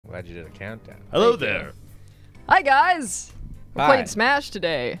Glad you did a countdown. Hello there. Hi guys. We're Hi. playing Smash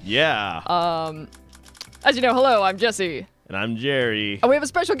today. Yeah. As you know, hello, I'm Jesse. And I'm Jerry. And we have a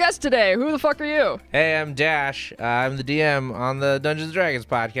special guest today. Who the fuck are you? Hey, I'm Dash. I'm the DM on the Dungeons & Dragons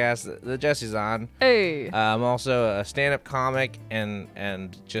podcast that Jesse's on. Hey. I'm also a stand-up comic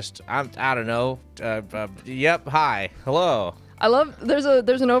and just I don't know. Yep. Hi. Hello. I love there's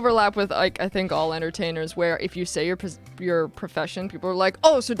an overlap with like I think all entertainers where if you say your profession, people are like,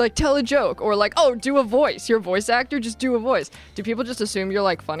 oh, so like tell a joke, or like, oh, do a voice. You're a voice actor, just do a voice. Do people just assume you're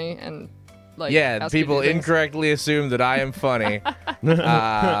like funny and like Yeah, ask you to people do things? incorrectly assume that I am funny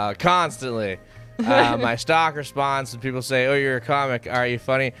constantly. My stock response when people say, "Oh, you're a comic. Are you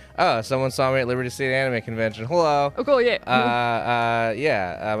funny?" Oh, someone saw me at Liberty State Anime Convention. Hello. Oh, cool, yeah.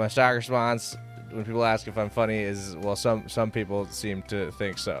 My stock response when people ask if I'm funny is, well, some people seem to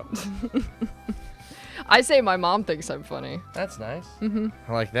think so. I say my mom thinks I'm funny That's nice. Mm-hmm.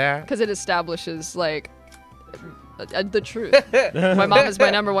 I like that. because it establishes like the truth. My mom is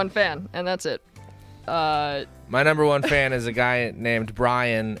my #1 fan, and that's it. My #1 fan is a guy named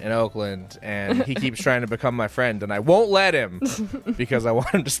Brian in Oakland, and he keeps trying to become my friend, and I won't let him because I want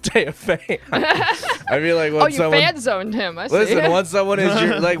him to stay a fan. I feel like when Oh, you someone fan zoned him. I see. listen, once someone is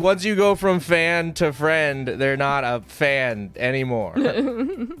your, like, once you go from fan to friend, they're not a fan anymore.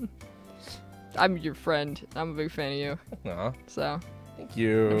 I'm your friend. I'm a big fan of you. Aw, So thank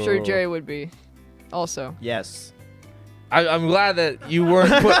you. I'm sure Jerry would be. Also, Yes. I'm glad that you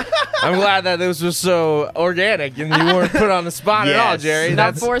weren't. I'm glad that this was so organic and you weren't put on the spot at all, Yes. Jerry. not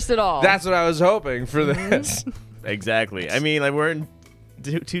That's forced at all. that's what I was hoping for this. Exactly. I mean, like, we're in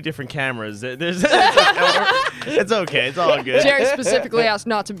two different cameras. It's okay. It's all good. Jerry specifically asked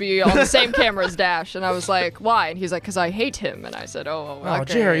not to be on the same camera as Dash, and I was like, why? And he's like, because I hate him. And I said, oh, Oh,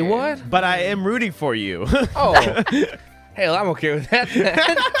 okay. Jerry, what? But I am rooting for you. Oh, hey, well, I'm okay with that. Then.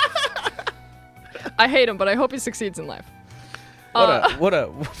 I hate him, but I hope he succeeds in life. What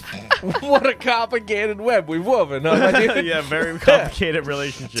a complicated web we've woven, huh, my dude? Yeah, very complicated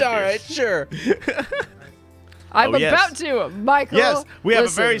relationship. It's all here. right, sure. I'm Oh, yes. about to, Michael. Yes, we have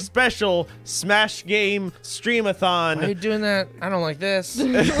listen. a very special Smash Game Why are you streamathon. doing that? I don't like this.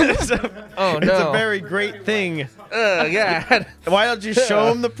 It's Oh, a no. very great thing. Oh, God. Why don't you show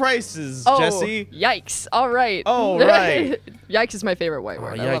them the prices, Oh, Jesse? yikes. All right. Oh, right. Yikes is my favorite white Oh,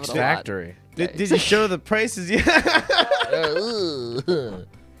 word. I love Yikes it a lot. Factory. Did you show the prices? Yeah.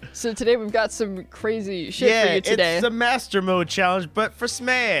 So today we've got some crazy shit for Yeah, you today. it's the Master Mode challenge, but for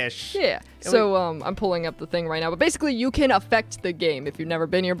Smash. Yeah. So I'm pulling up the thing right now. But basically, you can affect the game. If you've never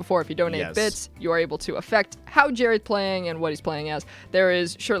been here before, if you donate Yes. bits, you are able to affect how Jared's playing and what he's playing as. There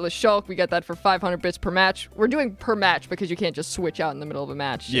is Shirtless Shulk. We got that for 500 bits per match. We're doing per match because you can't just switch out in the middle of a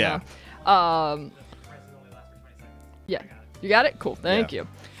match. you Yeah. know? Yeah. You got it? Cool. Thank you.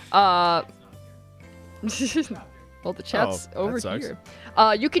 Well, the chat's Oh, that over sucks. here.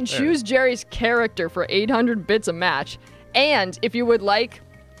 You can choose Jerry's character for 800 bits a match, and if you would like,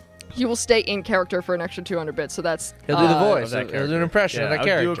 he will stay in character for an extra 200 bits. So that's He'll do the Of voice. that He'll do an impression of that I'll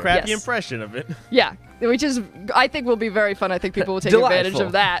character. do a crappy Yes. impression of it. Yeah, which is I think will be very fun. I think people will take advantage Delightful.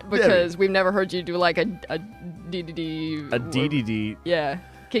 of that because we've never heard you do like a DDD. A DDD. Yeah,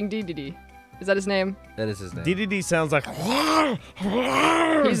 King DDD. Is that his name? That is his name. DDD sounds like. He's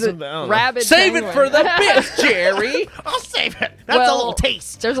a Something, I don't know. rabid. Save it penguin. for the bits, Jerry. I'll save it. That's a Well, little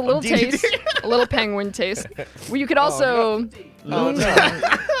taste. There's a little of DDD. taste, a little penguin taste. Well, you could also taste Little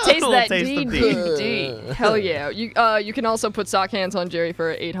that taste of DDD. Hell yeah! You can also put sock hands on Jerry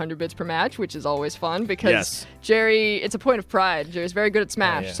for 800 bits per match, which is always fun because Yes. Jerry. It's a point of pride. Jerry's very good at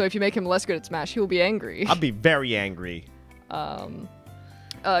Smash, yeah. so if you make him less good at Smash, he will be angry. I'll be very angry.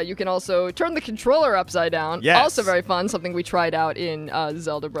 You can also turn the controller upside down. Yes. Also very fun. Something we tried out in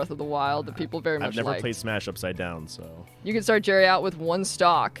Zelda Breath of the Wild that people very much I've never liked. played Smash upside down, so. You can start Jerry out with one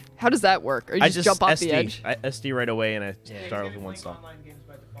stock. How does that work? Or you I just jump off SD. the edge? I SD right away and I start with one stop.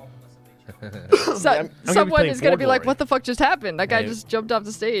 Someone is going to be like, Glory. what the fuck just happened? That guy Hey. just jumped off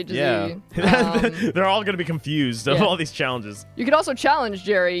the stage. Is Yeah. he- They're all going to be confused of yeah. all these challenges. You can also challenge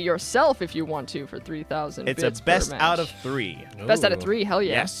Jerry yourself if you want to for 3,000 It's bits a per best match. out of 3. Best out of Ooh. 3, hell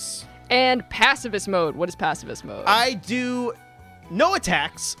yeah. Yes. And pacifist mode. What is pacifist mode? I do no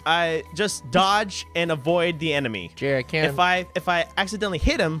attacks. I just dodge and avoid the enemy. Jerry, I can't. If I accidentally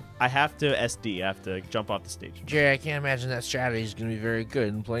hit him, I have to SD. I have to jump off the stage. Jerry, I can't imagine that strategy is going to be very good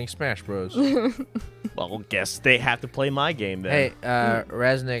in playing Smash Bros. Well, guess they have to play my game then. Hey,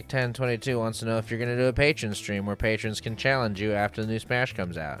 Resnick1022 wants to know if you're going to do a patron stream where patrons can challenge you after the new Smash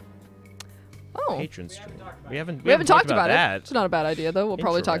comes out. oh. Patron stream. We haven't talked about that. it. It's not a bad idea, though. We'll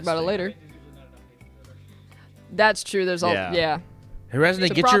probably talk about it Interesting. later. That's true. There's all. Yeah. Yeah. Hey,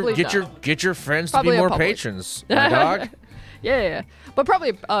 Resnick, So probably get your friends to Probably be a more public. patrons, my dog. Yeah. But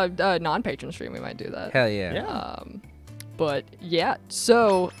probably a non-patron stream we might do that. Hell yeah. Yeah. But yeah,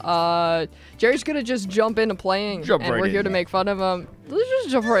 so Jerry's gonna just jump into playing, Jump and right we're here in. to make fun of him. Let's just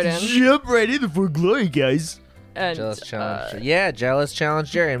jump right in. Jump right in for glory, guys. And Jealous challenge. Yeah, jealous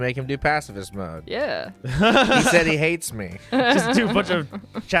challenge Jerry and make him do pacifist mode. yeah, He said he hates me. Just do a bunch of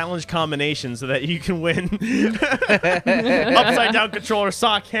challenge combinations so that you can win. Upside down controller,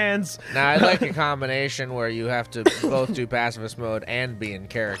 sock hands. Now I like a combination where you have to both do pacifist mode and be in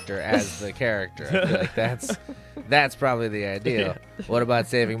character as the character. I feel like that's probably the ideal. What about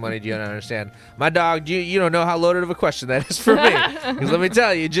saving money? Do you not understand? My dog, you don't know how loaded of a question that is for me. Because let me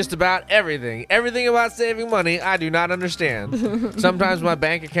tell you, just about everything about saving money, I do not understand. Sometimes my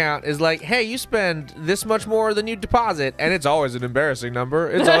bank account is like, hey, you spend this much more than you deposit, and it's always an embarrassing number.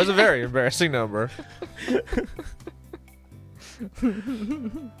 It's always a very embarrassing number.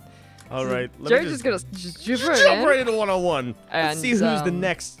 All right. Jerry's just gonna just jump right jump in. right into 101. Let's And, see who's the um,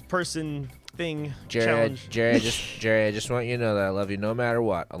 next person thing Jerry, challenge. Jerry, I just want you to know that I love you no matter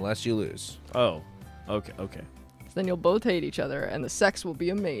what, unless you lose. Oh, okay. Then you'll both hate each other, and the sex will be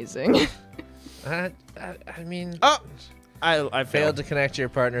amazing. I mean, Oh, I failed failed. to connect to your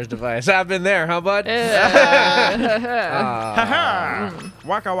partner's device. I've been there, huh, bud? Yeah. Haha!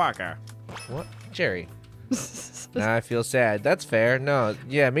 Waka waka. What? Jerry. Now I feel sad. That's fair. No,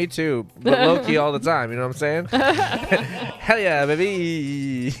 yeah, me too. But low key all the time. You know what I'm saying? Hell yeah,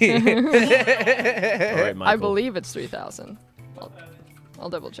 baby. All right, Michael. I believe it's 3,000. I'll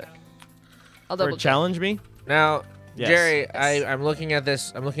double check. I'll For double check. challenge me. Now, Yes. Jerry, I'm looking at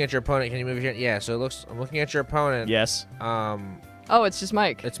this. I'm looking at your opponent. Can you move here? Yeah. So it looks. I'm looking at your opponent. Yes. Oh, it's just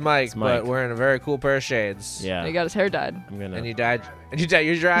Mike. It's Mike, It's Mike. but wearing a very cool pair of shades. Yeah. He got his hair dyed. I'm gonna. And you died.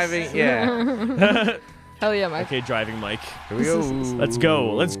 You're driving. Yeah. Hell yeah, Mike. Okay, driving Mike. Here we go. Let's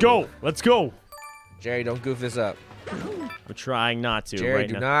go. Let's go. Let's go. Jerry, don't goof this up. I'm trying not to Jerry, right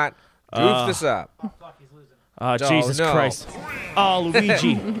do now. not goof this up. Oh, Jesus no. Christ. Oh,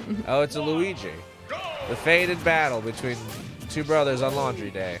 Luigi. Oh, it's a Luigi. The fated battle between two brothers on Laundry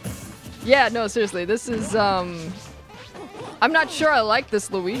Day. Yeah, no, seriously, this is I'm not sure I like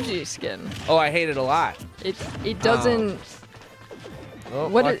this Luigi skin. Oh, I hate it a lot. It doesn't. Oh,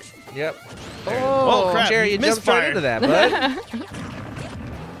 What watch- is- Yep. Oh, crap. Jerry, you jumped right Misfired. into that, bud.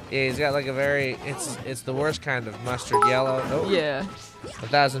 Yeah, he's got like a very. It's the worst kind of mustard yellow. Oh, Yeah.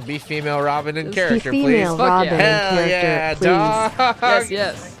 1,000. Be female Robin in Be character, please. female Fuck Robin yeah. in Hell yeah, character, dog.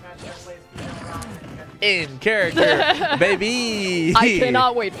 Yes. In character, baby. I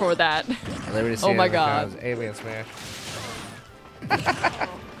cannot wait for that. Liberty Oh my City God. Comes, Alien Smash.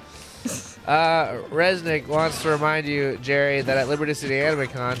 Resnick wants to remind you, Jerry, that at Liberty City Anime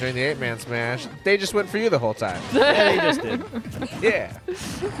Con during the 8-Man Smash, they just went for you the whole time. Yeah, he just did. Yeah.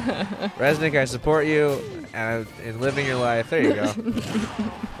 Resnick, I support you in living your life. There you go.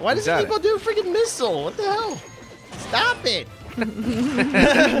 Why does he got keep on doing freaking missile? What the hell? Stop it.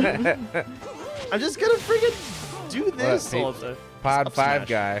 I'm just gonna freaking do this What, all the Pod Up 5 smash.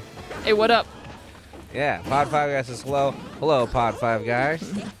 guy. Hey, what up? Yeah, Pod 5 guy says hello. Hello, Pod 5 guy.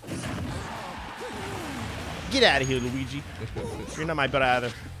 Get out of here, Luigi. You're not my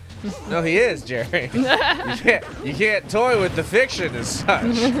brother. No, he is, Jerry. You can't toy with the fiction as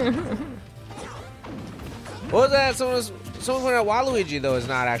such. What was that? Someone pointed out Waluigi, though, is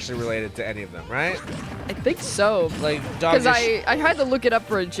not actually related to any of them, right? I think so. Like, dog. Because I had to look it up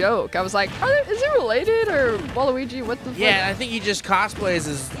for a joke. I was like, is it related or Waluigi? What the fuck? Yeah, I think he just cosplays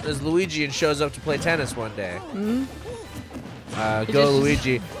as Luigi and shows up to play tennis one day. Mm-hmm. Go just-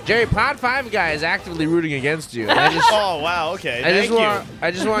 Luigi. Jerry, Pod 5 guy is actively rooting against you. And I just, Oh wow, okay. I Thank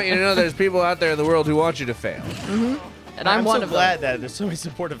just you. want you to know there's people out there in the world who want you to fail. And I'm one so of glad that there's so many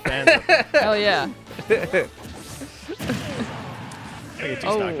supportive fans. out there. them. Hell yeah. I get too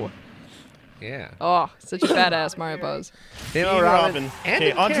Oh. stuck. Yeah. Oh, such a badass Mario pose. Female Team Robin. Robin. And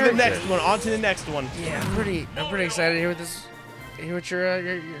Okay, in on to the character. next one. On to the next one. Yeah, I'm pretty excited to hear what this. Hear what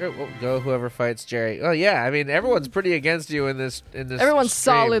your well, go whoever fights Jerry. Oh yeah, I mean everyone's pretty against you in this. Everyone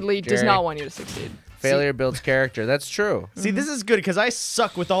stream, solidly does Jerry. not want you to succeed. Failure builds character. That's true. See, this is good because I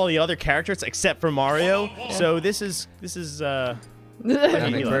suck with all the other characters except for Mario. So this is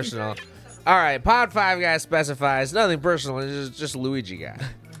Nothing Eli. personal. All right, Pod 5 guy specifies nothing personal. It's just Luigi guy.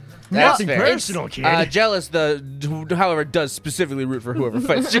 That's Nothing fair. personal, kid. Jealous, however, does specifically root for whoever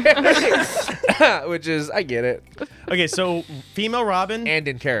fights Jerry, which is I get it, Okay, so female Robin and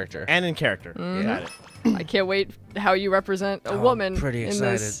in character. and in character. Got it. I can't wait how you represent a woman Pretty in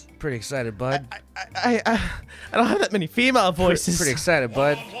excited. this. Pretty excited, bud. I don't have that many female voices. Pretty excited,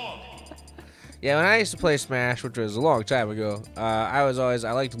 bud. Yeah, when I used to play Smash, which was a long time ago, I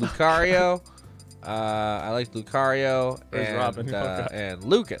liked Lucario. I liked Lucario Where's and, Robin? and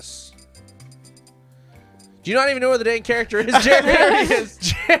Lucas. Do you not even know where the dang character is, Jerry? There he is.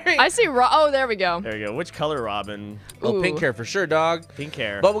 Jerry. I see. Oh, there we go. There we go. Which color Robin? Oh, pink hair for sure, dog. Pink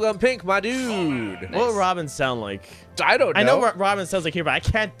hair. Bubblegum pink, my dude. What would Robin sound like? I don't know. I know what Robin sounds like here, but I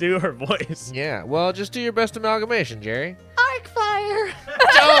can't do her voice. Yeah, well, just do your best amalgamation, Jerry. Arcfire.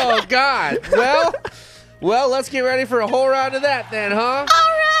 Oh, God. Well, let's get ready for a whole round of that then, huh? All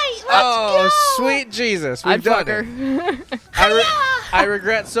right, let's go. Sweet Jesus. We've I'd done fuck her. it. I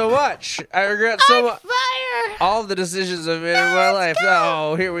regret so much. I regret so much. Fire. All the decisions I've made in my life.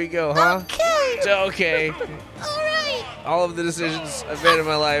 Oh, here we go, huh? Okay. Okay. All right. All of the decisions I've made in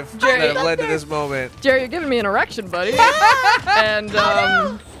my life Jerry. that have led to this moment. Jerry, you're giving me an erection, buddy. And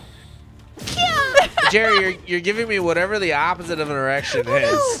Yeah. Jerry, you're giving me whatever the opposite of an erection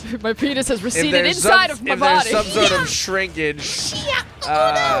is. my penis has If receded there's inside some- of my if there's body. some sort of shrinkage, Yeah.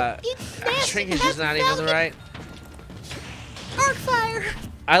 Oh no. It's nasty. shrinkage is not even the right. Arcfire.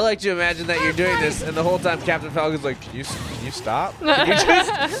 I like to imagine that you're doing this, and the whole time Captain Falcon's like, can you stop? Can we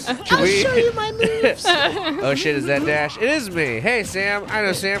just, can I'll we? show you my moves. Oh shit, is that Dash? It is me. Hey Sam, I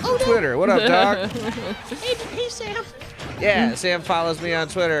know Sam from Oh, no. Twitter. What up, dog? Hey, Sam. Yeah, Sam follows me on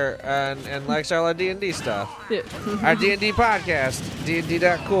Twitter and likes all our D&D stuff. Yeah. Our D&D podcast,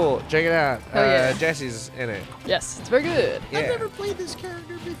 D&D.cool. Check it out. Oh, yeah. Jesse's in it. Yes, it's very good. Yeah. I've never played this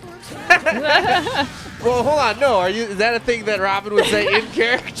character before. Well, hold on. No, is that a thing that Robin would say in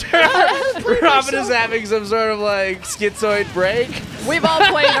character? Robin is having some sort of like schizoid break. We've all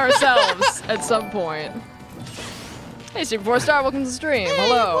played ourselves at some point. Hey, Super 4 Star, welcome to the stream.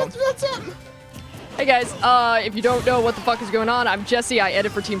 Hello. What's up? Hey guys, if you don't know what the fuck is going on, I'm Jesse. I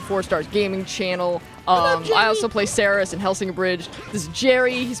edit for Team 4 Star's gaming channel. Jerry. I also play Saris in Helsing Bridge. This is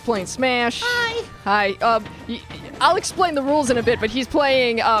Jerry. He's playing Smash. Hi. Hi. I'll explain the rules in a bit, but he's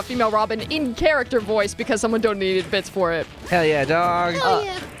playing female Robin in character voice because someone donated bits for it. Hell yeah, dog. Oh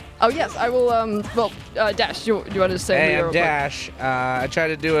yeah. Oh yes, I will. Dash, do you want to say? Hey, real I'm quick? Dash. I tried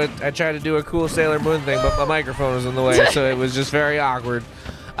to do a cool Sailor Moon thing, but my microphone was in the way, so it was just very awkward.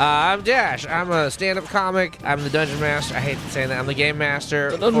 I'm Dash. I'm a stand-up comic. I'm the Dungeon Master. I hate saying that. I'm the Game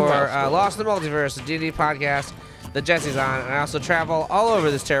Master for Lost in the Multiverse, the D&D podcast that Jesse's on. And I also travel all over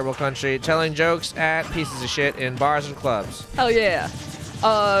this terrible country telling jokes at pieces of shit in bars and clubs. Hell yeah.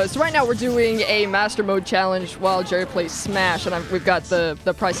 So right now we're doing a Master Mode challenge while Jerry plays Smash, and we've got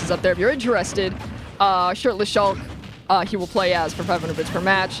the prices up there. If you're interested, Shirtless Shulk, he will play as for 500 bits per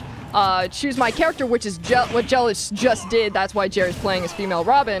match. Choose my character, which is what Jealous just did. That's why Jerry's playing as female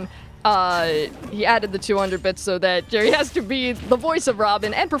Robin. He added the 200 bits so that Jerry has to be the voice of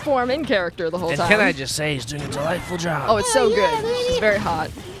Robin and perform in character the whole And time. can I just say he's doing a delightful job. Oh, it's so Yeah, good. baby. It's very hot.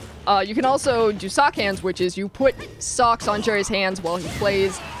 You can also do sock hands, which is you put socks on Jerry's hands while he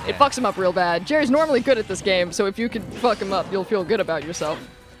plays. It fucks him up real bad. Jerry's normally good at this game, so if you can fuck him up, you'll feel good about yourself.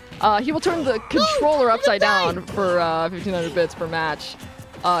 He will turn the controller upside down for 1,500 bits per match.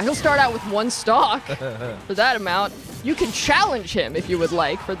 He'll start out with one stock for that amount. You can challenge him if you would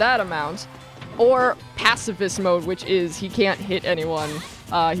like for that amount. Or pacifist mode, which is he can't hit anyone.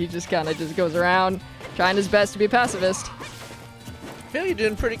 He just kind of just goes around trying his best to be a pacifist. I feel you're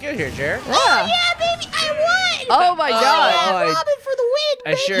doing pretty good here, Jared. Yeah. Yeah, baby, I won. Oh my god. Yeah, boy. Robin for the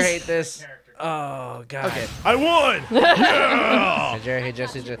win. I sure baby. hate this. Oh, God. Okay. I won! Yeah! Hey, Jerry. Hey,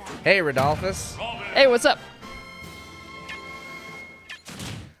 Jesse. Hey, Rodolphus. Hey, what's up?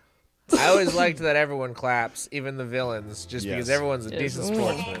 I always liked that everyone claps, even the villains, just Yes. because everyone's a Yes. decent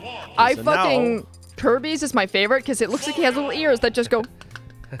sportsman. I So fucking now- Kirby's is my favorite because it looks like he has little ears that just go.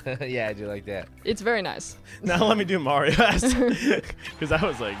 Yeah, I do like that. It's very nice. Now let me do Mario because I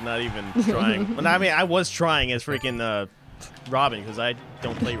was like not even trying. Well, I mean, I was trying as freaking Robin because I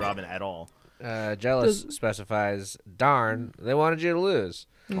don't play Robin at all. Jealous specifies, darn, they wanted you to lose.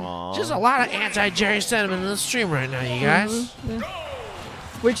 Aww. Just a lot of anti-Jerry sentiment in the stream right now, you guys.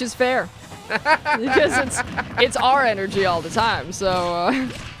 Which is fair. Because it's our energy all the time, so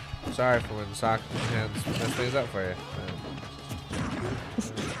Sorry for when sock hands mess things up for you.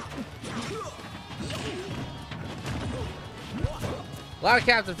 A lot of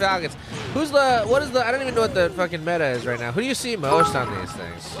Captain Falcons. I don't even know what the fucking meta is right now. Who do you see most on these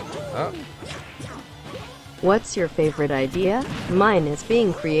things? Oh, What's your favorite idea? Mine is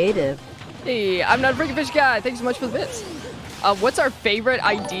being creative. hey, I'm not a freaking fish guy. Thanks so much for the bits. What's our favorite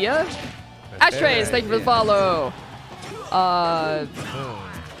idea? my Ashtrays, favorite thank you for the idea. follow.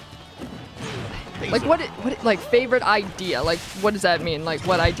 Like like favorite idea? Like what does that mean? Like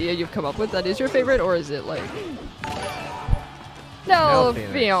what idea you've come up with that is your favorite, or is it like?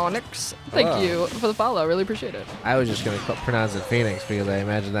 Delphionics. Thank Hello. you for the follow. Really appreciate it. I was just gonna pronounce it Phoenix because I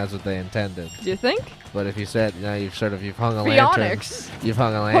imagine that's what they intended. Do you think? But if you said, now you've hung a lantern. Pheonix. You've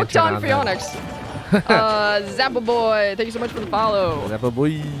hung a lantern Hooked on them. Pheonix. Zappa Boy, thank you so much for the follow. Zappa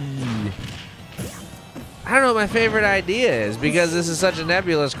boy. I don't know what my favorite idea is because this is such a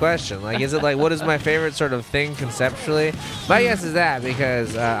nebulous question. Like, is it like, what is my favorite sort of thing conceptually? My guess is that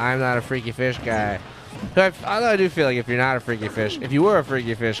because I'm not a freaky fish guy. So although I do feel like if you're not a freaky fish, if you were a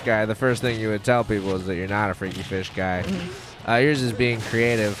freaky fish guy, the first thing you would tell people is that you're not a freaky fish guy. Yours is being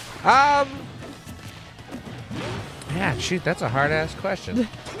creative. Yeah, shoot, that's a hard-ass question.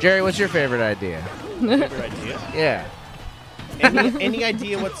 Jerry, what's your favorite idea? Favorite idea? Yeah. Any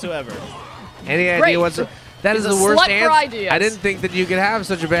idea whatsoever? Any Great. idea what's... That is He's a the worst slut for answer. ideas. I didn't think that you could have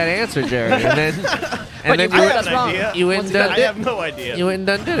such a bad answer, Jerry. And then, But you you heard went, us wrong. idea. you went and done I it. have no idea. You went and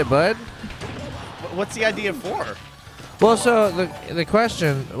done did it, bud. What's the idea for? Well, so the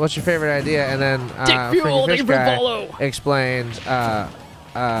question, what's your favorite idea? And then Dick Fuel, Freaky Fish thank you for the Guy follow. explained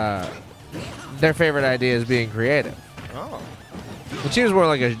their favorite idea is being creative. Oh. Which seems more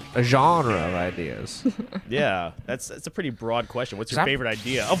like a genre of ideas. Yeah, that's a pretty broad question. What's your Stop. favorite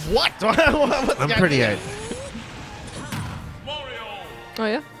idea of what? What's I'm the pretty... idea? Oh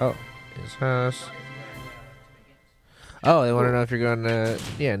yeah. Oh, his house. Oh, they want to know if you're going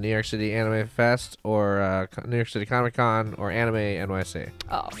to New York City Anime Fest or New York City Comic Con or Anime NYC.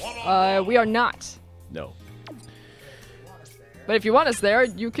 Oh, we are not. No. But if you want us there,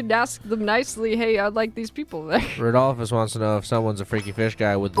 you could ask them nicely. Hey, I'd like these people there. Rodolphus wants to know if someone's a freaky fish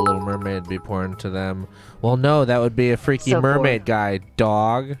guy, would the Little Mermaid be porn to them? Well, no, that would be a freaky So mermaid guy,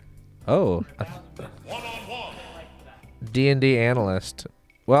 dog. Oh. D&D analyst.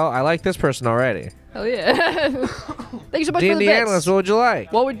 Well, I like this person already. Hell yeah. Thank you so much for the D&D bits. analyst, what would you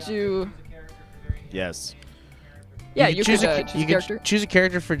like? What would you... Yes. Yeah, could you choose could a choose you a character. could choose a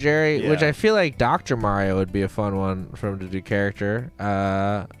character for Jerry, which Yeah. I feel like Dr. Mario would be a fun one for him to do character.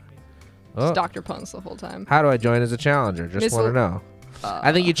 Oh, Just Dr. Puns the whole time. how do I join as a challenger? Just Miss want to L- know.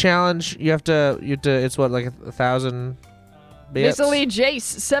 I think you challenge. You have to. It's what, like 1,000 bits. Miss Elite Jace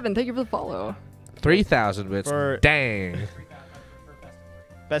 7, thank you for the follow. 3,000 bits. For- Dang.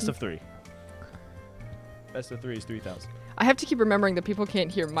 Best of 3. Best of 3 is 3,000. I have to keep remembering that people can't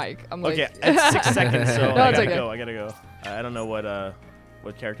hear Mike. I'm like... Okay, it's 6 seconds, so No, I it's gotta okay. go. I gotta go. I don't know what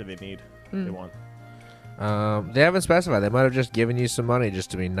character they need. They want. They haven't specified. They might have just given you some money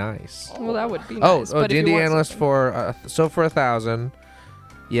just to be nice. Well, that would be Oh, nice. but if you D&D want analyst something- for for 1,000.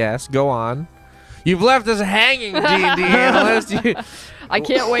 Yes, go on. You've left us hanging, D&D analyst. I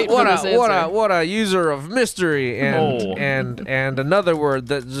can't wait for What this answer. what a user of mystery and Oh. and another word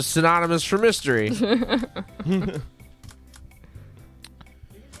that's synonymous for mystery.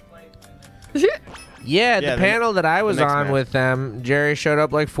 Yeah, Yeah, the the panel that I was next on man. with them, Jerry showed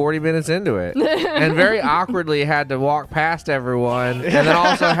up like 40 minutes into it, and very awkwardly had to walk past everyone, and then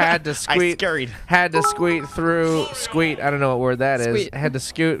also had to I squeak scurried. had to squeak through squeak. I don't know what word that is. Squeak. Had to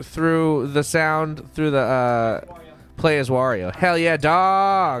scoot through the sound through the play as Wario. Hell yeah,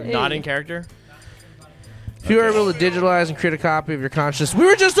 dog! Hey. Not in character? If you were able to digitalize and create a copy of your consciousness, we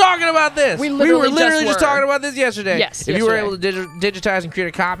were just talking about this. We were literally literally just just were. talking about this yesterday. Yes, If you were yesterday. able to digitize and create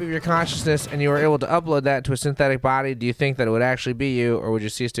a copy of your consciousness, and you were able to upload that to a synthetic body, do you think that it would actually be you, or would you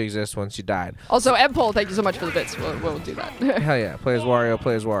cease to exist once you died? Also, Empole, thank you so much for the bits. We'll do that. Hell yeah, play as Wario,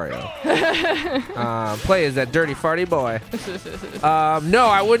 play as Wario. Play as that dirty farty boy. No,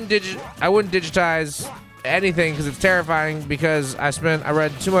 I wouldn't digitize anything because it's terrifying. Because I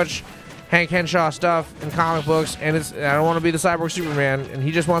read too much Hank Henshaw stuff in comic books, and I don't want to be the Cyborg Superman, and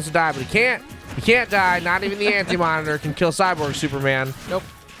he just wants to die, but he can't. He can't die. Not even the Anti-Monitor can kill Cyborg Superman. Nope.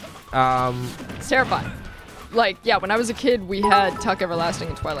 It's terrifying. Like, yeah, when I was a kid, we had Tuck Everlasting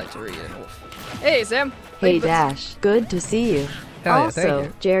and Twilight to read. And oof. Hey, Sam. Hey Thank you for- Dash, good to see you. Hell yeah, thank Also,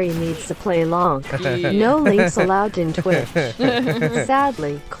 you. Jerry needs to play along. Yeah. No links allowed in Twitch.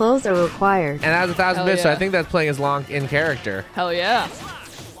 Sadly, clothes are required. And that was 1,000 Hell bits, so I yeah. think that's playing as Lonk in character. Hell yeah.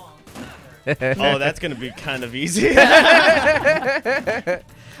 Oh, that's gonna be kind of easy. But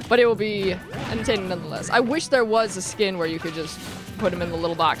it will be entertaining nonetheless. I wish there was a skin where you could just put him in the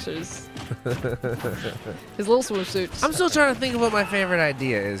little boxers. His little swimsuits. I'm still trying to think of what my favorite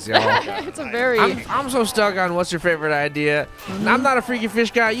idea is, y'all. It's a very... I'm so stuck on what's your favorite idea. I'm not a freaky fish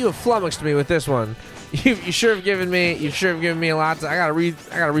guy. You have flummoxed me with this one. You sure have given me a lot. I gotta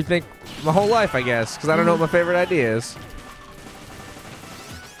rethink my whole life, I guess, because I don't know what my favorite idea is.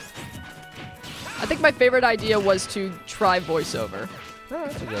 I think my favorite idea was to try voiceover. Oh,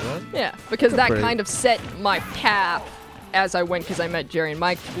 that's a good one. Yeah, because that pretty- kind of set my path as I went because I met Jerry and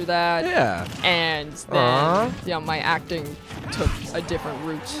Mike through that. Yeah. And then, Aw. you know, my acting took a different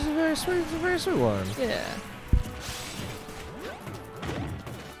route. It's a very sweet one. Yeah.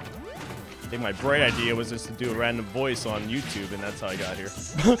 I think my bright idea was just to do a random voice on YouTube, and that's how I got here.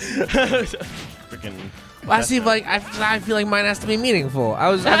 Freaking. Well, I see. Like I feel like mine has to be meaningful.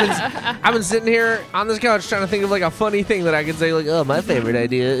 I've been sitting here on this couch trying to think of like a funny thing that I could say. Like, oh, my favorite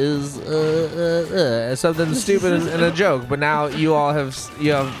idea is something stupid and a joke. But now you all have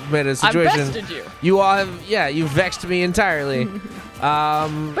made a I've situation. bested you. You all have you vexed me entirely.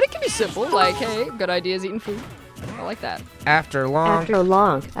 But it can be simple, like, hey, good idea is eating food. I like that. After long.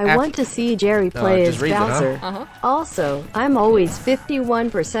 I want to see Jerry play just as reads it, huh? Bowser. Also, I'm always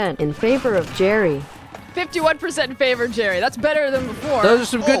 51% in favor of Jerry. 51% in favor of Jerry. That's better than before. Those are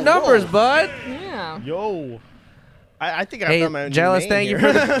some good numbers, bud. Yeah. Yo. I think I've Hey, done my own Jealous, domain thank you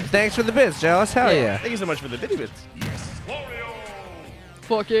here. for thanks for the bits, Jealous. Hell yeah. Thank you so much for the bitty bits.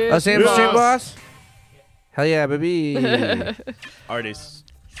 Fuck it. Oh, Sam Yes. Street Boss. Hell yeah, baby. Artists.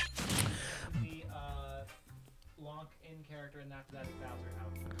 The Blanc in character, and after that, Bowser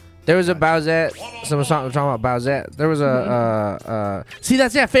out. There was a Bowsette. Someone was talking about Bowsette. There was a see,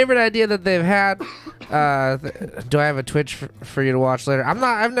 that's favorite idea that they've had. Do I have a Twitch for you to watch later?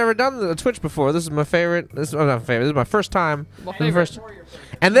 I've never done a Twitch before. This is my favorite. This is not favorite. This is my first time. Well, And favorite. first,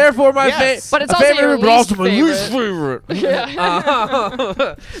 and therefore my Yes. But it's a also favorite, your but also least my least favorite.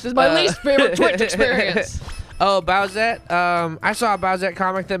 Yeah. This is my least favorite Twitch experience. Oh, Bowsette. I saw a Bowsette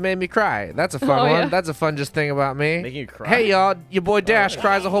comic that made me cry. That's a fun Oh, one. yeah. That's a fun just thing about me. Making you cry? Hey, y'all. Your boy Dash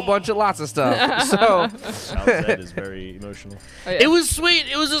cries a whole bunch of lots of stuff. So Bowsette is very emotional. Oh, yeah. it was sweet.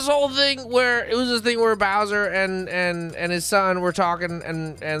 It was this whole thing where Bowser and his son were talking,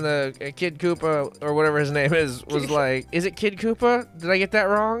 and the Kid Koopa or whatever his name is was like, is it Kid Koopa? Did I get that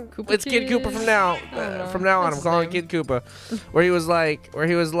wrong? Koopa It's Kid Kid. Koopa from now. know. From now on, That's I'm his calling name. it Kid Koopa. Where he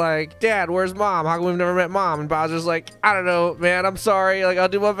was like, Dad, where's Mom? How come we've never met Mom? And Bowser's like, I don't know, man. I'm sorry. Like, I'll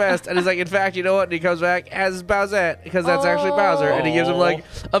do my best. And he's like, in fact, you know what? And he comes back as Bowsette because that's actually Bowser. And he gives him like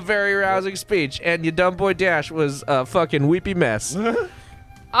a very rousing speech. And your dumb boy Dash was a fucking weepy mess. I'm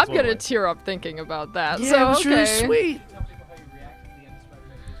gonna tear up thinking about that. Yeah, so it was okay. really sweet. Tell people how you react to the end of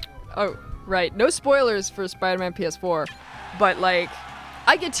Spider-Man PS4. Oh, right. No spoilers for Spider-Man PS4, but like,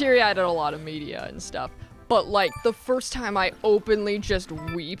 I get teary-eyed at a lot of media and stuff. But like, the first time I openly just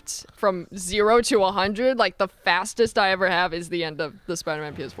weeped from 0 to 100, like the fastest I ever have is the end of the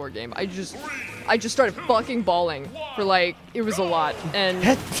Spider-Man PS4 game. I just started fucking bawling for like, it was a lot. And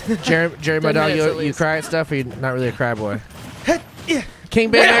Jerry, my 10 dog, minutes at you least. cry at stuff, or you're not really a cry boy?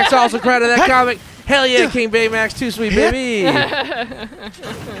 King Baymax also cried at that comic. Hell yeah, King Baymax, too sweet, baby.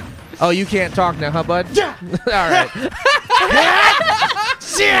 Oh, you can't talk now, huh, bud? All right.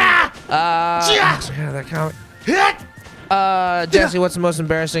 Yeah, that comic. Jesse, what's the most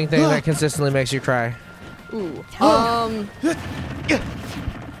embarrassing thing that consistently makes you cry? ooh,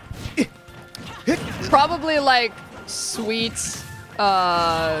 probably like sweet,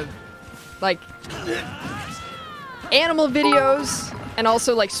 like animal videos, and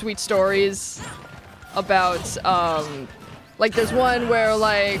also like sweet stories about like there's one where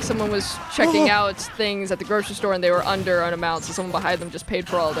like someone was checking out things at the grocery store and they were under an amount, so someone behind them just paid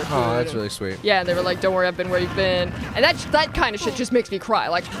for all their food. Oh, that's and- really sweet. Yeah, and they were like, "Don't worry, I've been where you've been," and that kind of shit just makes me cry,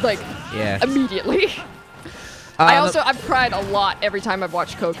 like Yeah. immediately. I've cried a lot every time I've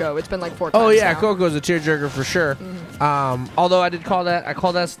watched Coco. It's been like 4 times. Oh yeah, now. Coco's a tearjerker for sure. Although I call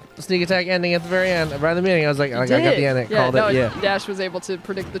that sneak attack ending at the very end, right in the beginning. I was like, I got the ending. Called it. Yeah. Dash was able to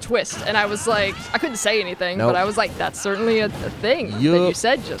predict the twist, and I was like, I couldn't say anything, Nope. but I was like, that's certainly a thing that Yup. you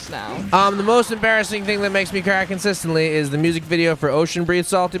said just now. The most embarrassing thing that makes me cry consistently is the music video for Ocean Breathe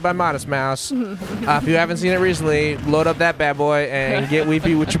Salty by Modest Mouse. If you haven't seen it recently, load up that bad boy and get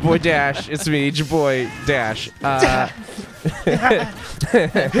weepy with your boy Dash. It's me, your boy Dash. My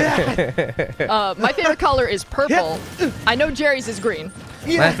favorite color is purple. I know Jerry's is green.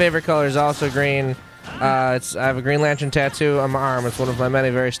 My favorite color is also green. I have a Green Lantern tattoo on my arm. It's one of my many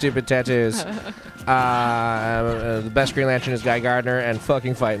very stupid tattoos. The best Green Lantern is Guy Gardner, and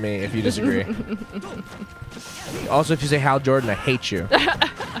fucking fight me if you disagree. Also, if you say Hal Jordan, I hate you.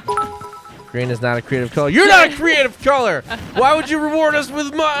 Green is not a creative color. You're not a creative color! Why would you reward us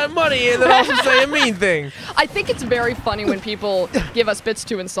with money and then also say a mean thing? I think it's very funny when people give us bits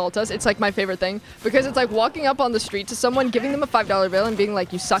to insult us. It's like my favorite thing because it's like walking up on the street to someone, giving them a $5 bill and being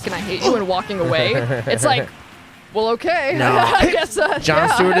like, "You suck and I hate you," and walking away. It's like, well, okay. No. I guess Jon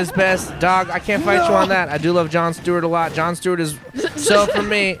yeah. Stewart is best. Dog, I can't fight you on that. I do love Jon Stewart a lot. Jon Stewart is... So for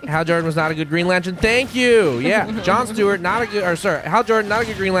me, Hal Jordan was not a good Green Lantern. Thank you. Yeah, Jon Stewart, not a good... Or sorry, Hal Jordan, not a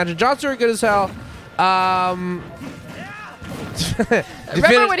good Green Lantern. Jon Stewart, good as hell.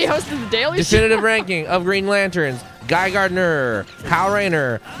 Remember when he hosted the Daily Show? Definitive ranking of Green Lanterns: Guy Gardner, Hal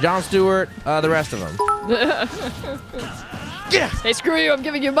Rayner, Jon Stewart, the rest of them. Hey, screw you! I'm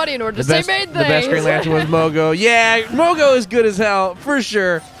giving you money in order to say main things. The best Green Lantern was Mogo. Yeah, Mogo is good as hell for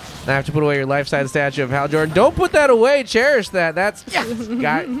sure. I have to put away your life-size statue of Hal Jordan. Don't put that away. Cherish that. That's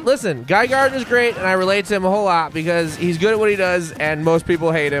Guy. Listen, Guy Gardner's great, and I relate to him a whole lot because he's good at what he does, and most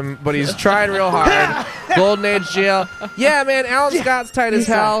people hate him, but he's trying real hard. Golden Age jail. Yeah, man. Alan Scott's tight as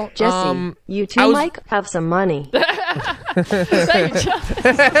hell. Jesse, you too, Mike, have some money. Thank you, John.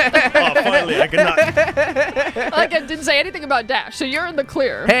 Oh, finally, I could not. Like I didn't say anything about Dash, so you're in the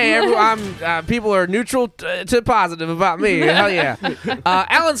clear. Hey, everyone, people are neutral to positive about me. Hell yeah.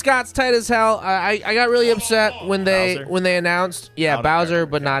 Alan Scott's tight as hell. I got really upset when they announced Bowser,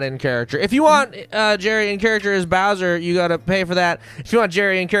 but not in character. If you want Jerry in character as Bowser, you gotta pay for that. If you want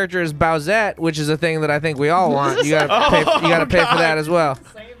Jerry in character as Bowsette, which is a thing that I think we all want, you gotta pay for that as well.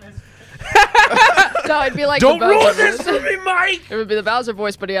 No, it'd be like Don't the ruin Bowser this voice. for me, Mike. It would be the Bowser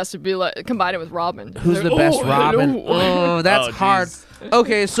voice, but he has to be like combine it with Robin. Who's the best Robin? hello. Oh, that's Oh, hard. jeez.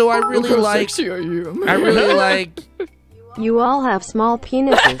 Okay, so I really Look how like. sexy I am. I really like You all have small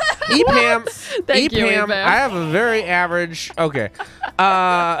penises. EPAM. Thank you, EPAM. EPAM. I have a very average. Okay.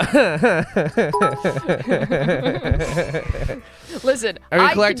 Listen, Are we I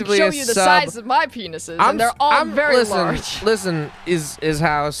can collectively show a you the sub? size of my penises, and they're all very listen, large. Listen, is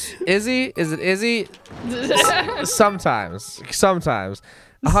House Izzy? Is it Izzy? Sometimes.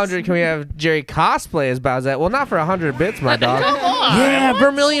 100. Can we have Jerry cosplay as Bowsette? Well, not for 100 bits, my dog. Yeah,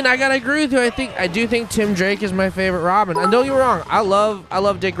 Vermilion. I gotta agree with you. I do think Tim Drake is my favorite Robin. And don't get me wrong, I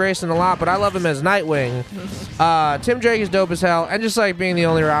love Dick Grayson a lot, but I love him as Nightwing. Tim Drake is dope as hell, and just like being the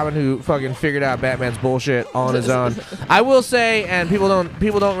only Robin who fucking figured out Batman's bullshit on his own. I will say, and people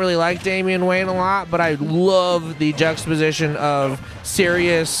don't really like Damian Wayne a lot, but I love the juxtaposition of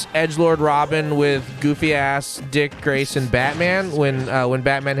serious edgelord Robin with goofy ass Dick Grayson Batman when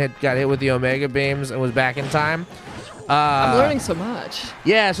Batman got hit with the Omega beams and was back in time. I'm learning so much.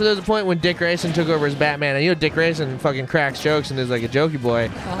 Yeah, so there's a point when Dick Grayson took over as Batman, and Dick Grayson fucking cracks jokes and is like a jokey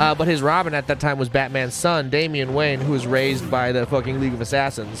boy. But his Robin at that time was Batman's son, Damian Wayne, who was raised by the fucking League of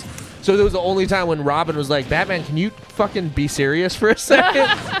Assassins. So there was the only time when Robin was like, Batman, can you fucking be serious for a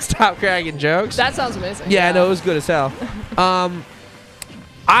second? Stop cracking jokes. That sounds amazing. Yeah, no, it was good as hell.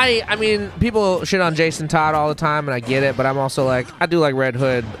 I mean, people shit on Jason Todd all the time, and I get it, but I'm also like, I do like Red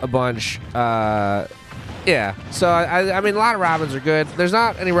Hood a bunch. Yeah, so I mean, a lot of Robins are good. There's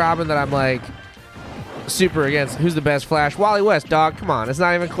not any Robin that I'm like super against. Who's the best Flash? Wally West, dog. Come on, it's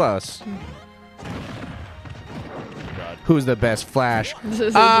not even close. Who's the best Flash?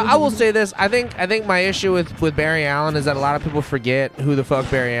 I will say this. I think my issue with Barry Allen is that a lot of people forget who the fuck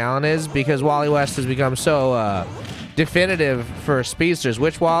Barry Allen is because Wally West has become so definitive for speedsters.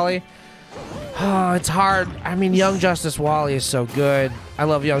 Which Wally? Oh, it's hard. I mean, Young Justice Wally is so good. I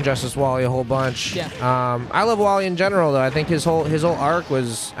love Young Justice Wally a whole bunch. Yeah. I love Wally in general, though. I think his whole arc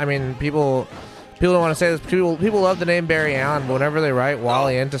was. I mean, people don't want to say this. People love the name Barry Allen, but whenever they write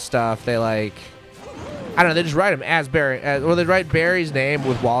Wally into stuff, they like. I don't know. They just write him as Barry, or they write Barry's name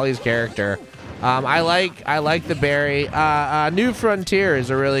with Wally's character. I like the Barry. New Frontier is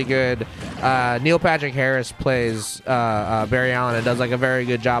a really good. Neil Patrick Harris plays Barry Allen and does like a very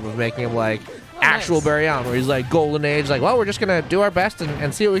good job of making him like actual nice. Barry Allen, where he's like golden age, like, well, we're just gonna do our best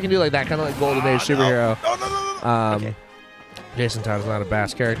and see what we can do, like that kind of like golden age superhero. Okay. Jason Todd is not a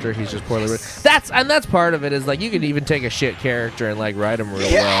bass character; he's just poorly written. That's part of it. Is like you can even take a shit character and like write him real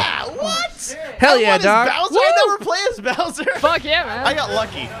well. Yeah, what? Hell yeah, dog! Bowser? I never play as Bowser. Fuck yeah, man. I got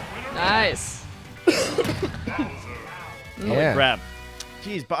lucky. Nice. Yeah. Crap.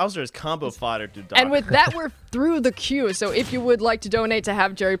 Jeez, Bowser is combo fodder to Doc. And with that, we're through the queue. So if you would like to donate to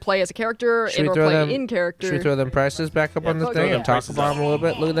have Jerry play as a character Should and we or throw play them- in character. Should we throw them prices back up on the fuck thing yeah. and talk Prices about up. them a little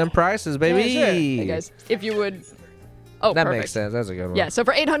bit? Look at them prices, baby. Yeah, sure. Hey guys, if you would. Oh, That perfect. makes sense. That's a good one. Yeah, so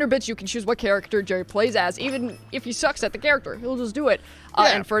for 800 bits, you can choose what character Jerry plays as. Even if he sucks at the character, he'll just do it. Yeah.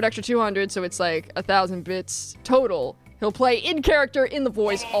 And for an extra 200, so it's like 1,000 bits total, he'll play in character, in the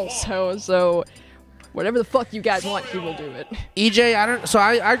voice also. So whatever the fuck you guys want, he will do it. EJ,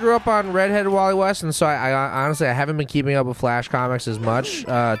 I grew up on Redhead Wally West, and so I honestly I haven't been keeping up with Flash comics as much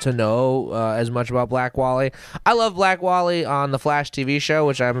to know as much about Black Wally. I love Black Wally on the Flash TV show,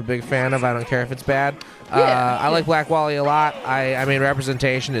 which I'm a big fan of. I don't care if it's bad. I like Black Wally a lot. I mean,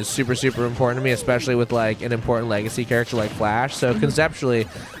 representation is super, super important to me, especially with like an important legacy character like Flash. So conceptually,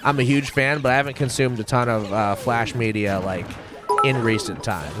 I'm a huge fan, but I haven't consumed a ton of Flash media like in recent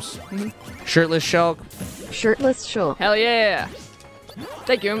times. Shirtless Shulk. Shirtless Shulk. Hell yeah.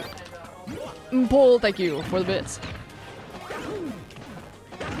 Thank you. Paul, thank you for the bits.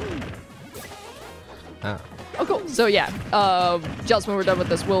 Oh, cool. So yeah, just when we're done with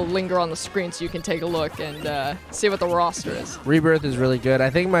this, we'll linger on the screen so you can take a look and see what the roster is. Rebirth is really good. I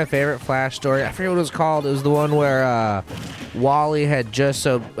think my favorite Flash story, I forget what it was called. It was the one where Wally had just,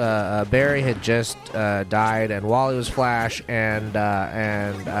 Barry had just died, and Wally was Flash, and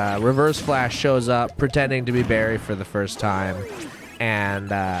Reverse Flash shows up pretending to be Barry for the first time. And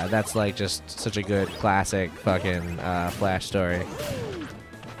that's like just such a good classic fucking Flash story.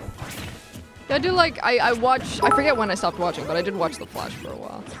 Yeah, I do like, I forget when I stopped watching, but I did watch The Flash for a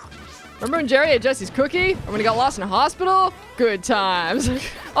while. Remember when Jerry ate Jesse's cookie? Or when he got lost in a hospital? Good times.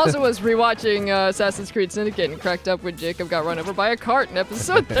 Also was rewatching Assassin's Creed Syndicate and cracked up when Jacob got run over by a cart in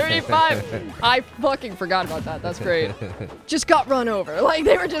episode 35. I fucking forgot about that. That's great. Just got run over. Like,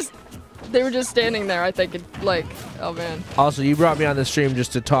 they were just standing there, I think, and like, oh man. Also, you brought me on the stream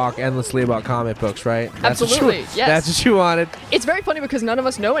just to talk endlessly about comic books, right? Absolutely, yes. That's what you wanted. It's very funny because none of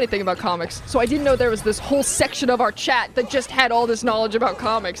us know anything about comics, so I didn't know there was this whole section of our chat that just had all this knowledge about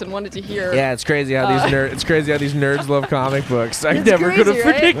comics and wanted to hear. Yeah, it's crazy how these nerds love comic books. I It's never could have crazy,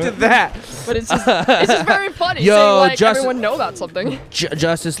 right? predicted that. But it's just very funny Yo, seeing like Justin- everyone know about something.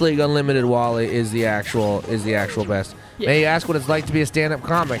 Justice League Unlimited Wally is the actual best. Yeah. May you ask what it's like to be a stand-up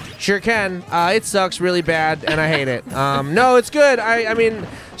comic? Sure can. It sucks really bad, and I hate it. No, it's good. I mean,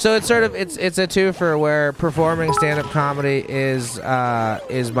 so it's sort of it's a twofer where performing stand-up comedy is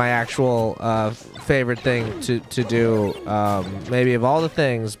my actual favorite thing to do. Maybe of all the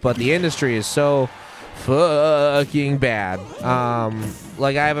things, but the industry is so fucking bad.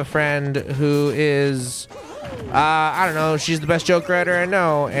 Like I have a friend who is. I don't know, she's the best joke writer I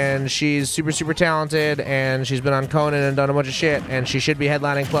know, and she's super, super talented, and she's been on Conan and done a bunch of shit, and she should be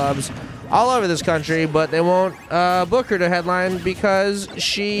headlining clubs all over this country, but they won't book her to headline because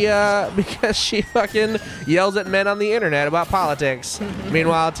she fucking yells at men on the internet about politics.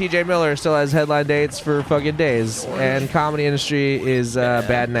 Meanwhile, TJ Miller still has headline dates for fucking days, and comedy industry is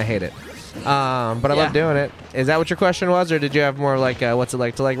bad, and I hate it. But I love doing it. Is that what your question was, or did you have more like what's it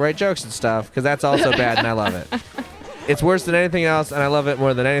like to like write jokes and stuff? Because that's also bad, and I love it. It's worse than anything else, and I love it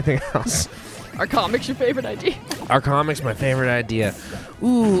more than anything else. Are comics your favorite idea? Are comics my favorite idea?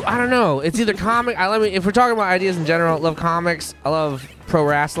 Ooh, I don't know. It's either comic. If we're talking about ideas in general, I love comics. I love pro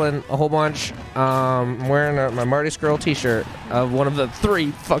wrestling a whole bunch. I'm wearing my Marty Skrull T-shirt of one of the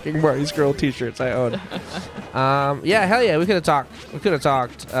 3 fucking Marty Skrull T-shirts I own. Yeah, hell yeah, we could have talked. We could have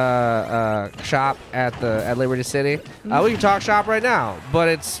talked shop at Liberty City. We can talk shop right now, but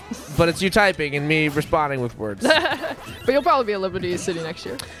it's you typing and me responding with words. But you'll probably be at Liberty City next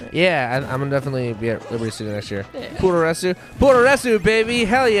year. Yeah, I'm gonna definitely be at Liberty City next year. Yeah. Puroresu, baby,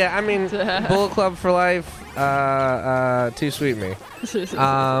 hell yeah! I mean, Bullet Club for life. Too sweet me.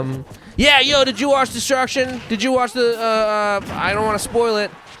 Yeah, yo, did you watch Destruction? Did you watch the? I don't want to spoil it.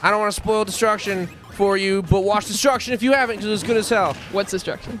 I don't want to spoil Destruction for you, but watch Destruction if you haven't, because it's good as hell. What's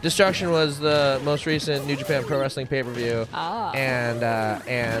Destruction? Destruction was the most recent New Japan Pro Wrestling pay-per-view. And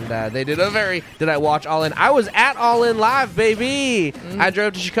they did a very. Did I watch All In? I was at All In live, baby. I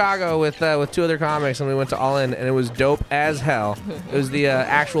drove to Chicago with 2 other comics, and we went to All In, and it was dope as hell. It was the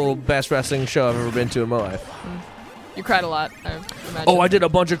actual best wrestling show I've ever been to in my life. You cried a lot, I imagine. Oh, I did a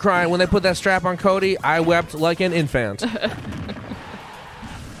bunch of crying. When they put that strap on Cody, I wept like an infant.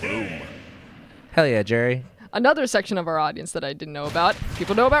 Hell yeah, Jerry. Another section of our audience that I didn't know about.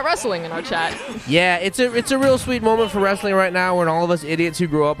 People know about wrestling in our chat. Yeah, it's a real sweet moment for wrestling right now, when all of us idiots who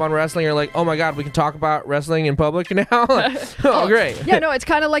grew up on wrestling are like, oh my god, we can talk about wrestling in public now? Oh, great. Yeah, no, it's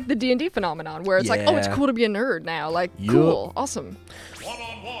kind of like the D&D phenomenon, where it's like, oh, it's cool to be a nerd now. Like, cool, awesome.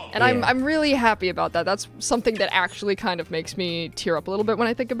 And I'm really happy about that. That's something that actually kind of makes me tear up a little bit when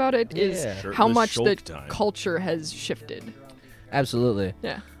I think about it, is how much the culture has shifted. Absolutely.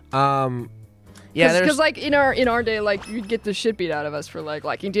 Yeah. Yeah, because like in our day, like you'd get the shit beat out of us for like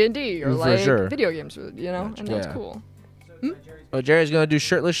liking D&D or like video games, you know, and that's cool. Oh, Jerry's gonna do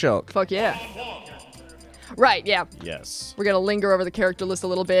shirtless Shulk. Fuck yeah. Right, yeah. Yes. We're gonna linger over the character list a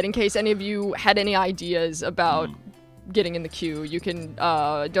little bit in case any of you had any ideas about getting in the queue. You can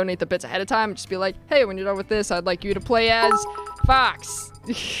donate the bits ahead of time and just be like, hey, when you're done with this, I'd like you to play as Fox.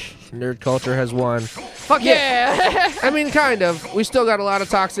 Nerd culture has won. Fuck yeah! I mean, kind of. We still got a lot of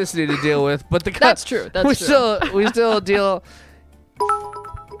toxicity to deal with, but that's true. That's true. We still deal.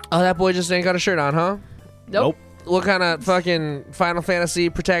 Oh, that boy just ain't got a shirt on, huh? Nope. What kind of fucking Final Fantasy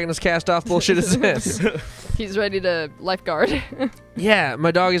protagonist cast-off bullshit is this? He's ready to lifeguard. Yeah,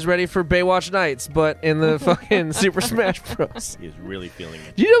 my dog is ready for Baywatch Nights, but in the fucking Super Smash Bros. He's really feeling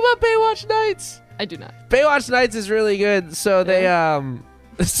it. Do you know about Baywatch Nights? I do not. Baywatch Nights is really good. So they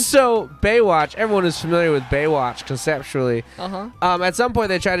So Baywatch, everyone is familiar with Baywatch conceptually. Uh-huh. At some point,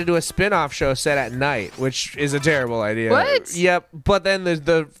 they tried to do a spin-off show set at night, which is a terrible idea. What? Yep. But then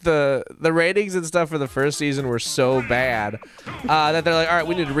the ratings and stuff for the first season were so bad that they're like, all right,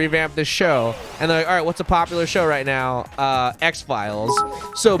 we need to revamp this show. And they're like, all right, what's a popular show right now? X-Files.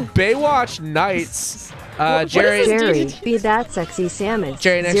 So Baywatch Nights. Jerry, Jerry, be that sexy Samus.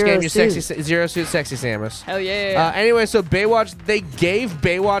 Jerry, next Zero game, you suit. sexy Zero Suit Sexy Samus. Hell yeah. Anyway, so Baywatch, they gave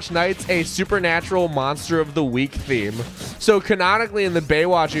Baywatch Nights a supernatural monster of the week theme. So canonically in the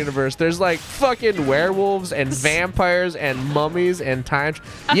Baywatch universe, there's like fucking werewolves and vampires and mummies and time.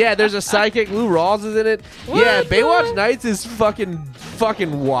 Yeah, there's a psychic. Lou Rawls is in it. Yeah, What? Baywatch Nights is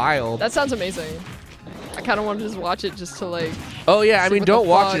fucking wild. That sounds amazing. I kind of want to just watch it just to like. Oh yeah, I See mean, what the don't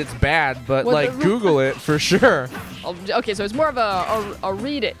watch fuck- it. It's bad, but What like the- Google it for sure. Okay, so it's more of a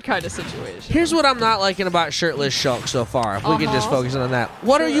read it kind of situation. Here's what I'm not liking about Shirtless Shulk so far. If we can just Uh-huh. focus on that.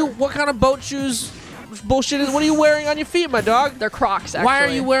 What kind of boat shoes bullshit is? What are you wearing on your feet, my dog? They're Crocs. Actually. Why are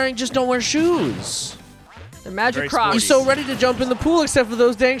you wearing just don't wear shoes? They're magic Very Crocs. You're so ready to jump in the pool except for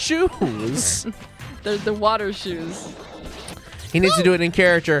those dang shoes. They're the water shoes. He needs to do it in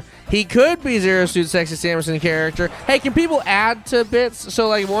character. He could be Zero Suit Sexy Samus in character. Hey, can people add to bits? So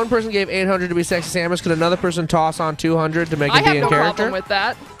like one person gave 800 to be Sexy Samus. Could another person toss on 200 to make I it have be in no character? problem with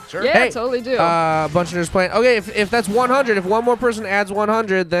that. Sure. Yeah, Hey, totally do. Bunch of nerds playing. Okay, if that's 100, if one more person adds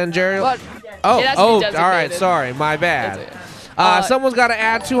 100, then Jerry. But Oh, it has to be all right. designated. Sorry, my bad. That's it. Someone's got to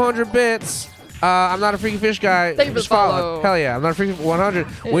add 200 bits. I'm not a freaky fish guy. Thank you for Just the follow. follow. Hell yeah, I'm not a freaky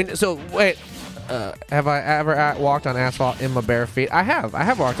 100. So wait, have I ever walked on asphalt in my bare feet? I have. I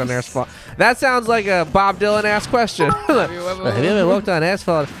have walked on asphalt. That sounds like a Bob Dylan ass question. Have you ever walked on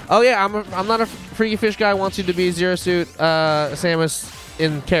asphalt? Oh yeah, I'm not a freaky fish guy. Wants you to be Zero Suit Samus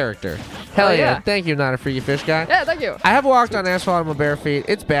in character. Hell Oh, yeah. yeah. Thank you, not a freaky fish guy. Yeah, thank you. I have walked on asphalt in my bare feet.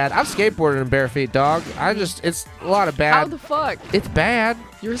 It's bad. I've skateboarded in bare feet, dog. it's a lot of How bad. the fuck? It's bad.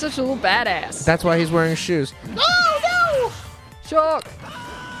 You're such a little badass. That's why he's wearing shoes. Shock.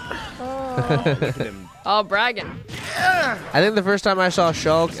 Look at him. Oh, bragging. I think the first time I saw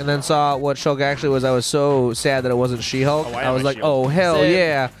Shulk and then saw what Shulk actually was, I was so sad that it wasn't She-Hulk. Oh, I I am was a like, She-Hulk. oh, hell Same.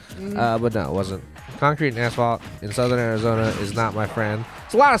 yeah. But no, it wasn't. Concrete and asphalt in southern Arizona is not my friend.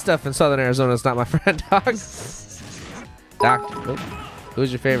 There's a lot of stuff in southern Arizona that's not my friend, dog.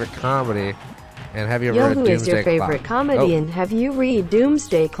 Who's your favorite comedy? And have you ever Yo, read who is your Doomsday favorite Clock? comedian? Have you read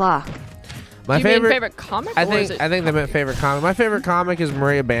Doomsday Clock? My Do you mean favorite comic? I or is think it- I think they meant favorite comic. My favorite comic is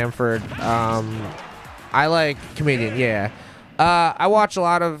Maria Bamford. I like comedian. Yeah. I watch a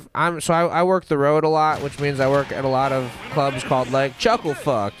lot of. I work the road a lot, which means I work at a lot of clubs called like Chuckle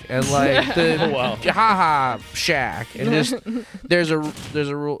Fuck and like the Wow. Ha Ha Shack, and just there's a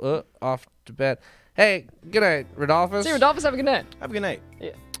rule off to bed. Hey, good night, Rodolphus. See, Rodolphus, have a good night. Have a good night.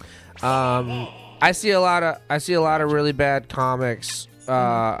 I see a lot of really bad comics,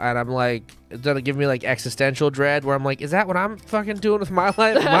 and I'm like, that'll give me like existential dread, where I'm like, is that what I'm fucking doing with my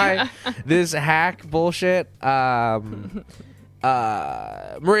life? Am I this hack bullshit?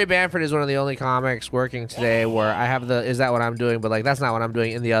 Maria Bamford is one of the only comics working today where I have the is that what I'm doing, but like that's not what I'm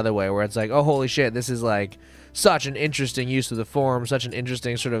doing in the other way, where it's like, oh holy shit, this is like such an interesting use of the form, such an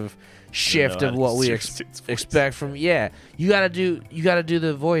interesting sort of shift how of to what we do its voice. expect from you gotta do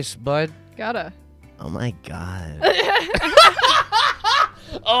the voice, bud. Gotta. Oh my god.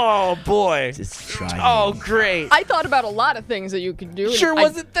 Oh boy. Just try. Oh great. I thought about a lot of things that you could do. and Sure I-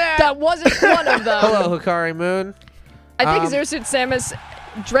 wasn't that. That wasn't one of them. Hello, Hikari Moon. I think Zero Suit Samus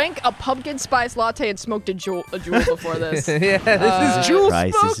drank a pumpkin spice latte and smoked a jewel before this. Yeah, this is Jules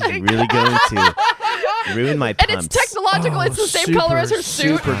Christ, this is smoking. really going to ruin my And pumps. it's technological. it's the same color as her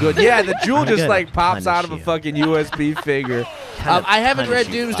suit. Super good. Yeah, the jewel I'm just gonna like pops out of a punish you. fucking USB figure. Kinda I haven't read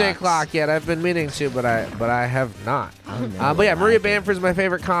punish you, Doomsday Fox. Clock yet. I've been meaning to, but I have not. Oh, no, But yeah, Maria I Bamford's my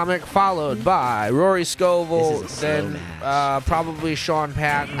favorite comic, followed by Rory Scovel, This is a slow then match. probably Sean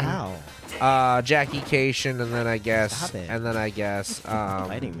Patton, Ow. Jackie Cation, and then I guess, Stop it.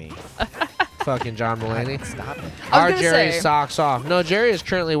 Fighting me. fucking John Mulaney. Stop it. I was Are gonna Jerry's say- socks off? No, Jerry is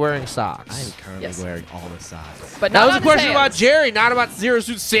currently wearing socks. I'm currently Yes. wearing all the socks. But That not was a on his question about hands. Jerry, not about Zero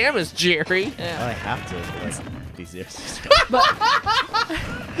Suit Samus, Jerry. Oh, Yeah. I have to. Like, be serious.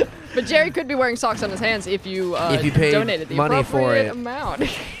 But Jerry could be wearing socks on his hands if you paid donated the money for appropriate it. amount.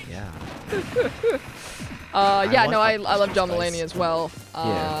 Yeah. Yeah, want no, I pumpkin love John spice. Mulaney as well.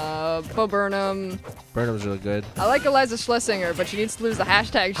 Bo Burnham. Burnham's really good. I like Eliza Schlesinger, but she needs to lose the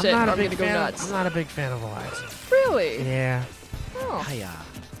hashtag shit. or I'm gonna go nuts. I'm not a big fan of Eliza. Really? Yeah. Oh. Hiya.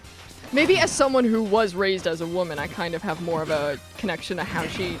 Maybe as someone who was raised as a woman, I kind of have more of a connection to how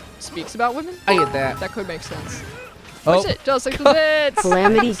she speaks about women. I get that. That could make sense. Push it, Jealous likes the bits.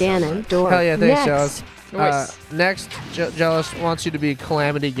 Calamity Ganondorf. Hell yeah, thanks, Next. Jealous. Nice. Next, Jealous wants you to be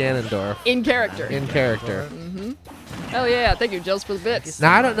Calamity Ganondorf In character. in character. Hell yeah, thank you, Jealous for the bits.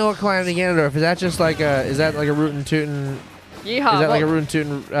 Now I don't know what Calamity Ganondorf is. That just like a? Is that like a rootin' tootin'? Yeehaw. Is that like a Well, rootin'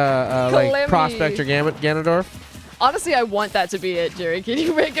 tootin' like Calamity- Prospector Ganondorf? honestly, I want that to be it, Jerry. Can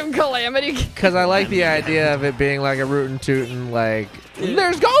you make him Calamity? Because I like the idea of it being like a rootin' tootin' like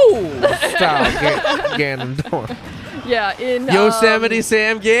there's gold style Ganondorf. Yeah, in Yosemite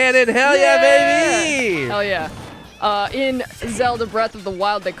Sam Ganon, hell yeah, baby! Hell yeah. In Zelda Breath of the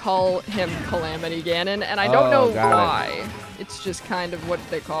Wild, they call him Calamity Ganon, and I don't Oh, know got it. why. It's just kind of what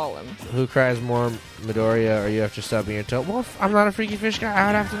they call him. Who cries more, Midoriya or you after stubbing your toe? Well, if I'm not a freaky fish guy. I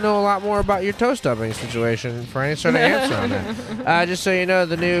would have to know a lot more about your toe stubbing situation for any sort of answer on that. Just so you know,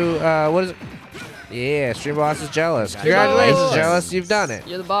 the new what is it? Yeah, Stream Boss is Jealous. Congratulations, Boss. Jealous. You've done it.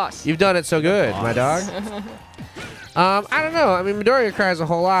 You're the boss. You've done it so good, my dog. I don't know. I mean, Midoriya cries a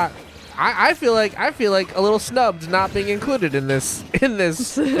whole lot. I feel like a little snubbed not being included in these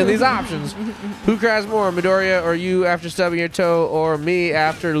options. Who cries more, Midoriya or you after stubbing your toe, or me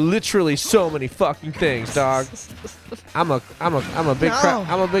after literally so many fucking things, dog? I'm a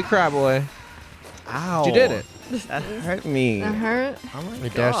big cry boy. Ow. You did it. That hurt me. That hurt? Oh my My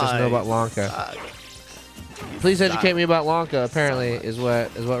Dash doesn't know about Lanka. Please educate me about Lanka. Apparently, is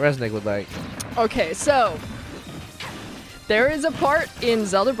what Resnick would like. Okay, so there is a part in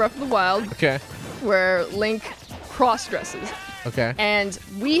Zelda Breath of the Wild Okay. where Link cross-dresses. Okay. And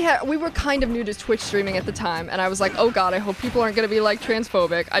we were kind of new to Twitch streaming at the time, and I was like, oh god, I hope people aren't going to be like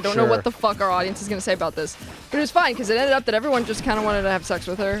transphobic. I don't know Sure. what the fuck our audience is going to say about this. But it was fine, because it ended up that everyone just kind of wanted to have sex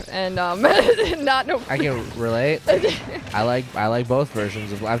with her, and not no. I can relate. I like both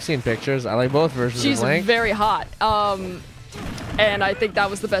versions of. I've seen pictures. I like both versions She's of Link. very hot. And I think that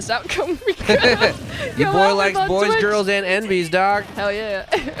was the best outcome we could Your come boy out with likes on boys, Twitch. girls, and envies, dog. Hell yeah.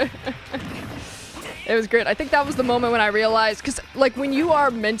 It was great. I think that was the moment when I realized, because like when you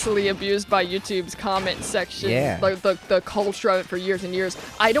are mentally abused by YouTube's comment section, Yeah. like the culture of it for years and years,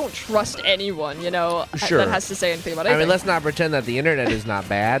 I don't trust anyone, Sure. that has to say anything about I anything. mean, let's not pretend that the internet is not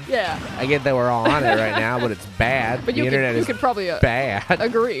bad. yeah. I get that we're all on it right now, but it's bad. But the you internet could is probably bad.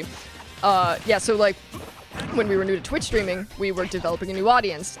 agree. Yeah, so like when we were new to Twitch streaming, we were developing a new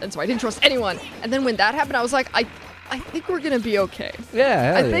audience, and so I didn't trust anyone. And then when that happened, I was like, I think we're gonna be okay.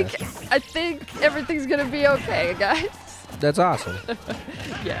 Yeah, hell yeah. I think everything's gonna be okay, guys. That's awesome.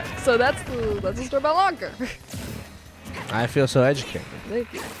 Yeah. So that's the story about Longer. I feel so educated.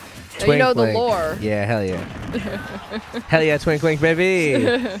 Thank you. Now you know the Twinklink. lore. Yeah, hell yeah. Hell yeah, Twinklink,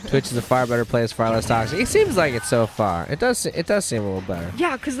 baby. Twitch is a far better place, far less toxic. It seems like it so far. It does seem a little better.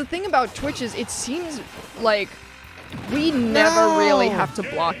 Yeah, because the thing about Twitch is it seems like we never really have to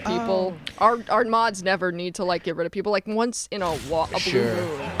block people. Our mods never need to like get rid of people. Like once in a blue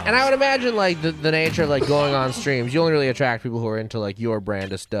moon. And I would imagine like the nature of like going on streams, you only really attract people who are into like your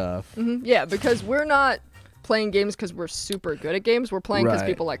brand of stuff. Yeah, because we're not playing games because we're super good at games. We're playing because Right.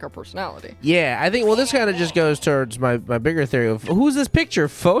 people like our personality. Yeah, I think. Well, this kind of just goes towards my bigger theory of who's this picture?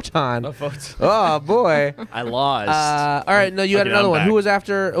 Photon. Oh boy. I lost. All right, no, you had Okay, another I'm one. back. Who was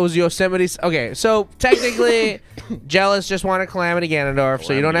after? It was Yosemite. Okay, so technically, Jealous just wanted Calamity Ganondorf,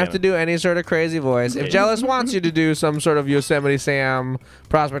 so you don't have to do any sort of crazy voice. If Jealous wants you to do some sort of Yosemite Sam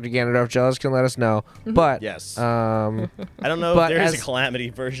Prospector Ganondorf, Jealous can let us know. But Yes. um, I don't know if but there is a as- Calamity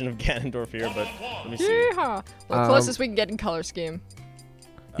version of Ganondorf here, but let me see. Yeehaw. Well, Um, closest we can get in color scheme.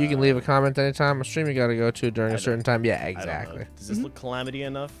 you can leave a comment anytime. A stream you got to go to during I a certain time. Yeah, I don't know. exactly. Does this look Calamity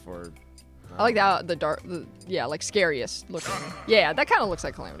enough, or? I like that the dark, yeah, like scariest looking. Yeah, that kind of looks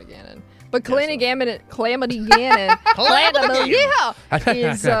like Calamity Ganon. But Calamity Ganon, Calamity yeah,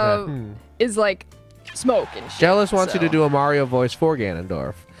 is like smoke and shit. Jealous wants you so- to do a Mario voice for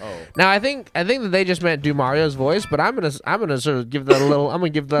Ganondorf. Oh. Now I think that they just meant do Mario's voice, but I'm gonna sort of give that a little. I'm gonna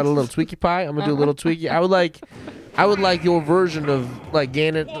give that a little tweaky pie. I'm gonna do a little tweaky. I would like your version of like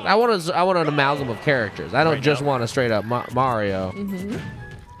Ganon. I want an amalgam of characters. I don't Right just now? want a straight up Mario.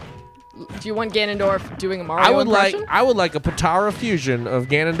 Do you want Ganondorf doing a Mario I would impression? like a Patara fusion of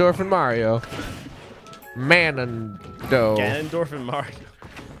Ganondorf and Mario. Manando. Ganondorf and Mario.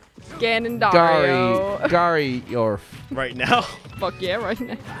 Ganondario. Gary Yorf. Right now. Fuck yeah, right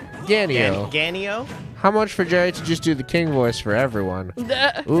now. Ganio. Ganio. How much for Jerry to just do the king voice for everyone?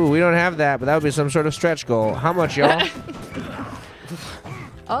 Ooh, we don't have that, but that would be some sort of stretch goal. How much, y'all?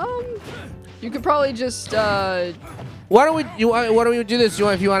 You could probably just Why don't we do this?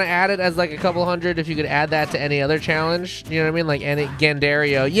 If you want to add it as like a couple hundred, if you could add that to any other challenge, you know what I mean? Like any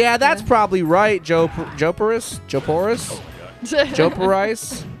Gandario. Yeah, that's probably right. Joporis? Joporis?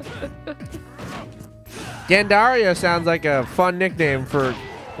 Joporis? Gandario sounds like a fun nickname for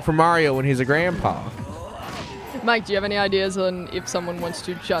Mario when he's a grandpa. Mike, do you have any ideas on if someone wants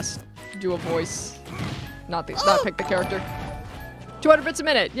to just do a voice, not pick the character? 200 bits a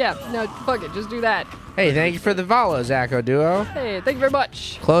minute. Yeah, no, fuck it, just do that. Hey, thank you for the follow, Zacho Duo. Hey, thank you very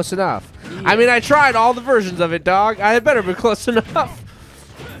much. Close enough. I mean, I tried all the versions of it, dog. I had better be close enough.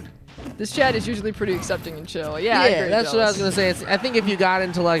 This chat is usually pretty accepting and chill. Yeah, I agree, that's what I was Jealous. gonna say. I think if you got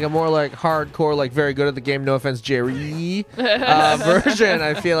into like a more like hardcore, like very good at the game, no offense, Jerry, version,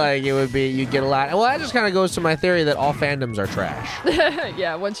 I feel like it would be you'd get a lot. Well, that just kind of goes to my theory that all fandoms are trash.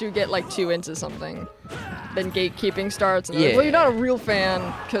 Yeah, once you get like too into something, then gatekeeping starts. And they're like, Yeah. well, you're not a real fan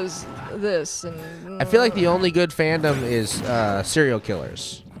because this and. I feel like the only good fandom is serial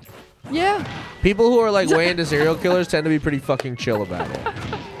killers. Yeah, People who are like way into serial killers tend to be pretty fucking chill about it.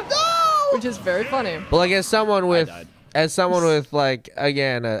 which is very funny. But like as someone with died. like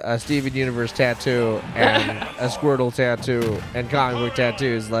again a Steven Universe tattoo and a Squirtle tattoo and comic book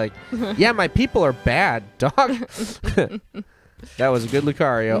tattoos, like yeah, my people are bad, dog. That was a good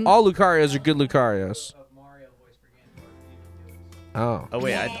Lucario. All Lucarios are good Lucarios. Of Mario voice for Ganondorf. Oh, Oh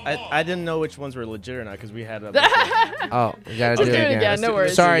wait, I didn't know which ones were legit or not because we had. oh, we gotta Just do do it it again. again, no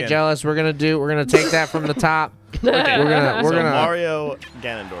worries. Sorry, again. Jealous. We're gonna take that from the top. We're So gonna Mario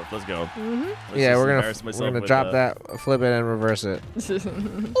Ganondorf. Let's go. Let's yeah, just we're embarrass gonna myself with, drop that, flip it, and reverse it.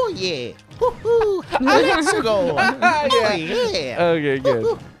 Oh yeah. Woohoo. Let's go. Oh yeah. Okay,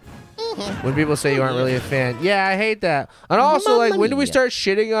 good. When people say you aren't really a fan, yeah, I hate that. And also, like, when do we start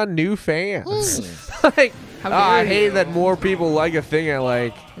shitting on new fans? Like, How oh, I dare hate you. that more people like a thing I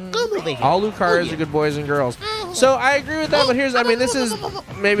like. Come over here. All Lucarios are good boys and girls. So I agree with that, but I mean, this is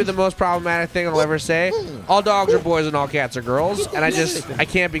maybe the most problematic thing I'll ever say. All dogs are boys and all cats are girls, and I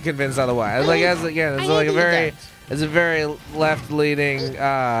can't be convinced otherwise. Like, it's a very left-leaning,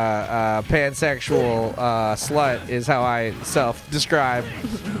 pansexual slut is how I self-describe.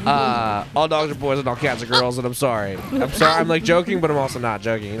 All dogs are boys and all cats are girls, and I'm sorry. I'm like joking, but I'm also not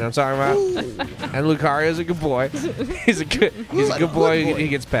joking. You know what I'm talking about? And Lucario's a good boy. He's a good boy. He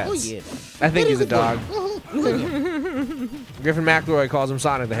gets Oh pets. yeah. I think he's a dog. Griffin McElroy calls him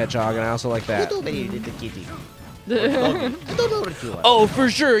Sonic the Hedgehog, and I also like that. Get over here, little kitty. I don't know what you are. Oh, for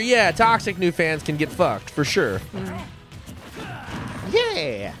sure, yeah. Toxic new fans can get fucked, for sure.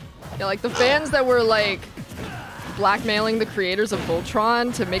 Yeah. Yeah, like the fans that were like blackmailing the creators of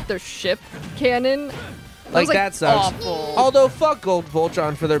Voltron to make their ship canon. Like, was, that sucks. Awful. Although, fuck Gold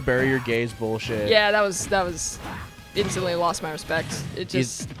Voltron for their bury your gays bullshit. Yeah, that was instantly lost my respect. It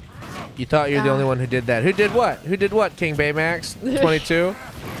just You thought you were the only one who did that. Who did what? Who did what, King Baymax? 22?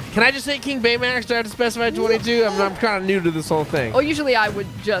 Can I just say King Baymax? Do I have to specify 22? I'm kind of new to this whole thing. Oh, usually I would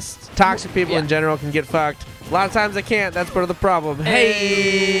just Toxic people yeah. in general can get fucked. A lot of times I can't. That's part of the problem.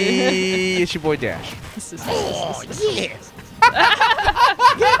 Hey, it's your boy Dash. Oh yes.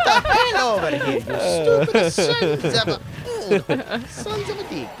 Get the hell over here, you stupid sons of a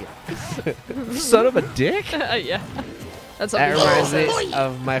dick. Son of a dick? yeah. That's That something reminds me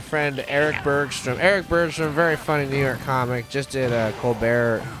of my friend Eric Bergstrom. Eric Bergstrom, very funny New York comic, just did a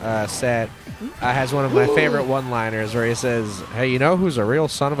Colbert set. Has one of my favorite one-liners where he says, "Hey, you know who's a real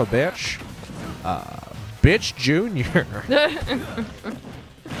son of a bitch? Bitch Junior."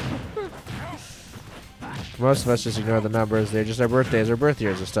 Most of us just ignore the numbers. They're just our birthdays or birth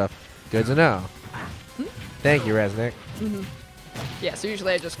years and stuff. Good to know. Thank you, Resnick. Yeah, so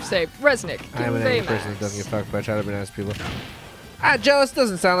usually I just say Resnick. I am an King angry person that Baymax. doesn't get fucked, but I try to be nice to people. Jealous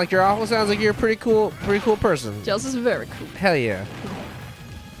doesn't sound like you're awful. Sounds like you're a pretty cool person. Jealous is very cool. Hell yeah.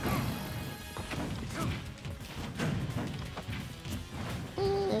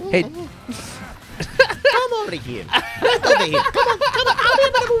 Hey, Come over here. Get over here. Come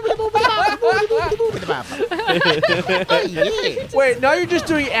on. Oh yeah. wait, now you're just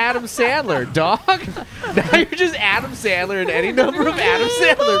doing Adam Sandler, dog. Now you're just Adam Sandler in any number of Adam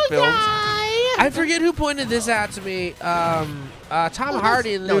Sandler films. I forget who pointed this out to me. Tom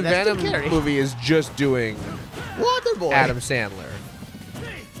Hardy in the new that's Jim Venom Carrey. movie is just doing Waterboy. Adam Sandler.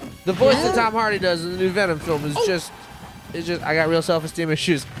 The voice that Tom Hardy does in the new Venom film is just, I got real self-esteem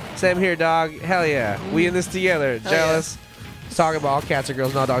issues. Same here, dog. Hell yeah. We in this together. Jealous. Let's talk about all cats are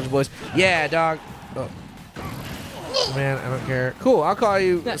girls and all dogs are boys. Yeah, dog. Oh. Man, I don't care. Cool, I'll call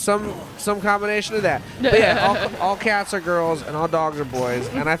you some combination of that. But yeah, all cats are girls and all dogs are boys.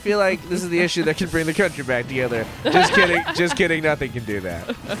 And I feel like this is the issue that can bring the country back together. Just kidding. Just kidding. Nothing can do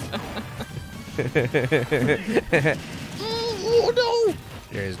that. Oh no.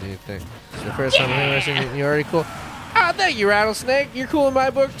 Here's the new thing. It's the first time I've ever seen you already cool. Ah, thank you, Rattlesnake. You're cool in my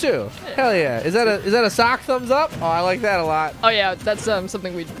book too. Hell yeah. Is that a sock thumbs up? Oh, I like that a lot. Oh yeah, that's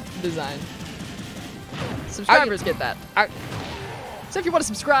something we designed. Subscribers get that. So if you want to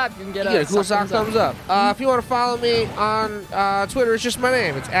subscribe, you can get You get a cool sock thumbs up. If you want to follow me on Twitter, it's just my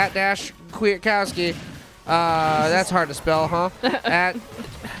name. It's @Kwiatkowski. That's hard to spell, huh?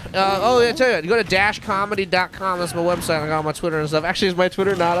 Oh, yeah, tell you what, go to dashcomedy.com. That's my website. I got all my Twitter and stuff. Actually, is my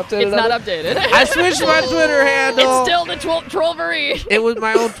Twitter not updated? It's not updated. I switched my Twitter handle. It's still the Trollvery. It was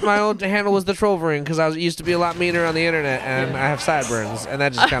my old handle was the Trollvery because I used to be a lot meaner on the internet, and I have sideburns, and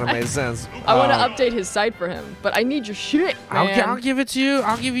that just kind of made sense. I want to update his site for him, but I need your shit, man. I'll give it to you.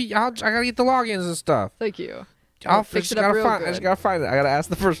 I gotta get the logins and stuff. Thank you. I'll fix fix it. it up real I good. just gotta find it. I gotta ask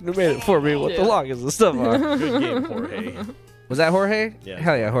the person who made it for me what the Yeah. logins and stuff are. Good game, Jorge. Was that Jorge? Yeah.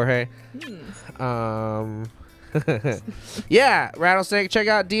 Hell yeah, Jorge. Yeah, Rattlesnake. Check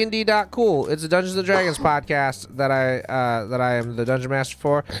out dnd.cool. It's a Dungeons and Dragons podcast that I am the dungeon master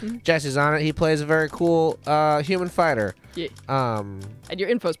for. Jesse's on it. He plays a very cool human fighter. Yeah. And your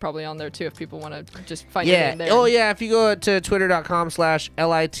info's probably on there too if people want to just find your Yeah. name there. Oh yeah. If you go to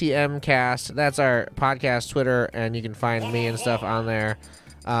twitter.com/litmcast, that's our podcast Twitter, and you can find me and stuff on there.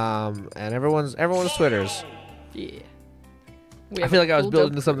 And everyone's Twitters. Yeah. I feel like I was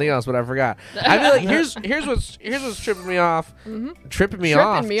building to something else, but I forgot. I feel like here's what's tripping me off. Tripping me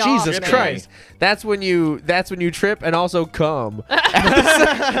off. Jesus man. Christ. That's when you trip and also come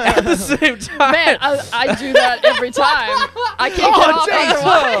at the same time. Man, I do that every time. I can't get off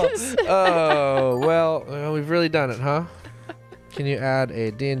otherwise. Oh well, we've really done it, huh? Can you add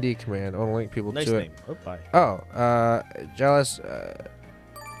a D&D command? I want to link people Nice to name. it. Oh, bye. Oh, jealous.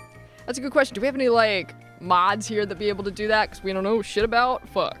 That's a good question. Do we have any like mods here that be able to do that? Because we don't know shit about.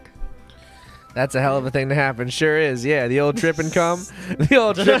 Fuck. That's a hell of a thing to happen. Sure is. Yeah, the old trip and come. The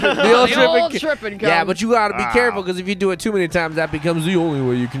old trip and come. Yeah, but you gotta be careful because if you do it too many times, that becomes the only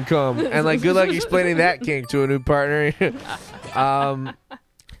way you can come. And like, good luck explaining that kink to a new partner.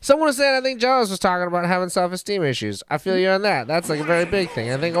 Someone was saying, I think Jealous was talking about having self-esteem issues. I feel you on that. That's like a very big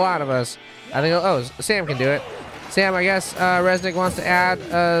thing. I think a lot of us. I think. Oh, Sam can do it. Sam, I guess Resnick wants to add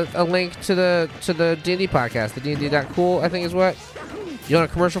a link to the D&D podcast. The D&D.cool, I think is what. You want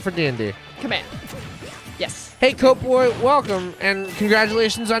a commercial for D&D? Command. Yes. Hey, Cope Boy, welcome and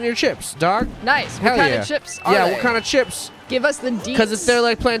congratulations on your chips, dog. Nice. Hell What kind yeah. of chips are Yeah, they? what kind of chips? Give us the deets. Because if they're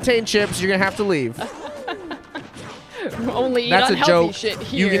like plantain chips, you're gonna have to leave. Only eat That's a unhealthy joke. shit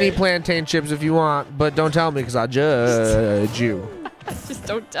here. You can eat plantain chips if you want, but don't tell me because I'll judge you. Just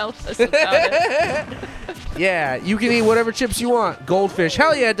don't tell us about it. Yeah, you can eat whatever chips you want. Goldfish,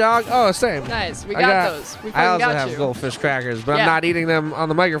 hell yeah, dog. Oh, same. Nice. We I got those. We I fucking also got have you. goldfish crackers, but Yeah. I'm not eating them on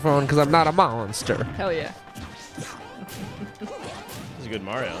the microphone because I'm not a monster. Hell yeah. This is a good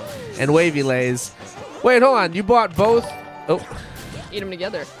Mario. And wavy lays. Wait, hold on. You bought both? Oh, Eat them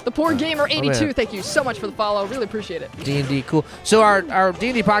together. The Poor Gamer 82, man. thank you so much for the follow. Really appreciate it. D&D, cool. So our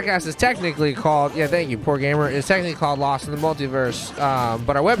D&D podcast is technically called, yeah, thank you, Poor Gamer. It's technically called Lost in the Multiverse,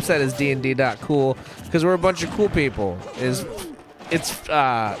 but our website is dnd.cool because we're a bunch of cool people.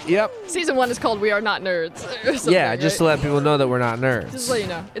 Yep. Season 1 is called We Are Not Nerds. or something, Yeah, just to right? let people know that we're not Just nerds. to let you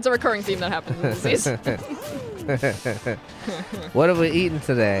know. It's a recurring theme that happens in the season. What have we eaten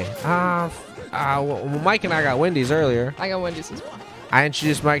today? Mike and I got Wendy's earlier. I got Wendy's as well. I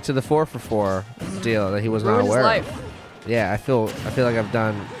introduced Mike to the 4-for-4 deal that he was not Ruined his aware life. of. Yeah, I feel like I've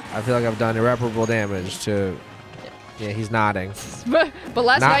done irreparable damage to. Yeah, he's nodding. But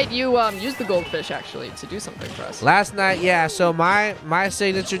last Not- night you used the goldfish actually to do something for us. Last night, yeah. So my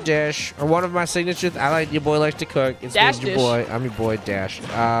signature dish, or one of my signature, your boy likes to cook. It's Dash your dish. boy. I'm your boy Dash.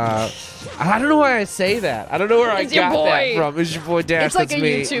 I don't know why I say that. I don't know where It's I your got that boy. from. It's your boy Dash. It's like That's a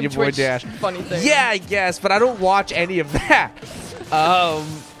me. YouTube Your boy Twitch Dash. funny thing. Yeah, I guess, but I don't watch any of that.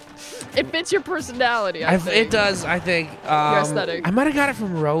 It fits your personality, I think. It does, I think. aesthetic. I might have got it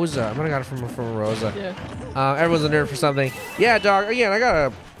from Rosa. I might have got it from Rosa. Yeah. Everyone's a nerd for something. Yeah, dog. Again, I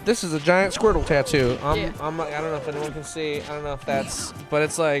got this is a giant Squirtle tattoo. Yeah. I don't know if anyone can see. I don't know if that's, but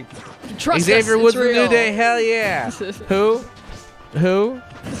it's like Trust Xavier us, Woods it's with real. New Day. Hell yeah.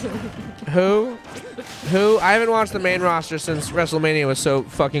 Who? I haven't watched the main roster since WrestleMania was so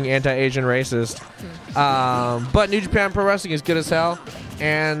fucking anti-Asian racist. But New Japan Pro Wrestling is good as hell,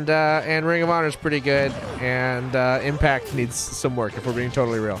 and Ring of Honor is pretty good, and Impact needs some work if we're being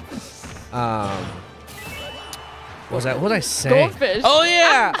totally real. What was I saying? Goldfish. Oh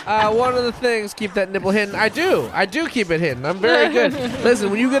yeah, one of the things, keep that nipple hidden. I do keep it hidden. I'm very good. Listen,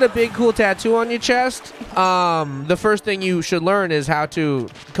 when you get a big cool tattoo on your chest, the first thing you should learn is how to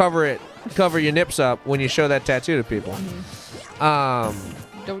cover your nips up when you show that tattoo to people.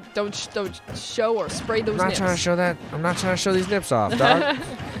 Don't show or spray those I'm not nips. trying to show that. I'm not trying to show these nips off, dog.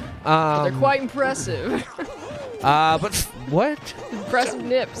 They're quite impressive. But what? impressive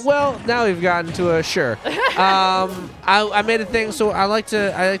nips. Well, now we've gotten to a sure. I made a thing, so I like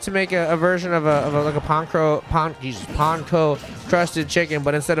to make a version of like a panko crusted chicken,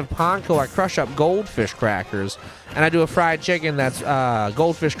 but instead of panko, I crush up goldfish crackers, and I do a fried chicken that's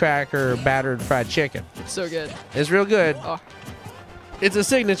goldfish cracker battered fried chicken. So good. It's real good. Oh. It's a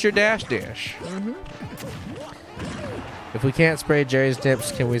signature Dash dish. If we can't spray Jerry's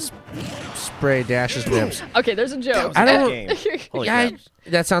nips, can we spray Dash's nips? Okay, there's a joke. I don't. Game. Holy Yeah, crap.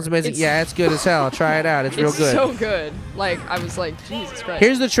 that sounds amazing. Yeah, it's good as hell. Try it out. It's real It's good. so good. Like, I was like, Jesus Christ.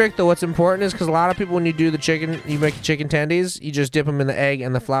 Here's the trick, though. What's important is because a lot of people, when you do the chicken, you make the chicken tendies, you just dip them in the egg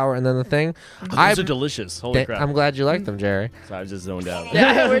and the flour and then the thing. Those are delicious. Holy crap. I'm glad you like them, Jerry. So I just zoned out.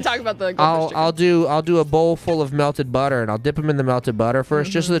 Yeah, we were talking about the goldfish I'll chicken. do a bowl full of melted butter and I'll dip them in the melted butter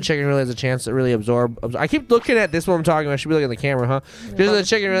first, just so the chicken really has a chance to really absorb. I keep looking at this while I'm talking. I should be looking at the camera, huh? Just so the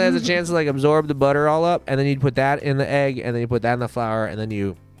chicken really has a chance to like absorb the butter all up, and then you put that in the egg, and then you put that in the flour, and then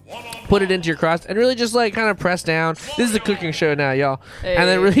you put it into your crust, and really just like kind of press down. This is a cooking show now, y'all. And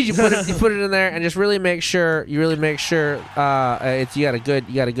then really you put it in there, and just really make sure it's you got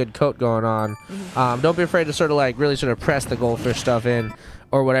a good coat going on. Don't be afraid to sort of like really sort of press the goldfish stuff in,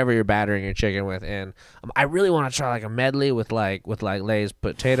 or whatever you're battering your chicken with. And I really want to try like a medley with Lay's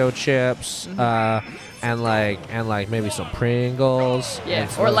potato chips, and like maybe some Pringles. Yeah,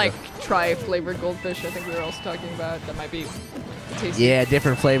 and some or of like try flavored goldfish. I think we were also talking about. That might be tasty. yeah,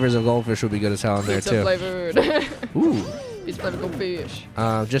 different flavors of goldfish would be good as hell in there Pizza too. flavored. Ooh. Pizza flavored goldfish.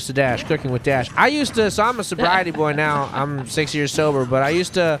 Just a Dash, cooking with Dash. So I'm a sobriety boy now. I'm 6 years sober, but I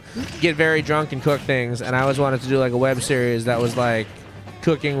used to get very drunk and cook things, and I always wanted to do like a web series that was like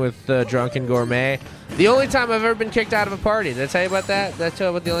cooking with Drunken Gourmet. The only time I've ever been kicked out of a party. Did I tell you about that? Did I tell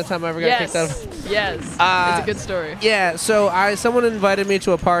you about the only time I ever got kicked out of Yes. It's a good story. Yeah, so someone invited me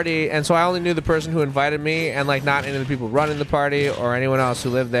to a party, and so I only knew the person who invited me, and like not any of the people running the party or anyone else who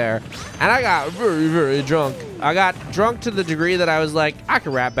lived there. And I got very, very drunk. I got drunk to the degree that I was like, I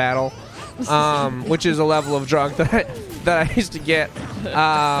could rap battle, which is a level of drunk that I used to get.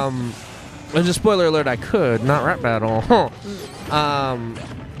 And just spoiler alert, I could not rap battle.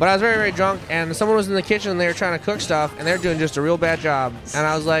 But I was very, very drunk, and someone was in the kitchen, and they were trying to cook stuff, and they were doing just a real bad job. And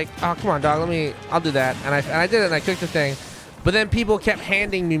I was like, oh, come on, dog, I'll do that. And I did it, and I cooked the thing. But then people kept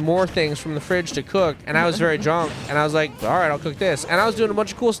handing me more things from the fridge to cook, and I was very drunk, and I was like, all right, I'll cook this. And I was doing a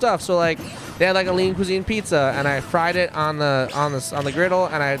bunch of cool stuff. So like, they had like a lean cuisine pizza, and I fried it on the griddle,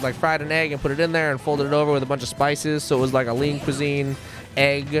 and I like fried an egg and put it in there and folded it over with a bunch of spices. So it was like a lean cuisine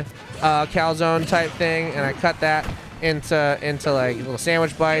egg calzone type thing, and I cut that into like little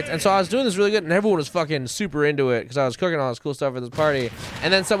sandwich bites. And so I was doing this really good, and everyone was fucking super into it because I was cooking all this cool stuff for this party.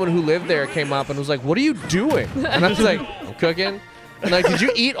 And then someone who lived there came up and was like, what are you doing? And I was like, I'm cooking. And like, did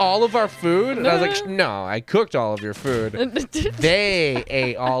you eat all of our food? And I was like, no, I cooked all of your food. They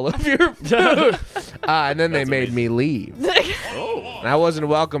ate all of your food. And then they made me leave. And I wasn't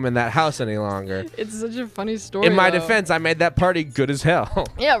welcome in that house any longer. It's such a funny story. In my though. defense, I made that party good as hell.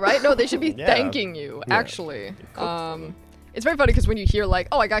 Yeah, right? No, they should be Yeah. thanking you, actually. It's very funny because when you hear like,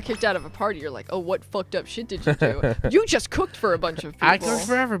 oh, I got kicked out of a party, you're like, oh, what fucked up shit did you do? You just cooked for a bunch of people. I cooked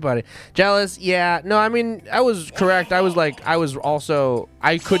for everybody. Jealous? Yeah. No, I mean, I was correct. I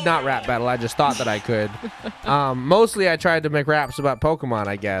could not rap battle. I just thought that I could. Mostly I tried to make raps about Pokemon,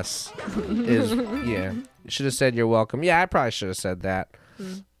 I guess. Yeah. Should have said you're welcome. Yeah, I probably should have said that.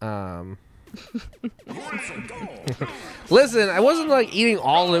 Listen, I wasn't like eating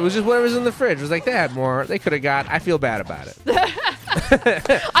all of it. It was just whatever's in the fridge. It was like they had more. They could have got. I feel bad about it.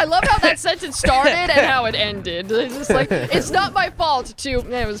 I love how that sentence started and how it ended. It's just like, it's not my fault to...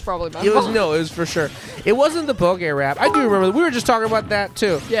 it was probably my fault. It was for sure. It wasn't the Poke Rap. I do remember. We were just talking about that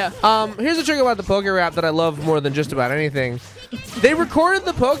too. Yeah. Here's the trick about the Poke Rap that I love more than just about anything. They recorded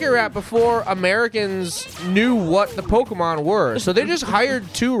the Poke Rap before Americans knew what the Pokemon were. So they just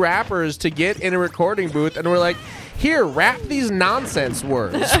hired two rappers to get in a recording booth and were like, here, rap these nonsense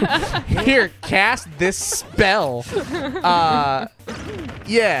words. Here, cast this spell.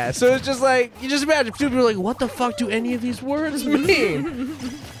 Yeah, so it's just like, you just imagine two people are like, what the fuck do any of these words mean?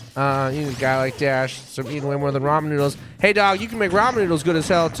 You need a guy like Dash, so eating way more than ramen noodles. Hey dog, you can make ramen noodles good as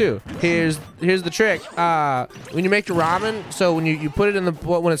hell too. Here's the trick. When you make your ramen, so when you put it in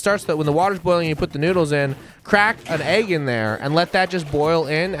when the water's boiling, you put the noodles in. Crack an egg in there and let that just boil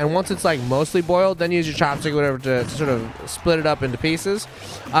in. And once it's like mostly boiled, then use your chopstick or whatever to sort of split it up into pieces.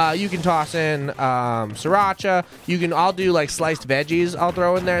 You can toss in sriracha. I'll do like sliced veggies. I'll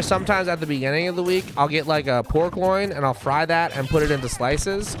throw in there. Sometimes at the beginning of the week, I'll get like a pork loin and I'll fry that and put it into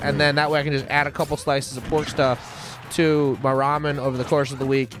slices. And then that way I can just add a couple slices of pork stuff to my ramen over the course of the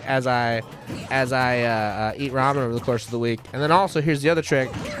week as I eat ramen over the course of the week. And then also, here's the other trick: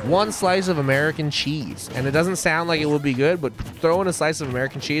 1 slice of American cheese. And it doesn't sound like it would be good, but throw in a slice of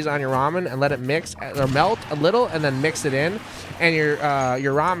American cheese on your ramen and let it mix or melt a little, and then mix it in. And your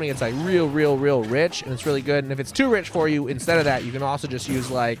ramen gets like real rich, and it's really good. And if it's too rich for you, instead of that, you can also just use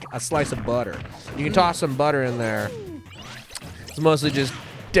like a slice of butter. You can toss some butter in there. It's mostly just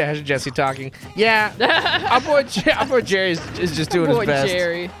Jesse talking. Yeah, our boy Jerry is just doing his best.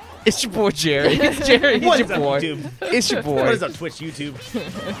 Jerry. It's your boy Jerry. It's Jerry. He's What your is up, boy. YouTube? It's your boy. What is up, Twitch YouTube?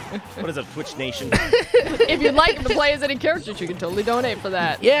 What is up, Twitch Nation? If you'd like him to play as any characters, you can totally donate for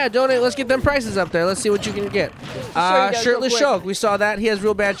that. Yeah, donate. Let's get them prices up there. Let's see what you can get. guys real Shirtless quick. Shulk. We saw that. He has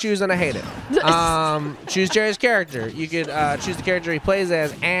real bad shoes, and I hate it. Choose Jerry's character. You could choose the character he plays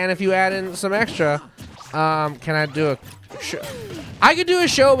as, and if you add in some extra, can I do a show? I could do a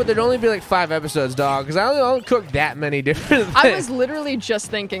show, but there'd only be like 5 episodes, dog, because I don't cook that many different things. I was literally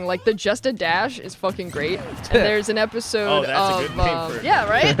just thinking, like, the Just a Dash is fucking great. And there's an episode Oh, that's a of, good name for it. yeah,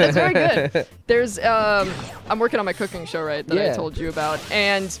 right? That's very good. There's, I'm working on my cooking show, right, that I Yeah. told you about,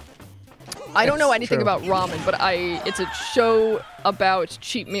 and I don't know anything true. about ramen, but it's a show about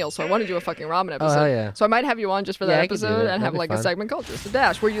cheap meals, so I want to do a fucking ramen episode. hell yeah. So I might have you on just for Yeah, that I could do episode that. and That'd have be like fun. a segment called Just a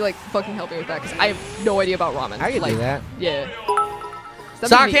Dash, where you like fucking help me with that, because I have no idea about ramen. I could like, do that. Yeah.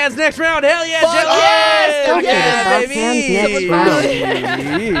 Sock hands next round. Hell yeah, Fuck Jelly! yes! Yeah, Sock hands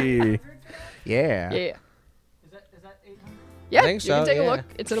baby. Yeah. Yeah. Is that 800? Yeah, think you so, can take a yeah. look.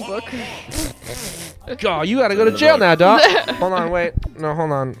 It's in a book. Oh, you gotta go to jail now, dog. Hold on, wait. No,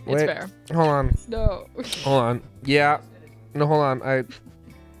 hold on. Wait. It's fair. Hold on. No. Hold on. Yeah. No, hold on.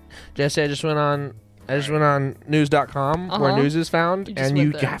 Jesse, I just went on news.com where Uh-huh. news is found, You just and you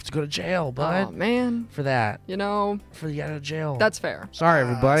went there. have to go to jail, bud. Oh, man. For that. You know, For you gotta go to jail. that's fair. Sorry,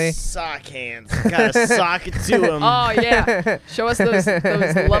 everybody. Sock hands. Gotta sock it to him. Oh, yeah. Show us those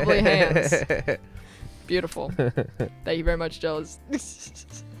lovely hands. Beautiful. Thank you very much, Jealous.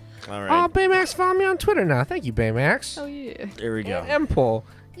 All Oh, right. Baymax found me on Twitter now. Thank you, Baymax. Oh, yeah. There we go. Empole.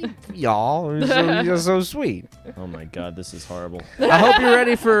 Y'all, you're so sweet. Oh my God, this is horrible. I hope you're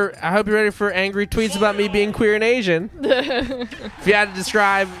ready for angry tweets about me being queer and Asian. If you had to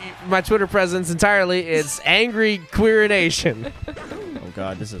describe my Twitter presence entirely, it's angry, queer, and Asian. Oh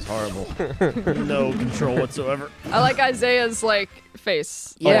God, this is horrible. No control whatsoever. I like Isaiah's, like,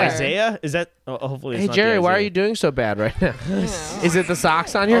 face. Oh, Yeah. Isaiah? Is that? Oh, hopefully it's Hey not Jerry, the why are Isaiah. you doing so bad right now? Yeah. Is it the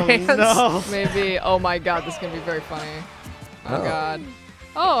socks on your hands? No. Maybe. Oh, my God. This is going to be very funny. Oh, Oh. God.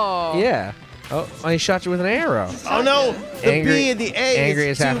 Oh. Yeah. Oh, he shot you with an arrow. Oh no. The Angry- B and the A. Angry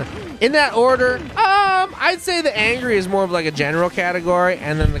is is too- happening. In that order, I'd say the angry is more of like a general category,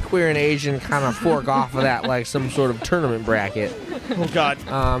 and then the queer and Asian kind of fork off of that like some sort of tournament bracket. Oh God.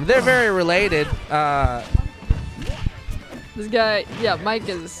 They're very related. This guy, yeah, Mike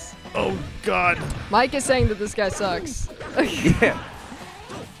is saying that this guy sucks.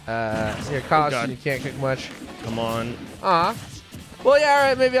 Yeah. You're college God. and you can't cook much. Come on. Well, yeah, all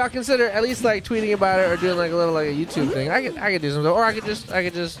right. Maybe I'll consider at least like tweeting about it or doing like a little like a YouTube thing. I could do something, or I could just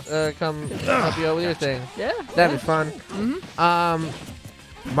come help you out with your thing. Yeah. That'd be fun.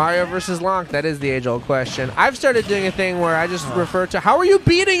 Mario versus Lonk. That is the age-old question. I've started doing a thing where I just refer to how are you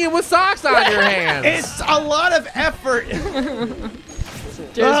beating him with socks on your hands? It's a lot of effort.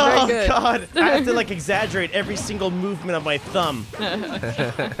 Jared's Oh very good. God. I have to like exaggerate every single movement of my thumb.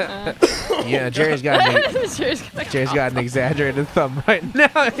 Yeah, Jerry's got an exaggerated thumb right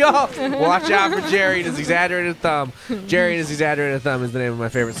now, y'all. Watch out for Jerry and his exaggerated thumb. Jerry and his exaggerated thumb is the name of my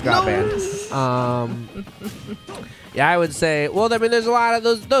favorite ska band. Yeah, I would say. Well, I mean, there's a lot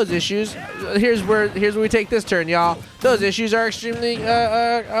of those issues. Here's where we take this turn, y'all. Those issues are extremely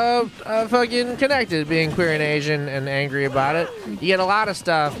fucking connected. Being queer and Asian and angry about it, you get a lot of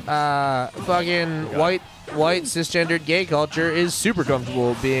stuff. Fucking white cisgendered gay culture is super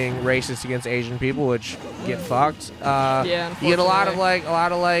comfortable being racist against Asian people, which get fucked. Yeah, You get a lot of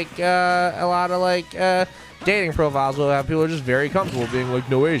unfortunately. dating profiles will have people are just very comfortable being like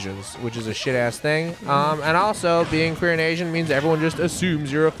no Asians, which is a shit ass thing. And also being queer and Asian means everyone just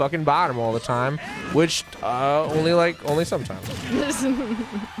assumes you're a fucking bottom all the time, which only sometimes. Come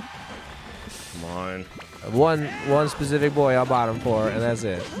on. One specific boy I'll bottom for, and that's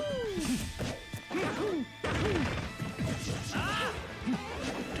it.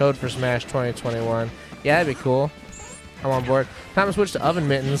 Toad for Smash 2021. Yeah, that'd be cool. I'm on board. Time to switch to oven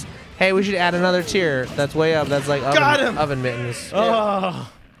mittens. Hey, we should add another tier that's way up. That's like Got him! oven mittens.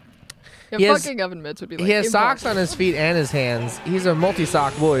 Oh. Yeah, He has- fucking oven mitts would be like. He has socks impossible. on his feet and his hands. He's a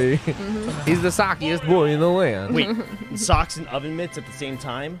multi-sock boy. He's the sockiest boy in the land. Wait. Socks and oven mitts at the same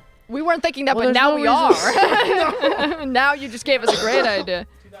time? We weren't thinking that, Well, but there's now no we are. Now you just gave us a great idea.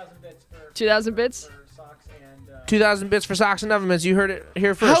 2,000 bits for 2,000 bits? for socks and 2,000 bits for socks and oven mitts. You heard it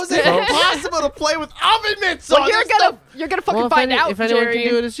here first. How is it folks. possible to play with oven mitts Well, on? you're There's gonna fucking Well, find out, if anyone Jerry. can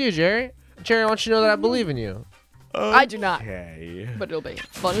do it, it's you, Jerry. Jerry, I want you to know that I believe in you. I do not, Okay. but it'll be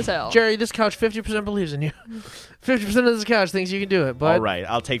fun as hell. Jerry, this couch 50% believes in you. 50% of this couch thinks you can do it. But All right,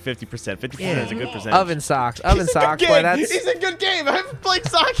 I'll take 50%. 50% is a good percentage. oven socks. Oven It's a socks. good Boy, game. that's It's a good game. I haven't played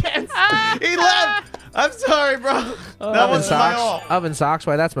sock hands. He left. I'm sorry, bro. That oven wasn't my socks. all. Oven socks.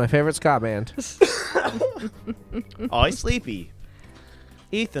 Why, that's my favorite ska band. Oh, he's sleepy.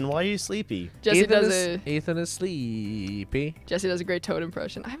 Ethan, why are you sleepy? Jesse Ethan is sleepy. Jesse does a great Toad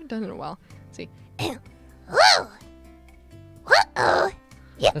impression. I haven't done it in a while. Let's see.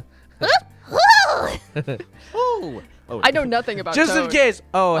 Oh. I know nothing about Just Toad. in case.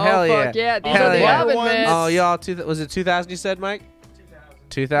 Oh, hell fuck yeah. yeah. These Hell are the yeah. oven Ones. mitts. Oh, y'all. Was it 2,000 you said, Mike?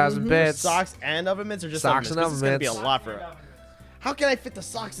 2,000 bits. Socks and oven mitts, or just Socks oven and mitts? 'Cause it's gonna oven be a mitts. lot for. How can I fit the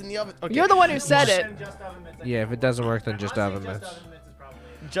socks in the oven? Okay. You're the one who said it. and just oven mitts. Yeah, if it doesn't work, then just oven mitts. Just oven mitts is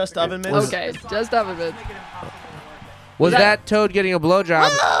probably Just oven mitts. Okay, just oven mitts. Was that- that Toad getting a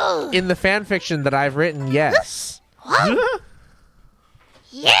blowjob in the fan fiction that I've written? Yes.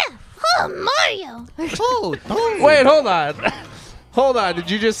 Yeah, oh, Mario. Oh, oh. Wait, hold on. Hold on. Did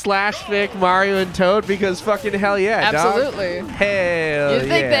you just slash fic Mario and Toad? Because fucking hell yeah, dog. Absolutely. Hell You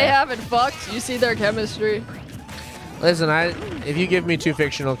think yeah. they haven't fucked? You see their chemistry? Listen, if you give me two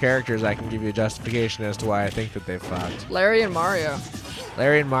fictional characters, I can give you a justification as to why I think that they fucked. Larry and Mario.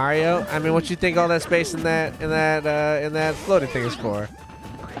 Larry and Mario. I mean, what you think all that space in that floating thing is for?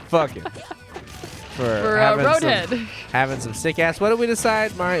 Fuck it. For Roadhead. having some sick ass. What did we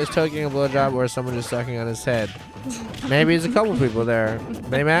decide? Mario is Toad getting a blowjob, or is someone just sucking on his head? Maybe there's a couple people there.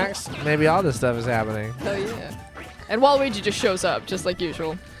 Baymax? Maybe all this stuff is happening. Hell yeah. And Waluigi just shows up, just like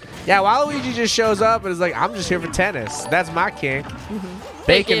usual. Yeah, Waluigi just shows up and is like, I'm just here for tennis. That's my kink.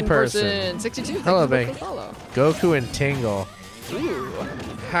 Bacon person. 62. Hello, thanks Bacon. for the follow. Goku and Tingle. Ooh.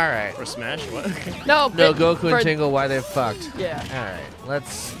 All right. For Smash? What? No, No, but Goku for- and Tingle, why they fucked. Yeah. All right,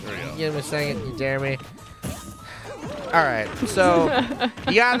 let's give me a second. You dare me? All right, so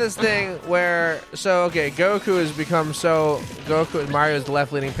you got this thing where, Goku has become Mario's the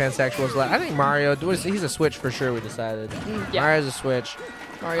left-leaning pansexual. I think Mario, he's a Switch for sure, we decided. Yeah. Mario's a Switch.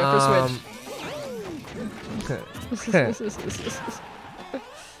 Mario for Um, Switch.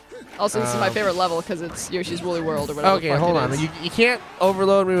 Also, this is my favorite level because it's Yoshi's Woolly World or whatever. Okay, the fuck hold it on. is. You can't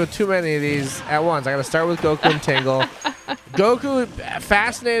overload me with too many of these at once. I gotta start with Goku and Tingle. Goku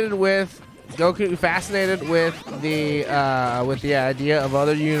fascinated with the idea of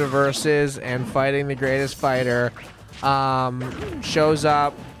other universes and fighting the greatest fighter. Shows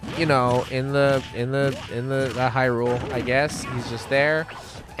up, in the Hyrule, I guess. He's just there,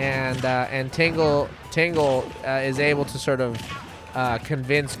 and Tingle is able to sort of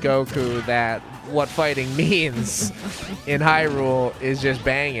convince Goku that what fighting means in Hyrule is just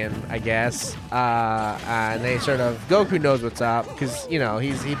banging, I guess. And they sort of Goku knows what's up because he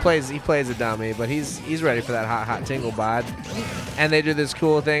plays a dummy, but he's ready for that hot Tingle bod. And they do this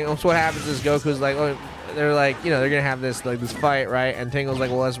cool thing. So what happens is Goku's like, oh, they're like, they're gonna have this fight, right? And Tingle's like,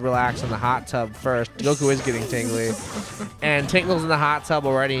 well, let's relax in the hot tub first. Goku is getting tingly, and Tingle's in the hot tub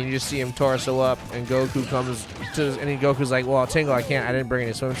already, and you just see him torso up, and Goku comes to, and Goku's like, well, Tingle, I didn't bring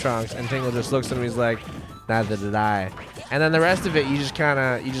any swim trunks, and Tingle just looks at him, he's like, neither did I. And then the rest of it, you just kind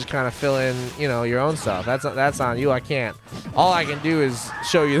of fill in, your own stuff. That's on you. I can't. All I can do is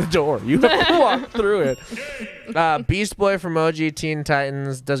show you the door. You have to walk through it. Beast Boy from OG Teen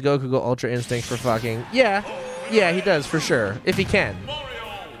Titans. Does Goku go Ultra Instinct for fucking? Yeah, he does for sure. If he can.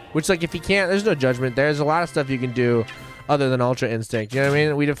 Which, if he can't, there's no judgment. There's a lot of stuff you can do other than Ultra Instinct. You know what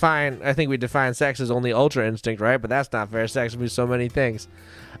I mean? I think we define sex as only Ultra Instinct, right? But that's not fair. Sex can be so many things.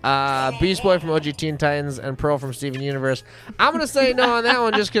 Beast Boy from OG Teen Titans and Pearl from Steven Universe. I'm gonna say no on that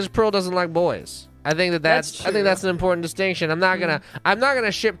one just because Pearl doesn't like boys. I think that's an important distinction. I'm not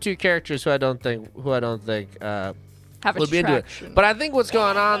gonna ship two characters who I don't think Have would be into it. attraction. But I think what's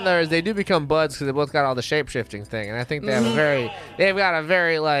going on there is they do become buds because they both got all the shape shifting thing, and I think they have they've got a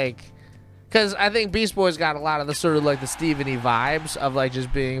very because I think Beast Boy's got a lot of the sort of the Steven-y vibes of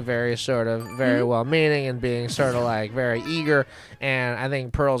just being very sort of very well-meaning and being sort of very eager, and I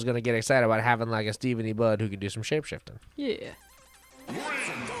think Pearl's gonna get excited about having a Steven-y bud who can do some shape shifting. Yeah.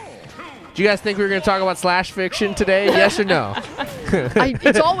 Do you guys think we're gonna talk about slash fiction today? Yes or no?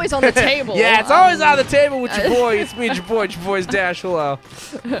 It's always on the table. Yeah, it's always on the table with your boy. It's me, your boy's Dash. Hello.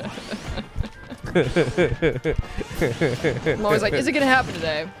 I'm always like, is it gonna happen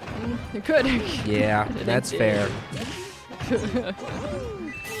today? It could. Yeah, that's fair.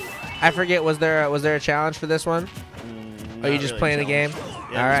 I forget. Was there a challenge for this one? Are you just playing the game? Yeah, All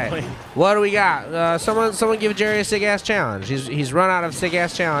I'm just right. playing. What do we got? Someone give Jerry a sick ass challenge. He's run out of sick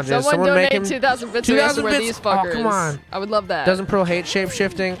ass challenges. Someone make donate him 2,000 bits. 2,000 where bits. these Oh, fuckers. come on. I would love that. Doesn't Pearl hate shape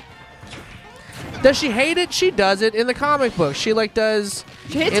shifting? Does she hate it? She does it in the comic book. She like does.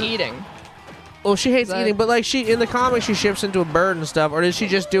 She hates eating. Oh, she hates That- eating, but like she in the comic she shifts into a bird and stuff, or is she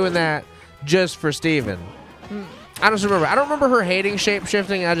just doing that just for Steven? I don't remember. I don't remember her hating shape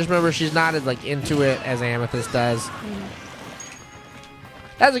shifting. I just remember she's not as like into it as Amethyst does.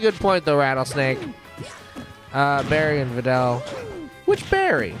 That's a good point though, Rattlesnake. Barry and Videl. Which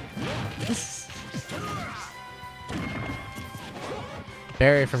Barry?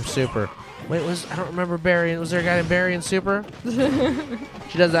 Barry from Super. Wait, I don't remember Barry. Was there a guy named Barry in Super?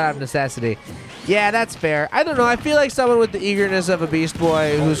 She does that out of necessity. Yeah, that's fair. I don't know. I feel like someone with the eagerness of a Beast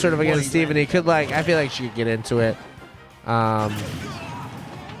Boy who's sort of against Steven, he could like. I feel like she could get into it. Filler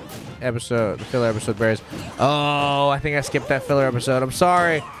episode Barry's. Oh, I think I skipped that filler episode. I'm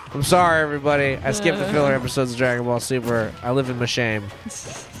sorry. I'm sorry, everybody. I skipped the filler episodes of Dragon Ball Super. I live in my shame.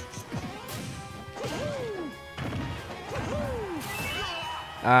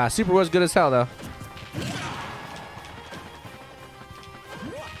 Super was good as hell, though.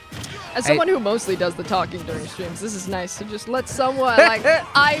 As someone who mostly does the talking during streams, this is nice to just let someone like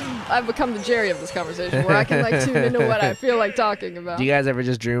I've become the Jerry of this conversation where I can like tune into what I feel like talking about. Do you guys ever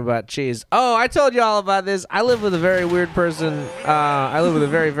just dream about cheese? Oh, I told you all about this. I live with a very weird person. I live with a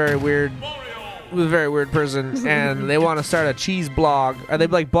very weird person, and they want to start a cheese blog. Or they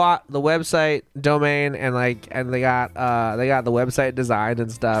like bought the website domain and they got the website designed and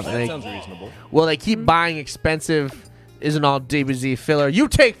stuff. And Sounds reasonable. well, they keep buying expensive. Isn't all DBZ filler. You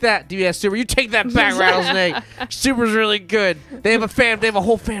take that, DBS Super. You take that back, Rattlesnake. Super's really good. They have a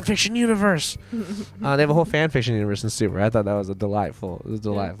whole fan fiction universe. They have a whole fan fiction universe in Super. I thought that was delightful. It was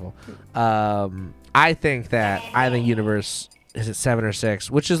delightful. I think Universe is it 7 or 6,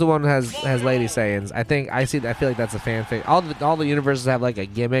 which is the one that has Lady Saiyans. I feel like that's a fanfic. All the universes have like a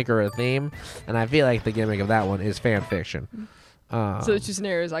gimmick or a theme, and I feel like the gimmick of that one is fan fiction. So the two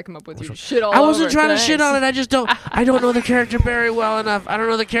scenarios I come up with, you shit all I wasn't over. trying to Thanks. shit on it. I just don't. I don't know the character very well enough. I don't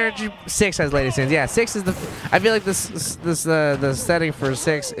know the character. 6 has Lady Sins. Yeah, 6 is the. I feel like the setting for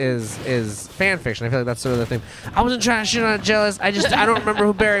 6 is fan fiction. I feel like that's sort of the thing. I wasn't trying to shit on it, Jealous. I don't remember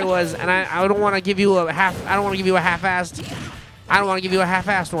who Barry was, and I don't want to give you a half. I don't want to give you a half-assed. I don't want to give you a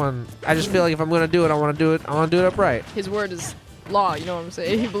half-assed one. I just feel like if I'm gonna do it, I want to do it. I want to do it upright. His word is law. You know what I'm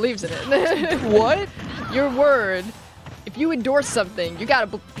saying? He believes in it. What? Your word. If you endorse something, you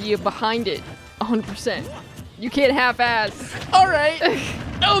gotta be behind it 100%. You can't half-ass. All right.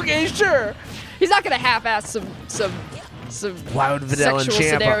 Okay, sure. He's not gonna half-ass some Why would Videl and sexual Ciampa?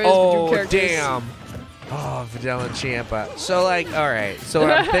 scenarios Oh, between characters. damn. Oh, Videl and Ciampa. So, like, all right. So, what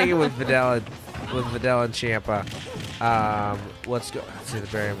I'm thinking with Videl and Ciampa, let's see the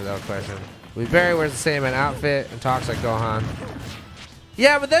Barry and Videl question. Barry wears the same outfit and talks like Gohan.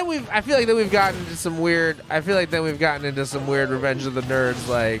 Yeah, but then I feel like we've gotten into some weird Revenge of the Nerds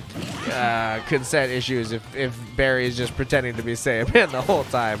like consent issues if Barry is just pretending to be Saiyaman the whole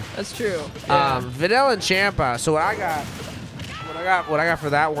time. That's true. Yeah. Videl and Ciampa. So what I got for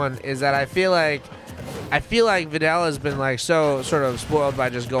that one is that I feel like Videl has been like so sort of spoiled by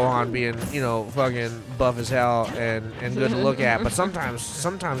just Gohan being, fucking buff as hell and good to look at. But sometimes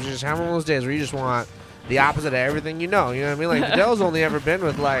you just have one of those days where you just want the opposite of everything you know. You know what I mean? Like Videl's only ever been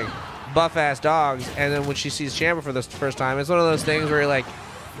with like buff ass dogs, and then when she sees Ciampa for the first time, it's one of those things where you're like,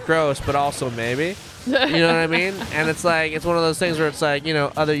 gross, but also maybe. You know what I mean? And it's like it's one of those things where it's like,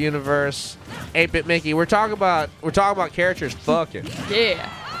 other universe, 8-bit Mickey. We're talking about characters fucking. Yeah.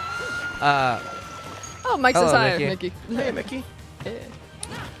 Oh, Mike says hello, hi, Mickey. Mickey. Hey, Mickey. Yeah.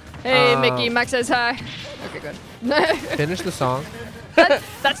 Hey, Mickey. Mike says hi. Okay, good. Finish the song.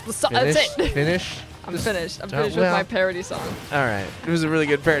 That's the song. Finish. That's it. Finish. I'm finished. I'm Oh, finished well. with my parody song. All right. It was a really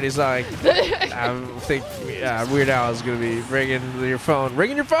good parody song. I think Weird Al is going to be ringing your phone.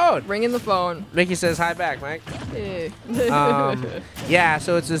 Ringing your phone. Ringing the phone. Mickey says hi back, Mike. Hey. Yeah,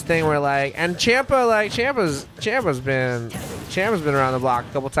 so it's this thing where like, and Ciampa's been around the block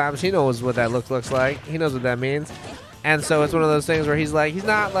a couple times. He knows what that looks like. He knows what that means. And so it's one of those things where he's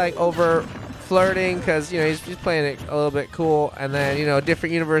not like over flirting because he's playing it a little bit cool, and then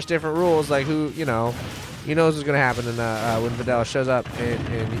different universe, different rules. Like who knows what's gonna happen when Videl shows up in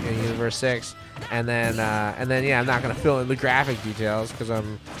Universe 6, and then yeah, I'm not gonna fill in the graphic details because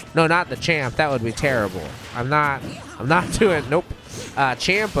not the Champ. That would be terrible. I'm not doing nope.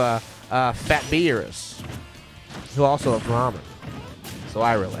 Ciampa, Fat Beerus, who also loves ramen, so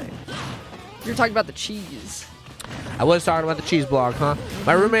I relate. You're talking about the cheese. I was talking about the cheese blog, huh?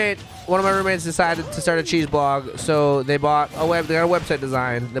 My roommate, one of my roommates decided to start a cheese blog, so they got a website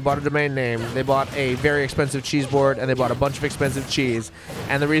design, they bought a domain name, they bought a very expensive cheese board, and they bought a bunch of expensive cheese.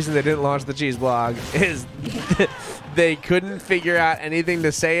 And the reason they didn't launch the cheese blog is they couldn't figure out anything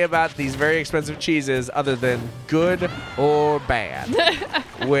to say about these very expensive cheeses other than good or bad,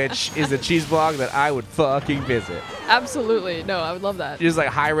 which is a cheese blog that I would fucking visit. Absolutely. No, I would love that. Just like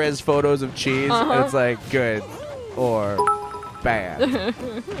high-res photos of cheese, and it's like good or bad.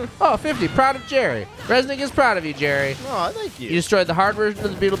 Oh, 50. Proud of Jerry. Resnick is proud of you, Jerry. Oh, thank You you. destroyed the hard version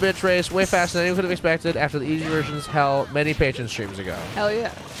of the Beetle Bitch race way faster than anyone could have expected after the easy versions hell many patron streams ago. Hell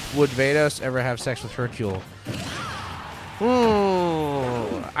yeah. Would Vados ever have sex with Hercule?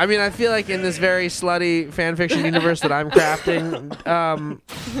 I mean, I feel like in this very slutty fanfiction universe that I'm crafting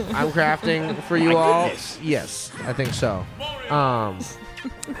for you all. Goodness. Yes, I think so.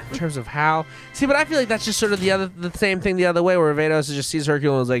 In terms of how, see, but I feel like that's just sort of the same thing the other way, where Vados just sees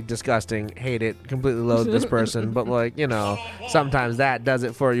Hercule and is like disgusting, hate it, completely loathe this person. But like, you know, sometimes that does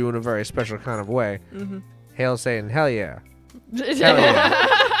it for you in a very special kind of way. Hail Satan, hell yeah, hell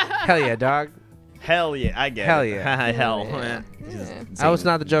yeah, hell yeah, dog. Hell yeah, I get Hell it. yeah. Hell. Yeah. That was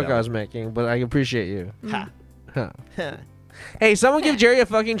not the joke I was making, but I appreciate you. Ha. Huh. Hey, someone give Jerry a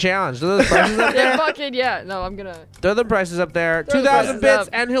fucking challenge. Throw those prices up Yeah, there. fucking yeah. No, I'm gonna. Throw the prices up there. Throw the 2,000 prices bits, up.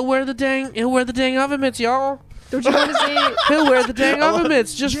 and he'll wear the dang oven mitts, y'all. Don't you want to see? He'll wear the dang oven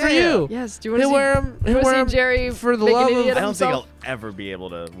mitts just for you. Yes. Do you want to He'll see? wear them. you He'll wanna wear see 'em Jerry for the make an love idiot of. I don't think himself? I'll ever be able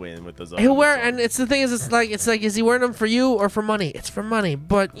to win with those. He'll wear, outfits on. and it's the thing is, it's like, is he wearing them for you or for money? It's for money,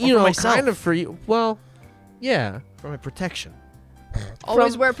 but you Or for know, myself. kind of for you. Well, yeah. for my protection.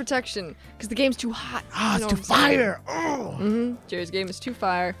 Always wear protection, because the game's too hot. Ah, You it's know too what I'm saying? fire. Oh. Jerry's game is too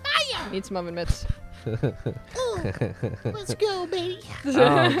fire. Need some oven mitts. Let's go, baby.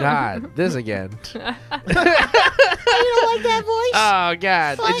 Oh God, this again. You don't like that voice? Oh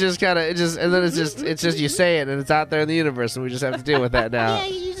God, What? it just kind of, and then it's just you say it, and it's out there in the universe, and we just have to deal with that now. Yeah,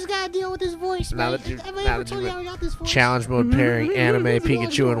 you just gotta deal with this voice, Now man. that you- Have I now ever that told you- you I got this voice? Challenge mode pairing anime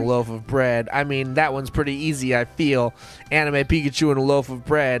Pikachu and a loaf of bread. I mean, that one's pretty easy. I feel anime Pikachu and a loaf of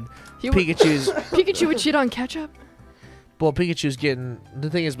bread. Pikachu's Pikachu would shit on ketchup. well, Pikachu's getting the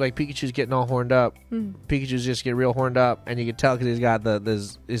thing is like Pikachu's getting all horned up. Pikachu's just getting real horned up, and you can tell because he's got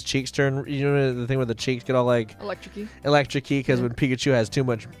his cheeks turn. You know the thing where the cheeks get all like Electric-y. electric-y because when Pikachu has too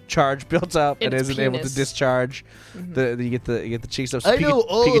much charge built up and Its isn't able to penis. discharge, you get the cheeks up. So I know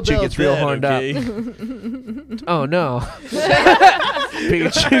all Pikachu about gets real that, horned okay? up. Oh no.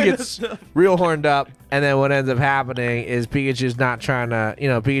 Pikachu gets real horned up, and then what ends up happening is Pikachu's not trying to,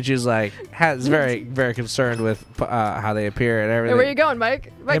 Pikachu's like is very very concerned with how they appear and Hey, everything. where you going,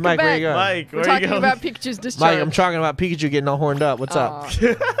 Mike? Mike, Hey, come Mike, where back. you going? Mike, We're where talking you going? about Pikachu's discharge. Mike, I'm talking about Pikachu getting all horned up. What's up?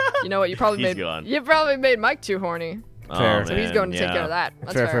 Aw. You know what? You probably He's made gone. you probably made Mike too horny. Fair. Oh, So he's man, going to take yeah. care of that.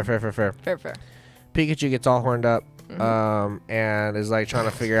 That's Fair. Fair. Pikachu gets all horned up, and is like trying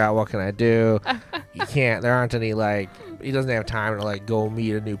to figure out what can I do. You can't. There aren't any like. He doesn't have time to like go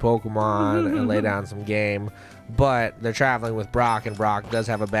meet a new Pokemon and lay down some game. But they're traveling with Brock, and Brock does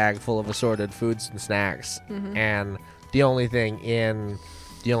have a bag full of assorted foods and snacks. And the only thing in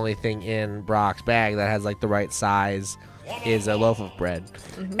Brock's bag that has like the right size is a loaf of bread.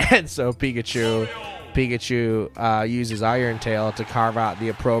 And so Pikachu uses Iron Tail to carve out the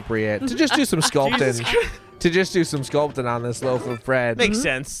appropriate to just do some sculpting. To just do some sculpting on this loaf of bread. Makes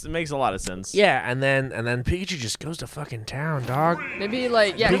sense. It makes a lot of sense. Yeah, and then Pikachu just goes to fucking town, dog. Maybe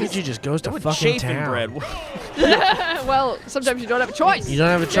like yeah. 'cause- Pikachu just goes to What fucking chafing town. bread? well, sometimes you don't have a choice. You don't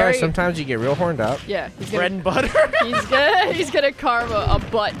have a choice. Jerry- Sometimes you get real horned up. Yeah, Bread and butter. he's gonna carve a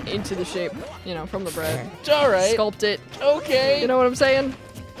butt into the shape, from the bread. It's all right. Sculpt it. Okay. You know what I'm saying?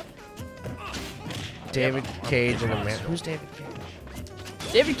 David Cage and a man. Who's David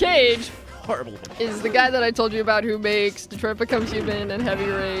Cage? David Cage Horrible. is the guy that I told you about who makes Detroit Become Human and Heavy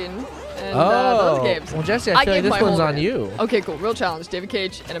Rain and Oh, those games. well, Jesse, I feel like gave this my one's whole on man. you. Okay, cool. Real challenge. David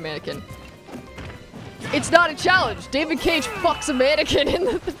Cage and a mannequin. It's not a challenge. David Cage fucks a mannequin in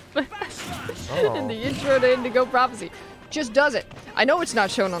the intro to Indigo Prophecy. Just does it. I know it's not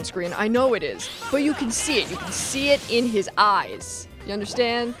shown on screen. I know it is. But you can see it. You can see it in his eyes. You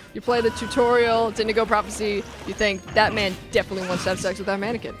understand? You play the tutorial, it's Indigo Prophecy, you think, that man definitely wants to have sex with that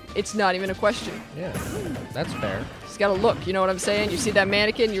mannequin. It's not even a question. Yeah, that's fair. Just gotta look, you know what I'm saying? You see that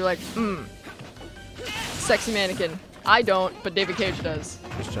mannequin, you're like, sexy mannequin. I don't, but David Cage does.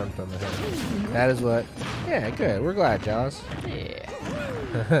 Just jumped on the head. That is what. Yeah, good. We're glad, Jaws.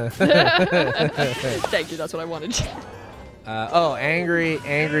 Yeah. Thank you, that's what I wanted.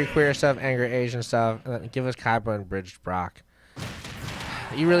 Angry queer stuff, angry Asian stuff. And then give us Kaiba and Bridged Brock.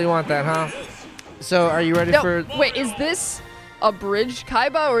 You really want that, huh? So are you ready No, for? wait, is this abridged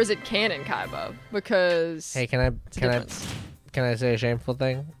Kaiba or is it canon Kaiba? Because Hey, can I it's a can I difference. can I say a shameful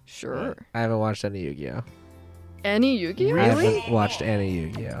thing? Sure. I haven't watched any Yu-Gi-Oh. Any Yu-Gi-Oh? I haven't watched any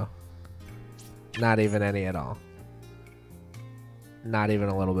Yu-Gi-Oh. Not even any at all. Not even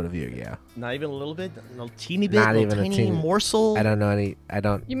a little bit of Yu-Gi-Oh. Not even a little bit, a teeny bit, Not little even a tiny teeny- morsel. I don't know any. I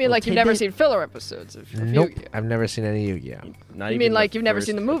don't. You mean like you've never tidbit? seen filler episodes of Nope. Yu-Gi-Oh? I've never seen any Yu-Gi-Oh. Not You even mean the like you've never first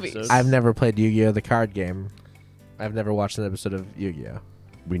seen the movies? episode? I've never played Yu-Gi-Oh the card game. I've never watched an episode of Yu-Gi-Oh.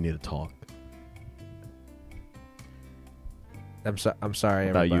 We need to talk I'm sorry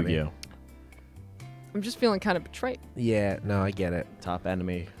about everybody. Yu-Gi-Oh. I'm just feeling kind of betrayed. Yeah, no, I get it. Top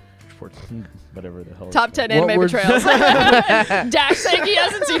anime, sport, whatever the hell. it's Top called. 10 What anime were- betrayals. Dash saying he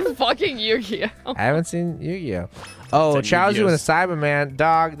hasn't seen fucking Yu-Gi-Oh. I haven't seen Yu-Gi-Oh. Oh, Seen Chaozu and a Yu-Gi-Oh's. Cyberman,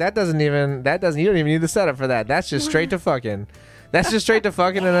 dog. You don't even need the setup for that. That's just straight to fucking. That's just straight to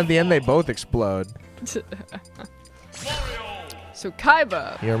fucking, and at the end they both explode. So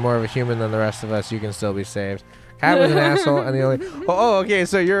Kaiba. You're more of a human than the rest of us. You can still be saved. Kaiba's an asshole, and the only. Okay.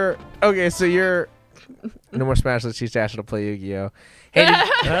 So you're. No more Smash. Let's teach Asher to play Yu-Gi-Oh. Hey,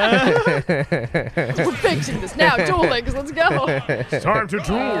 We're fixing this now. Duel Links, let's go. Time to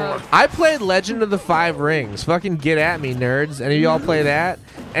duel. I played Legend of the Five Rings. Fucking get at me, nerds. Any of y'all play that?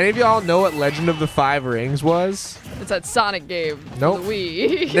 Any of y'all know what Legend of the Five Rings was? It's that Sonic game. Nope. For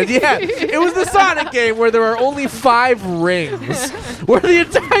the Wii. Yeah, it was the Sonic game where there are only 5 rings. Where the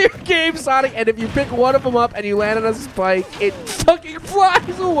entire game Sonic, and if you pick one of them up and you land on a spike, it fucking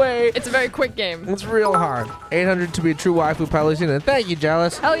flies away. It's a very quick game. It's real hard. 800 to be a true waifu Palutena. Thank you,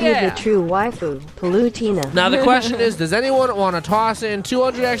 Jealous. Hell He's yeah. a true waifu, Palutena. Now the question is, does anyone want to toss in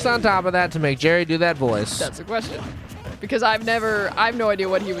 200x on top of that to make Jerry do that voice? That's the question. Because I have no idea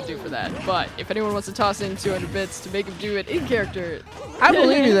what he would do for that. But if anyone wants to toss in 200 bits to make him do it in character, I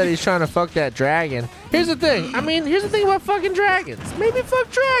believe you that he's trying to fuck that dragon. Here's the thing. Here's the thing about fucking dragons. Maybe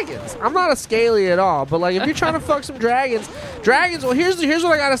fuck dragons. I'm not a scaly at all, but like if you're trying to fuck some dragons, well here's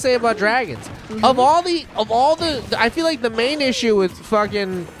what I gotta say about dragons. Of all the I feel like the main issue with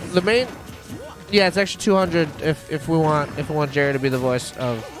fucking yeah, it's actually 200 if we want Jerry to be the voice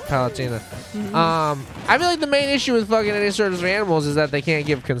of Palutena. I feel like the main issue with fucking any sort of animals is that they can't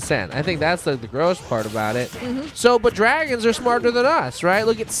give consent. I think that's the gross part about it. So, but dragons are smarter than us, right?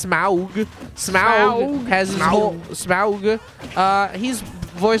 Look at Smaug. Smaug has his whole Smaug. He's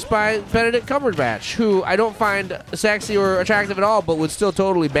voiced by Benedict Cumberbatch, who I don't find sexy or attractive at all, but would still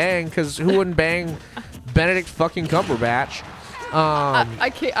totally bang, because who wouldn't bang Benedict fucking Cumberbatch? I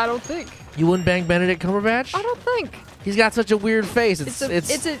can't. I don't think. You wouldn't bang Benedict Cumberbatch? I don't think. He's got such a weird face.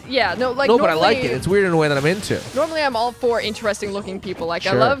 Yeah, no, like no, but I like normally- it. It's weird in a way that I'm into. Normally, I'm all for interesting-looking people. Like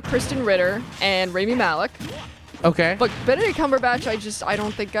I Sure. love Kristen Ritter and Rami Malek, Okay. but Benedict Cumberbatch, I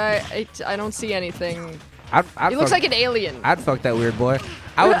don't think I don't see anything. I'd He looks fuck- like an alien. I'd fuck that weird boy.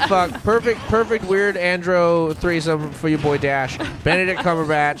 I would fuck perfect weird andro threesome for you boy Dash. Benedict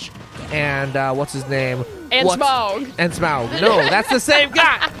Cumberbatch and what's his name? And Smaug. And Smaug. No, that's the same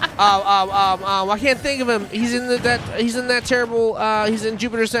guy. I can't think of him. He's in that terrible. He's in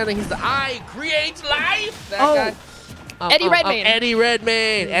Jupiter Ascending. He's the I create life. That guy. Eddie Redmayne. Eddie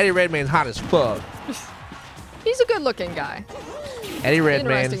Redmayne. Eddie Redmayne's hot as fuck. He's a good-looking guy. Eddie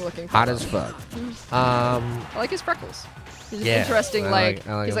Redmayne, Interesting-looking hot fellow. as fuck. I like his freckles. He's Yeah, interesting. I Like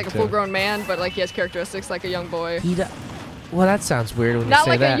like he's him like a too. full-grown man, but like he has characteristics like a young boy. Well, that sounds weird when you Not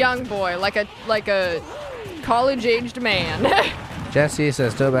say like that. a young boy, like a college-aged man. Jesse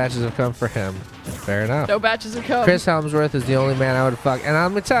says no batches have come for him. Fair enough. No batches of come. Chris Helmsworth is the only man I would fuck, and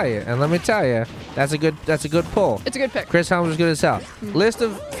let me tell you, that's a good pull. It's a good pick. Chris Helmsworth's good as hell. List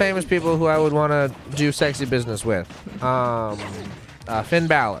of famous people who I would want to do sexy business with. Finn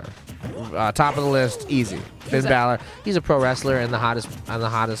Balor, top of the list, easy. Finn that? Balor, he's a pro wrestler and the hottest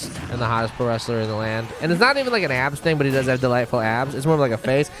pro wrestler in the land. And it's not even like an abs thing, but he does have delightful abs. It's more of like a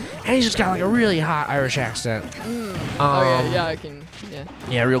face, and he's just got like a really hot Irish accent. Oh yeah, I can. Yeah.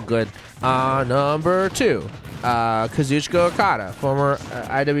 Yeah, real good. Number 2, Kazuchika Okada, former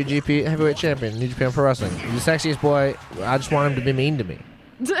IWGP Heavyweight Champion, New Japan Pro Wrestling. He's the sexiest boy. I just want him to be mean to me.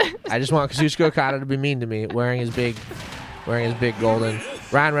 I just want Kazuchika Okada to be mean to me, wearing his big golden.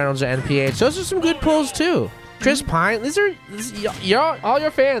 Ryan Reynolds at NPH. Those are some good pulls too. Chris Pine. All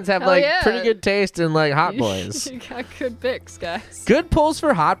your fans have Hell like yeah. pretty good taste in like hot boys. You got good picks, guys. Good pulls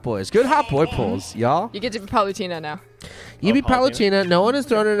for hot boys. Good hot boy pulls, y'all. You get to be Palutena now. You be Palutena. Palutena. No one is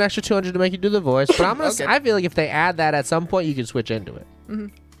throwing in an extra 200 to make you do the voice, but I'm gonna. Okay. I feel like if they add that at some point, you can switch into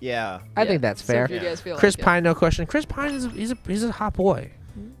it. Yeah. I think that's So fair. if you guys feel Mm-hmm. Chris like it. Pine, no question. Chris Pine is he's a hot boy.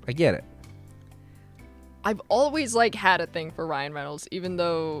 I get it. I've always like had a thing for Ryan Reynolds, even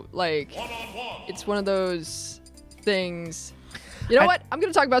though like it's one of those things. You know what? I'm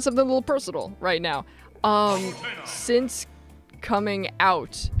gonna talk about something a little personal right now. Since coming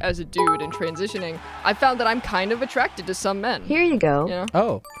out as a dude and transitioning, I found that I'm kind of attracted to some men. Here you go. You know?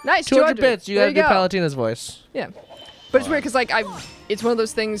 Oh, Nice, 200 bits. You There gotta do Palatina's voice. Yeah, but it's weird because like it's one of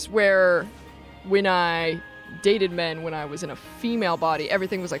those things where when I dated men when I was in a female body,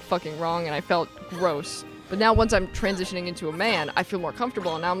 everything was like fucking wrong and I felt gross. But now once I'm transitioning into a man, I feel more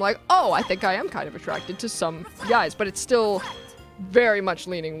comfortable and now I'm like, oh, I think I am kind of attracted to some guys, but it's still very much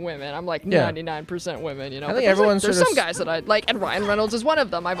leaning women. I'm like Yeah. 99% women, you know. I But think there's, like, everyone's there's sort some of guys that I like, and Ryan Reynolds is one of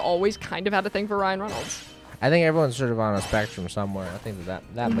them. I've always kind of had a thing for Ryan Reynolds. I think everyone's sort of on a spectrum somewhere. I think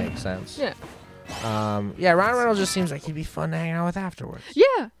that makes sense. Yeah. Yeah, Ryan Reynolds just seems like he'd be fun to hang out with afterwards.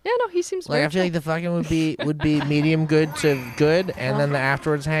 Yeah, no, he seems Like very I feel like the fucking would be medium good to good, and then the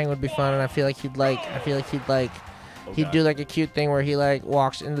afterwards hang would be fun. And I feel like he'd do like a cute thing where he like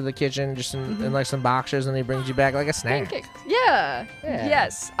walks into the kitchen just in like some boxers, and he brings you back like a snack. pancakes. Yeah. Yeah.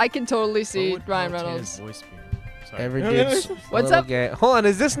 Yes, I can totally see What would Ryan Valentina's Reynolds. voice be? Sorry. Every dude's a What's little up? Gay. Hold on,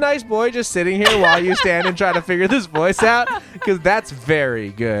 is this nice boy just sitting here while you stand and try to figure this voice out? Because that's very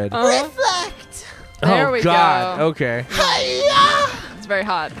good. Reflect. There oh we God. go. Okay. It's very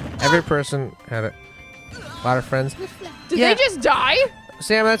hot. Every person had a lot of friends. Did Yeah. they just die?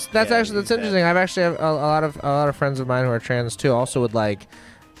 Sam, that's Yeah, actually he's interesting. I've actually have a lot of friends of mine who are trans too. Also would like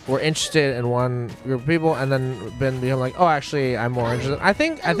were interested in one group of people and then become like, oh, actually, I'm more interested. I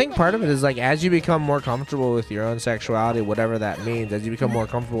think part of it is like as you become more comfortable with your own sexuality, whatever that means, as you become more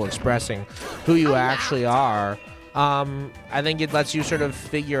comfortable expressing who you actually are, I think it lets you sort of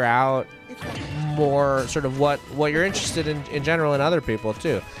figure out more sort of what you're interested in general in other people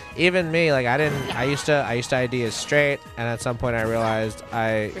too. Even me, like I used to ID as straight, and at some point I realized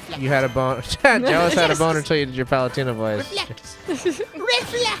you had a bone. Jealous had a bone until you did your Palatina voice.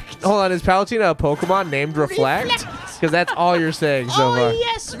 Reflect. Hold on, is Palatina a Pokemon named Reflect? Because that's all you're saying so Oh far.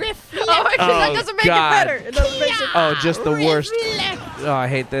 yes, reflect. Oh, actually, that Oh, doesn't make God. it better. It doesn't make it. Oh, just the worst. Reflect. Oh, I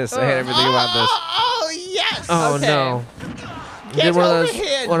hate this. I hate everything about this. Oh yes. Oh Okay. no. Get Did one over of those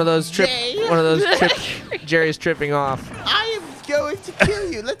here, one of those trip Jay. one of those trip Jerry's tripping off. I am going to kill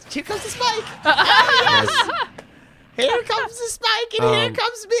you. Here comes the spike. Yes. Here comes the spike, and here Um,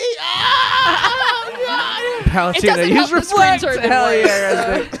 comes me. Oh, Palatina, doesn't use help the Reflect. screen turn Hell inward.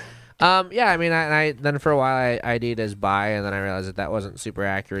 yeah. Resnick. Yeah, I mean, I then for a while I ID'd as bi, and then I realized that wasn't super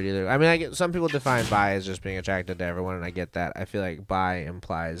accurate either. I mean, I get some people define bi as just being attracted to everyone, and I get that. I feel like bi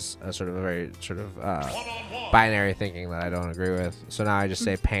implies a sort of a very sort of binary thinking that I don't agree with. So now I just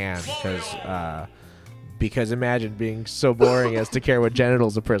say pan because imagine being so boring as to care what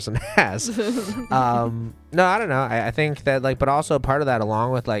genitals a person has. No, I don't know. I think that but also part of that,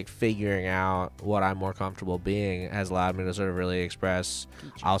 along with like figuring out what I'm more comfortable being, has allowed me to sort of really express.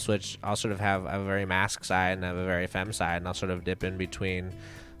 I'll sort of have a very mask side and have a very femme side, and I'll sort of dip in between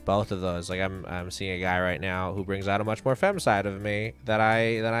both of those. Like I'm seeing a guy right now who brings out a much more femme side of me than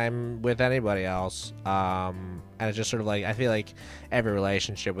I'm with anybody else. And it's just sort of like I feel like every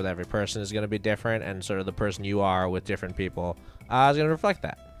relationship with every person is going to be different, and sort of the person you are with different people is going to reflect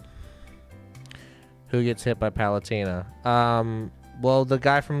that. Who gets hit by Palatina? Well, the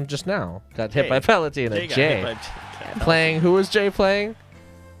guy from just now got hit by Palatina. Jay. Playing. Who was Jay playing?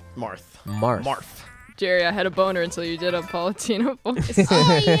 Marth. Marth. Jerry, I had a boner until you did a Palatina voice.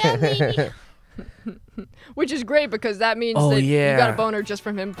 oh yeah, baby. Which is great because that means Oh, that you got yeah. a boner just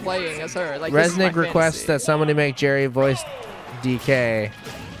from him playing as her. Like, this is my Resnick requests fantasy. that somebody make Jerry voice DK,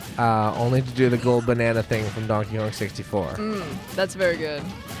 only to do the gold banana thing from Donkey Kong 64. That's very good.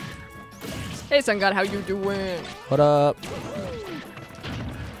 Hey, Sun God, how you doing? What up?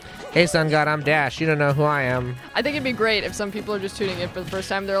 Hey, Sun God, I'm Dash. You don't know who I am. I think it'd be great if some people are just tuning in for the first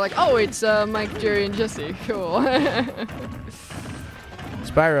time. They're like, oh, it's Mike, Jerry, and Jesse. Cool.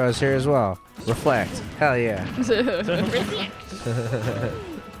 Spyro is here as well. Reflect. Hell yeah.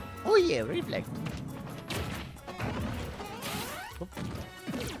 Oh yeah, reflect.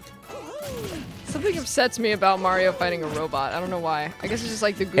 Something upsets me about Mario fighting a robot. I don't know why. I guess it's just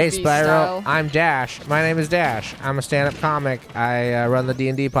like the goofy Hey, Spyro. style. I'm Dash. My name is Dash. I'm a stand-up comic. I run the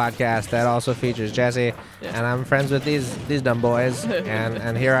D&D podcast that also features Jesse, Yeah. and I'm friends with these dumb boys,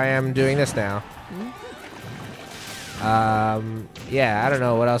 and here I am doing this now. Yeah, I don't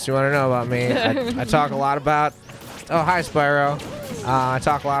know what else you want to know about me. I talk a lot about. Oh, hi, Spyro. I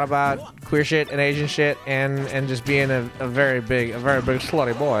talk a lot about queer shit and Asian shit, and just being a very big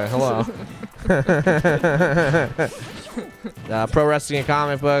slutty boy. Hello. Pro wrestling and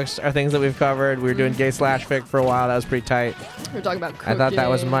comic books are things that we've covered. We were doing gay slash fic for a while. That was pretty tight. We were talking about cooking. I thought that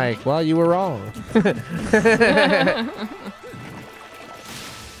was Mike. Well, you were wrong.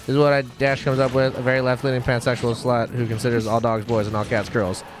 This is what Dash comes up with: a very left-leaning pansexual slut who considers all dogs boys and all cats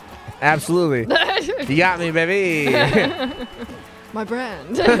girls. Absolutely. You got me, baby. My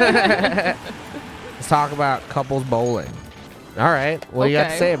brand. Let's talk about couples bowling. All right. What do you got to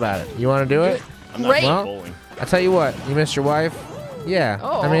Okay. say about it? You want to do it? I'm not Great. good at Well, bowling. I tell you what. You missed your wife? Yeah.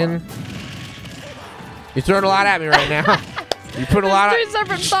 Oh. I mean, you're throwing a lot at me right now. You put a lot Three of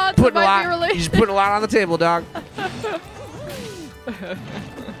separate just thoughts putting that a might be lot. You related. just put a lot on the table, dog.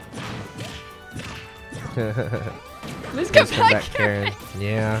 Let's go Please come back, back. Karen.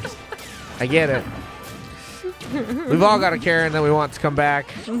 Yeah. I get it. We've all got a Karen that we want to come back.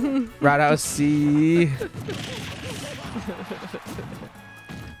 Roundhouse C.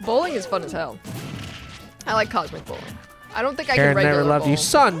 Bowling is fun as hell. I like cosmic bowling. I don't think I Karen can regular never loved bowl. you.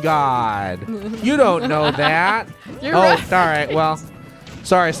 Sun God. You don't know that. You're Oh, right. all right. Well,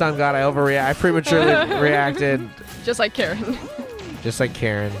 sorry, Sun God. I overreact. I prematurely reacted. Just like Karen. Just like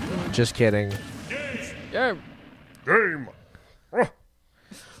Karen. Just kidding. Yeah.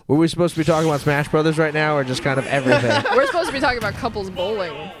 Were we supposed to be talking about Smash Brothers right now, or just kind of everything? We're supposed to be talking about couples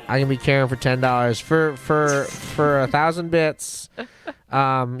bowling. I can be Karen for $10 for 1,000 bits.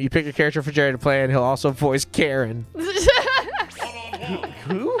 You pick a character for Jerry to play, and he'll also voice Karen.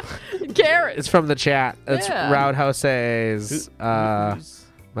 Who? Karen. It's from the chat. It's Yeah. Roundhouse's. My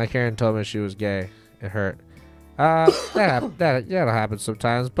Karen told me she was gay. It hurt. That'll happen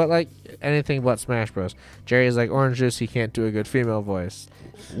sometimes, but like anything but Smash Bros. Jerry's like orange juice. He can't do a good female voice.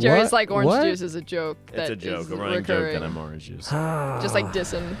 Jerry's What? like orange What? juice is a joke. It's that a joke, is a running recurring. joke that I'm orange juice. Just like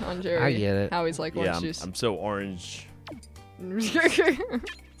dissing on Jerry. I get it. How he's like Yeah, orange I'm, juice. I'm so orange. I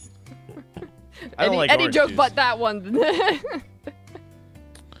don't any like any orange joke juice. but that one.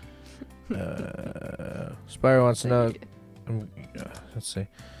 Spyro wants to know. Let's see.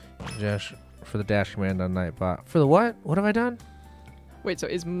 Josh for the dash command on Nightbot. For the what? What have I done? Wait, so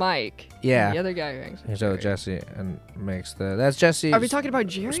is Mike Yeah. the other guy who hangs with Here's out Jerry? Jesse and makes the. That's Jesse. Are we talking about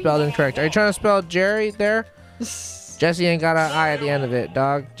Jerry? Spelled incorrect. Are you trying to spell Jerry there? Jesse ain't got an I at the end of it,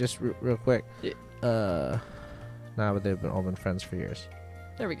 dog. Just real quick. Yeah. Nah, but they've all been friends for years.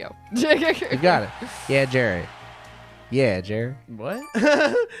 There we go. You got it. Yeah, Jerry. Yeah, Jerry. What?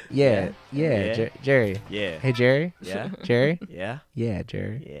 Yeah. Yeah. Jerry. Yeah. Hey, Jerry. Yeah. Jerry. Yeah. Yeah,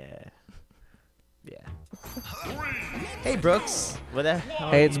 Jerry. Yeah. Yeah. Hey, Brooks. What the hell?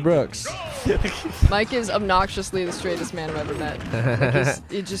 Hey, it's Brooks. Mike is obnoxiously the straightest man I've ever met.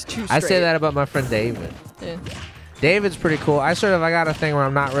 Like he's just too straight. I say that about my friend David. Yeah. David's pretty cool. I got a thing where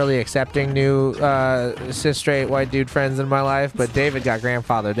I'm not really accepting new cis straight white dude friends in my life, but David got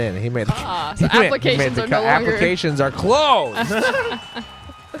grandfathered in. He made the, Ah, so he made applications the are no longer. applications are closed.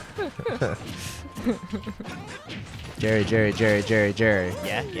 Jerry.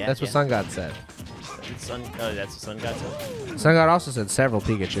 Yeah. Yeah. That's what Sun God said. Sun. Oh, that's what Sun God said. Sun God also said several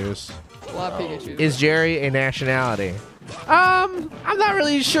Pikachus. A lot of Pikachu. Is Jerry a nationality? I'm not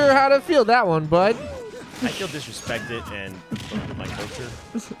really sure how to feel that one, bud. I feel disrespected and my culture.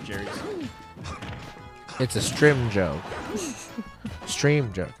 Jerry's. It's a stream joke.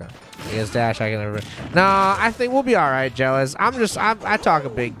 Stream joke. Against Dash, I can never. No, I think we'll be all right, Jealous. I talk a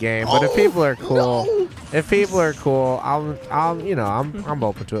big game, but if people are cool, I'm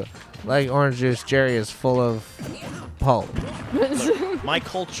open to it. Like orange juice, Jerry is full of pulp. My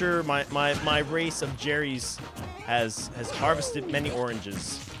culture, my race of Jerry's has harvested many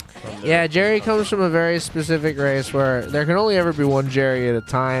oranges. From their, Yeah, Jerry comes from a very specific race where there can only ever be one Jerry at a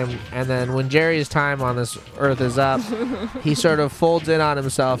time, and then when Jerry's time on this earth is up, he sort of folds in on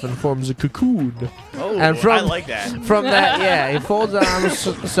himself and forms a cocoon. Oh, and from- I like that. From that, yeah, he folds in on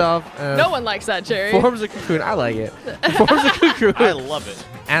himself and No one likes that, Jerry. forms a cocoon. I like it. Forms a cocoon, I love it.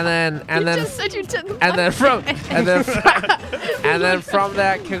 and then You just said you didn't. and then from and then from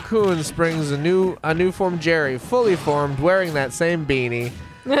that cocoon springs a new formed Jerry, fully formed, wearing that same beanie.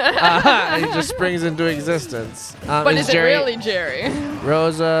 And he just springs into existence. But is it really Jerry?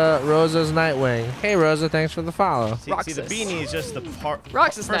 Rosa's Nightwing. Hey Rosa, thanks for the follow. See, the Roxas. beanie is just the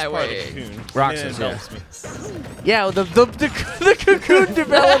Roxas first part of the Nightwing. cocoon. Roxas, and then yeah. it envelops me. Yeah, the cocoon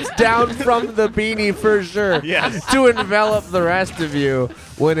develops down from the beanie for sure. Yes. To envelop the rest of you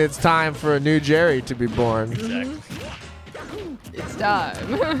when it's time for a new Jerry to be born. Exactly. It's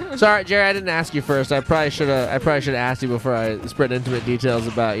time. Sorry, Jerry, I didn't ask you first. I probably should have asked you before I spread intimate details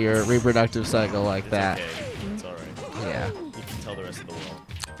about your reproductive cycle like that. Okay. It's all right. Yeah. You can tell the rest of the world.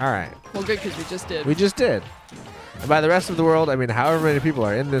 All right. Well, good, because we just did. We just did. And by the rest of the world, I mean however many people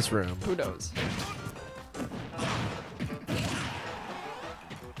are in this room. Who knows?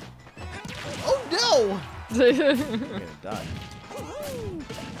 No! I'm gonna die.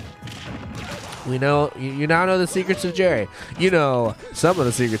 We know you now know the secrets of Jerry. You know some of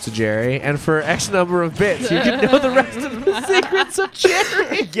the secrets of Jerry, and for X number of bits, you can know the rest of the secrets of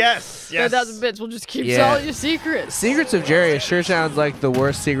Jerry. Yes. 10,000 bits. We'll just keep Yeah. all your secrets. Secrets of Jerry sure sounds like the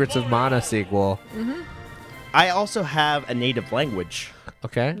worst Secrets of Mana sequel. I also have a native language.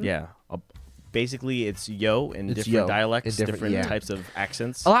 Okay. Yeah. Basically, it's yo in It's different yo dialects, in different- yeah. types of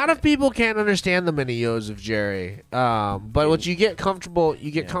accents. A lot of people can't understand the many yos of Jerry, but once you get comfortable,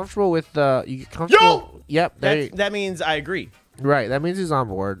 comfortable with the Yo! Yep. There you, That means I agree. right. That means he's on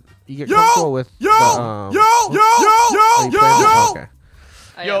board. You get comfortable with Yo! the, Yo! are you playing this? Okay.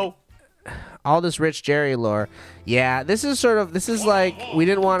 I Yo! All this rich Jerry lore. Yeah, this is like we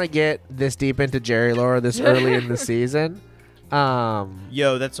didn't want to get this deep into Jerry lore this early in the season.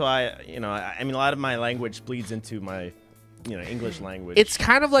 Yo, that's why, I mean, a lot of my language bleeds into my, English language. It's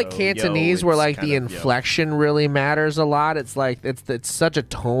kind of like So, Cantonese, yo, where it's like kind the of yo. inflection really matters a lot. It's like it's such a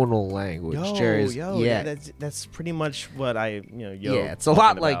tonal language. Jerry's, yeah, that's pretty much what yo. yeah, it's a lot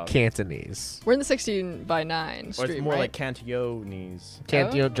talking like about. Cantonese. We're in the 16:9 Or stream, it's more right? like Cantonese.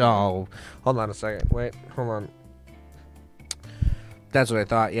 Oh, hold on a second. Wait, hold on. That's what I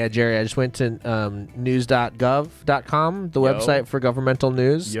thought. Yeah, Jerry, I just went to news.gov.com, the Yo. website for governmental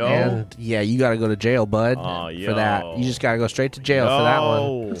news. Yo. And yeah, you got to go to jail, bud, Aw, for that. yo. You just got to go straight to jail for that one.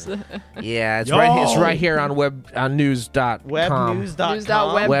 Yo. Yeah, it's Yo. right here on news.com. Webnews.com.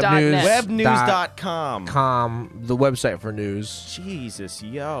 News.web.net. Webnews.com. The website for news. Jesus,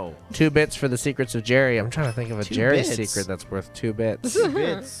 yo. 2 bits for the secrets of Jerry. I'm trying to think of a 2 Jerry bits? secret that's worth 2 bits.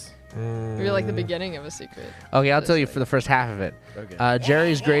 Bits. Maybe like the beginning of a secret. Okay, I'll tell you for the first half of it. Okay.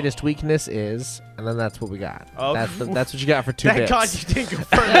 Jerry's greatest weakness is, and then that's what we got. Oh. That's what you got for 2 Thank bits. God you didn't go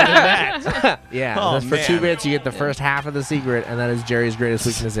further than that. Yeah, Oh, that's for 2 man. bits. You get the first half of the secret, and that is Jerry's greatest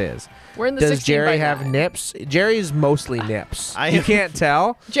weakness is. We're in the Does Jerry 16:9. have nips? Jerry's mostly nips. I You am- can't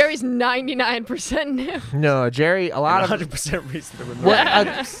tell. Jerry's 99% nip. No, Jerry. A lot of 100% reason to remember. what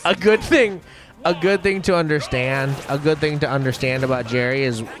a good thing. A good thing to understand. A good thing to understand about Jerry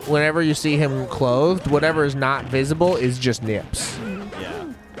is whenever you see him clothed, whatever is not visible is just nips. Yeah.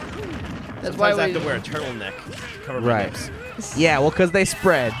 That's why Sometimes I we. have to wear a turtleneck to cover my Right. nips. Yeah, well, because they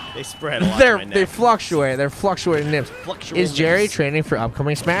spread. They spread a lot on my neck. They fluctuate. They're fluctuating nips. Fluctual Is Jerry nips. training for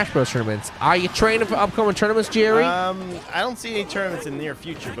upcoming Smash Bros. Tournaments? Are you training for upcoming tournaments, Jerry? I don't see any tournaments in the near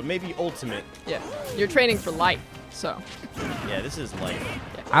future, but maybe Ultimate. Yeah. You're training for life, so. Yeah, this is life.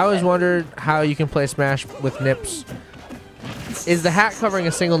 I always wondered how you can play Smash with nips. Is the hat covering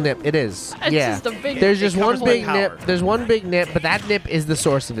a single nip? It is. It's yeah. just a big- There's it just one covers big one nip. power. There's one big nip, but that nip is the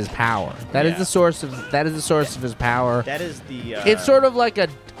source of his power. That is Yeah. the source of his power. That is the. It's sort of like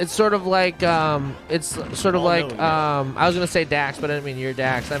it's sort of like I was gonna say Dax, but I didn't mean your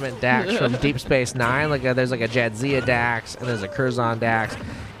Dax. I meant Dax from Deep Space Nine. There's like a Jadzia Dax and there's a Curzon Dax.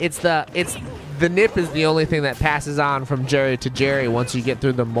 The nip is the only thing that passes on from Jerry to Jerry once you get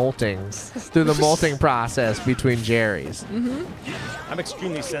through the molting process between Jerrys. I'm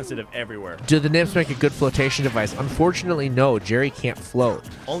extremely sensitive everywhere. Do the nips make a good flotation device? Unfortunately, no. Jerry can't float.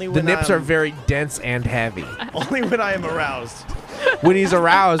 Only The when nips I'm, are very dense and heavy. Only when I am aroused. When he's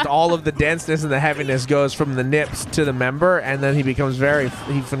aroused, all of the denseness and the heaviness goes from the nips to the member, and then he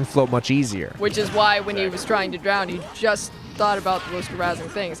can float much easier. Which is why when he was trying to drown, he just thought about the most arousing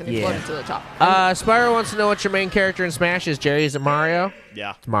things and he Yeah. floated to the top. Spyro wants to know what your main character in Smash is. Jerry, is it Mario?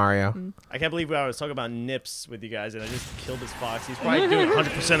 Yeah. It's Mario. I can't believe I was talking about nips with you guys and I just killed this fox. He's probably doing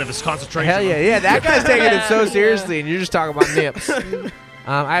 100% of his concentration. Hell yeah, yeah. That guy's taking it so seriously, and you're just talking about nips.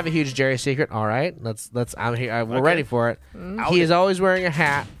 I have a huge Jerry secret. All right, I'm here. We're Okay. ready for it. Out He it. is always wearing a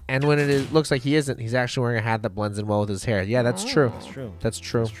hat, and when looks like he isn't, he's actually wearing a hat that blends in well with his hair. Yeah, that's true. That's true. That's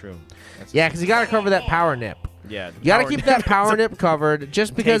true. That's true. That's Yeah, because you got to cover that power nip. Yeah. You got to keep that power nip covered,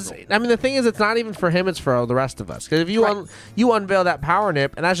 just because. Tangle. I mean, the thing is, it's not even for him; it's for the rest of us. Because if you Right. you unveil that power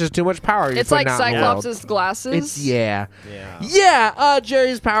nip, and that's just too much power. You're It's like putting out in the world. Cyclops' glasses. It's yeah. Yeah. Yeah,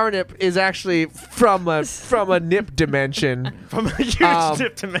 Jerry's power nip is actually from a nip dimension. From a huge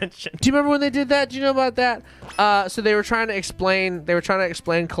dip dimension. Do you remember when they did that? Do you know about that? So they were trying to explain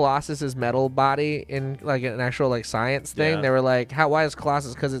Colossus's metal body in like an actual like science thing. Yeah. They were like, why is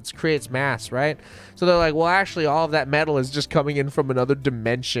Colossus? Because it creates mass, right? So they're like, well, actually, all of that metal is just coming in from another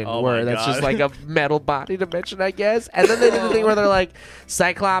dimension Oh where my that's just God. like a metal body dimension, I guess. And then they did the thing where they're like,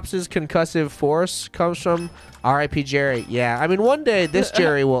 Cyclops' concussive force comes from R.I.P. Jerry. Yeah, I mean, one day this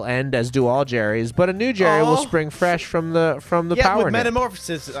Jerry will end, as do all Jerrys, but a new Jerry will Oh. spring fresh from the Yeah, power with nip.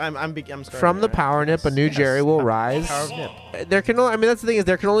 metamorphosis, I'm starting. From the power nip, a new Yes. Jerry will rise. Power of nip. There can only, I mean, that's the thing is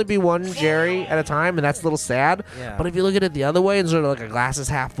there can only be one Jerry at a time, and that's a little sad. Yeah. But if you look at it the other way, and sort of like a glass is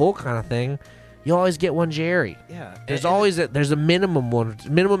half full kind of thing, you always get one Jerry. Yeah. There's always there's a minimum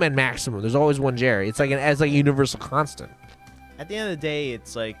and maximum. There's always one Jerry. It's like a universal constant. At the end of the day,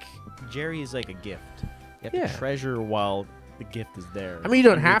 it's like Jerry is like a gift. You have to treasure while the gift is there. I mean, you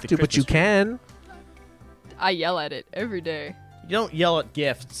don't Underneath have the to, but you Christmas tree. can. I yell at it every day. You don't yell at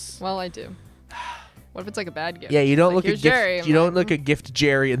gifts. Well, I do. What if it's like a bad gift? Yeah, you don't Like, look at "Here's Jerry." gift. I'm You don't like, look at gift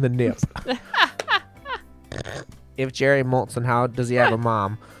Jerry in the nip. If Jerry Molson, how does he have a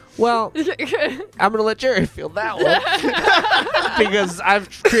mom? Well, I'm gonna let Jerry feel that one because I've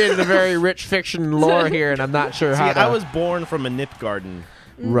created a very rich fiction lore here, and I'm not sure See, how to. I was born from a nip garden,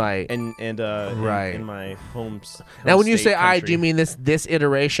 right. right in my home. Now, when you state say "I," country. do you mean this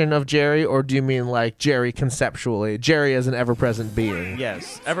iteration of Jerry, or do you mean like Jerry conceptually? Jerry as an ever-present being.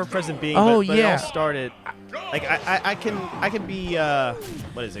 Yes, ever-present being. Oh, but yeah. It all started. Like I can be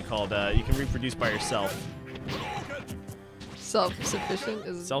what is it called? You can reproduce by yourself. Self-sufficient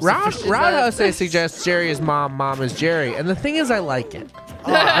is. Self-sufficient. Roundhouse suggests Jerry is mom, mom is Jerry, and the thing is, I like it.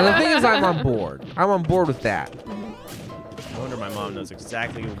 And the thing is, I'm on board. I'm on board with that. I wonder my mom knows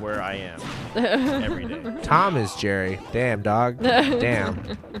exactly where I am every day. Tom is Jerry. Damn, dog.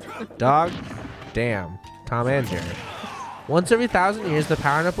 Damn. Dog. Damn. Tom and Jerry. Once every 1,000 years, the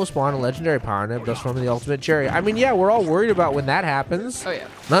Power Nip will spawn a legendary Power Nip, thus forming the ultimate Jerry. I mean, yeah, we're all worried about when that happens. Oh yeah.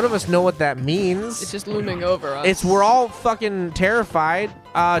 None of us know what that means. It's just looming over us. We're all fucking terrified.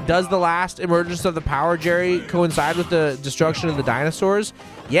 Does the last emergence of the Power Jerry coincide with the destruction of the dinosaurs?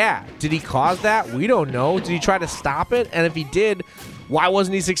 Yeah. Did he cause that? We don't know. Did he try to stop it? And if he did, why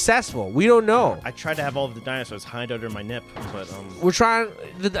wasn't he successful? We don't know. I tried to have all of the dinosaurs hide under my nip, but We're trying.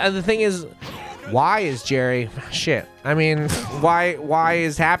 The thing is, why is Jerry? Shit. I mean, why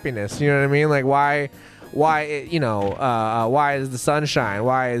is happiness? You know what I mean? Like why why is the sunshine?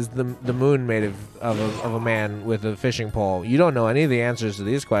 Why is the moon made of a man with a fishing pole? You don't know any of the answers to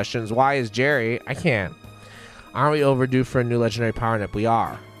these questions. Why is Jerry? I can't. Aren't we overdue for a new legendary Power Nip? We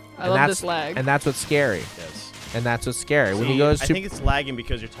are. I love this lag. And that's what's scary. yes. And that's what's scary. When See, he goes I to think it's lagging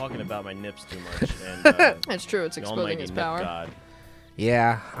because you're talking about my nips too much. And, It's true. It's the exposing almighty his nip power. god.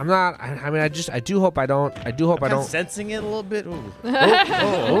 yeah, I'm not. I mean, I do hope I don't. I do hope I I'm don't. sensing it a little bit. Ooh.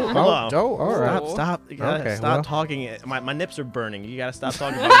 Oh, Hold on. all right. Stop. You gotta Okay, stop well. talking. My nips are burning. You gotta stop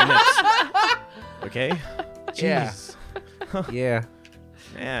talking about my nips. Okay? Yeah. Jeez. Yeah,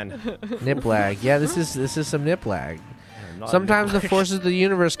 Man. nip lag. Yeah, this is some nip lag. I'm not Sometimes the nip- forces of the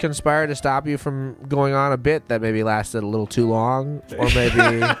universe conspire to stop you from going on a bit that maybe lasted a little too long, or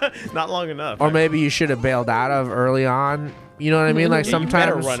maybe, Not long enough. or maybe you should have bailed out of early on. You know what I mean? Like You better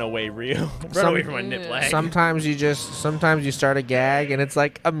sometimes, run away, Rio. Run Some- away from my nip lag. sometimes you start a gag and it's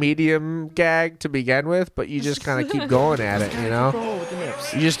like a medium gag to begin with, but you just kind of keep going at it. You know, Roll with the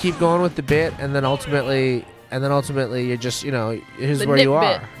nips. you just keep going with the bit, and then ultimately you're just here's The where nip you bit.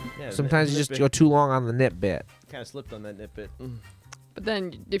 are. Yeah, Sometimes you just go too long on the nip bit. Kind of slipped on that nip bit. But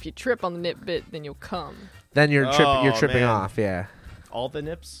then if you trip on the nip bit, then you'll come. Then you're Oh, tripping man. off, yeah. All the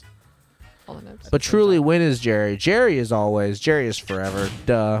nips? All the nips. But truly, when is Jerry? Jerry is always. Jerry is forever.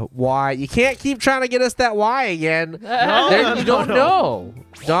 Duh. Why? You can't keep trying to get us that why again. You don't know,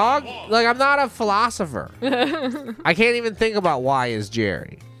 dog. Like I'm not a philosopher. I can't even think about why is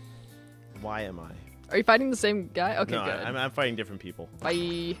Jerry. Why am I? Are you fighting the same guy? Okay, No, good. I'm fighting different people.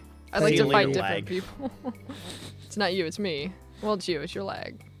 Bye. I'd like to Ceiling fight lag. different people. It's not you, it's me. Well, it's you, it's your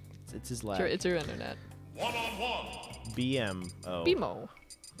lag. It's his It's lag. your, it's your internet. BM. Oh. BMO.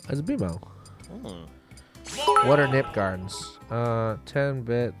 As a BMO. Hmm. What are nip gardens?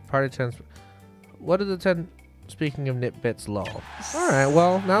 10-bit party 10. What are the 10? Speaking of nip bits, lol. All right.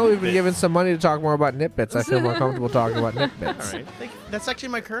 Well, now we've been given some money to talk more about nip bits. I feel more comfortable talking about nip All bits. right. That's actually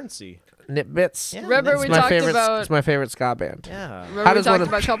my currency. Nip bits. Yeah, Remember that's we It's my talked favorite. about. It's my favorite ska band. Yeah. Remember How we does one talked of-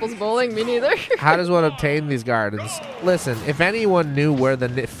 about couples bowling? Me neither. How does one obtain these gardens? Listen, if anyone knew where the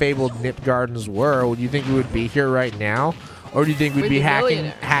fabled nip gardens were, would you think we would be here right now, or do you think we'd We'd be be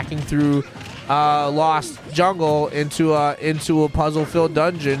hacking millionaires. through lost jungle into a puzzle-filled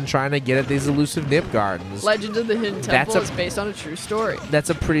dungeon trying to get at these elusive nip gardens? Legend of the Hidden That's Temple a- is based on a true story. That's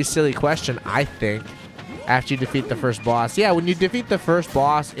a pretty silly question, I think. After you defeat the first boss, yeah, when you defeat the first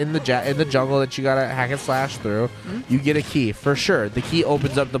boss in the jungle that you gotta hack and slash through, you get a key for sure. The key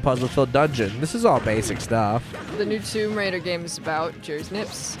opens up the puzzle-filled dungeon. This is all basic stuff. The new Tomb Raider game is about Jerry's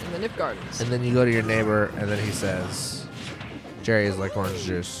Nips in the Nip Gardens. And then you go to your neighbor, and then he says, "Jerry is like orange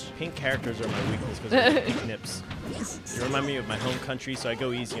juice." Pink characters are my weakness because of pink nips. You remind me of my home country, so I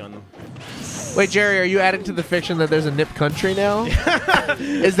go easy on them. Wait, Jerry, are you adding to the fiction that there's a nip country now?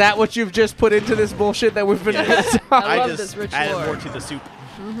 Is that what you've just put into this bullshit that we've been? I love just this rich added lore. more to the soup.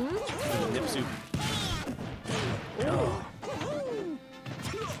 The nip soup.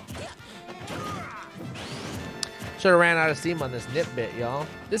 Should have ran out of steam on this nip bit, y'all.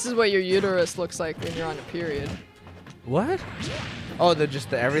 This is what your uterus looks like when you're on a period. What? Oh, they're just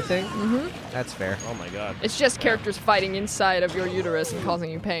the everything? Mm-hmm. That's fair. Oh my god. It's just characters fighting inside of your uterus and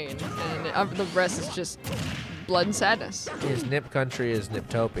causing you pain. And the rest is just blood and sadness. His nip country is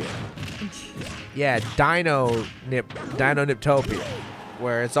Niptopia. Yeah, Dino Niptopia.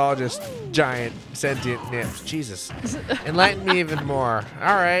 Where it's all just giant sentient nips. Jesus. Enlighten me even more.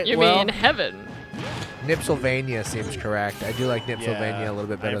 All right. You well, mean heaven? Nipsylvania seems correct. I do like Nipsylvania Yeah, a little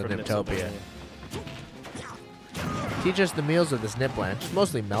bit better I'm than from Niptopia. Nipsylvania. Teach us the meals of this Nipland. It's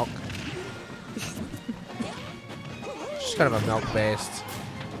mostly milk. Just kind of a milk-based.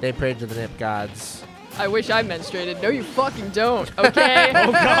 They pray to the Nip gods. I wish I menstruated. No, you fucking don't, okay?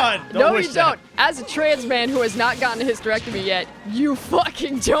 Oh god. Don't No, wish you that. don't. As a trans man who has not gotten a hysterectomy yet, you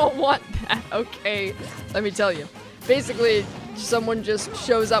fucking don't want that, okay? Let me tell you. Basically, someone just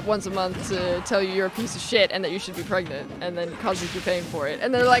shows up once a month to tell you you're a piece of shit and that you should be pregnant, and then causes you pain for it.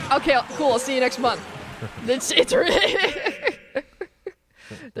 And they're like, okay, cool, I'll see you next month. It's really...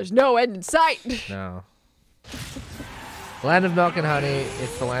 There's no end in sight. No. Land of milk and honey.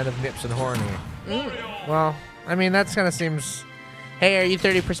 It's the land of nips and horny. Well, I mean, that kind of seems... Hey, are you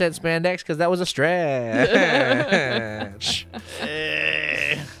 30% spandex? Because that was a stretch.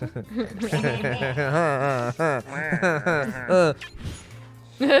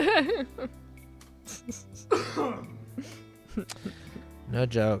 No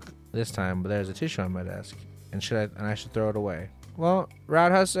joke this time, but there's a tissue on my desk, and I should throw it away. Well,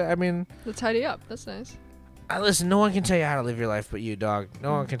 Roundhouse, I mean, To tidy up. That's nice. listen, no one can tell you how to live your life but you, dog.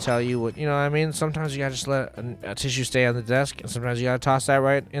 No one can tell you what, you know what I mean? Sometimes you gotta just let a tissue stay on the desk, and sometimes you gotta toss that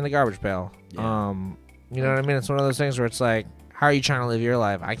right in the garbage pail. Yeah. You know what I mean? It's one of those things where it's like, how are you trying to live your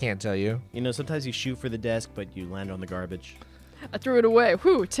life? I can't tell you. You know, sometimes you shoot for the desk, but you land on the garbage. I threw it away.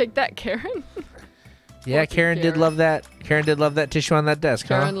 Whew, take that, Karen. Yeah, Fucking Karen did Karen. love that. Karen did love that tissue on that desk,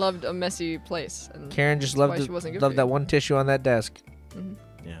 Karen huh? loved a messy place. And Karen just why loved she wasn't good loved for that you. one tissue on that desk.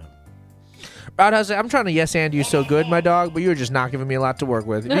 Yeah. Roundhouse, I'm trying to yes and you so good, my dog, but you're just not giving me a lot to work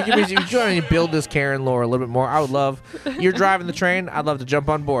with. If you're trying to build this Karen lore a little bit more, I would love. You're driving the train, I'd love to jump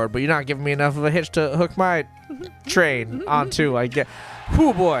on board, but you're not giving me enough of a hitch to hook my train onto. I get.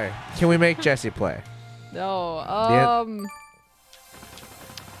 Whoo boy, can we make Jesse play? No. Yeah.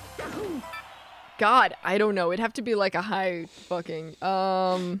 God, I don't know. It'd have to be like a high fucking.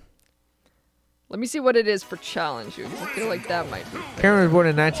 Let me see what it is for challenge you, 'cause I feel like that might be. Karen was born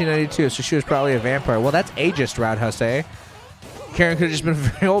in 1992, so she was probably a vampire. Well, that's ageist, Roundhouse, eh? Karen could have just been a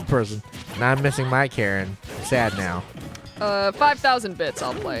very old person. Now I'm missing my Karen. Sad now. 5,000 bits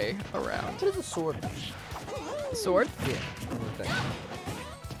I'll play around. What is a sword? Sword? Yeah, on the thing.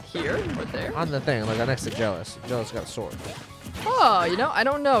 Here? Or there? On the thing, like next to Jealous. Jealous got a sword. Oh, you know, I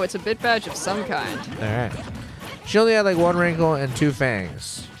don't know. It's a bit badge of some kind. All right. She only had like one wrinkle and 2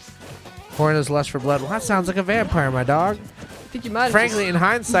 fangs. Horn is lust for blood. Well, that sounds like a vampire, my dog. I think you might have Frankly, just- in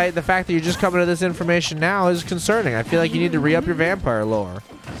hindsight, the fact that you're just coming to this information now is concerning. I feel like you need to re-up your vampire lore.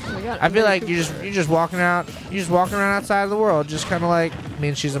 Oh my God, I feel Mary like you're Cooper. just walking around outside of the world, just kind of like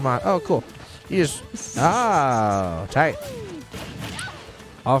means she's a mod. Oh, cool. You just tight.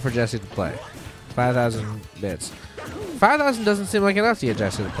 All for Jesse to play. 5,000 bits. 5,000 doesn't seem like enough to get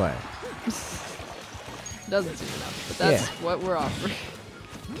Jesse to play. Doesn't seem enough, but that's what we're offering.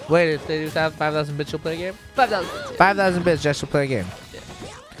 Wait, if they do have 5,000 bits, you'll play a game? 5,000 bits. Yeah. 5,000 bits, Jesse will play a game.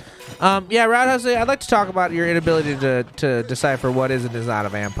 Yeah, Roundhouse, I'd like to talk about your inability to decipher what is and is not a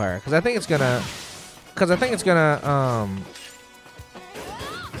vampire, because I think it's gonna,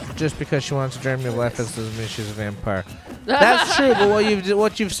 just because she wants to join me of life doesn't mean she's a vampire. That's true, but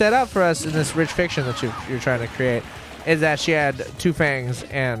what you've set up for us in this rich fiction that you're trying to create is that she had 2 fangs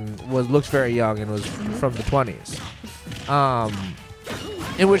and looks very young and was from the 20s.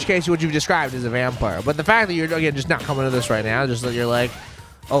 In which case, what you've described is a vampire. But the fact that you're again just not coming to this right now, just that you're like,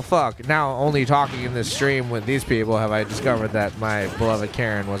 oh fuck! Now only talking in this stream with these people have I discovered that my beloved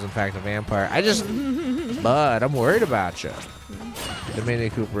Karen was in fact a vampire. But I'm worried about you. The Mini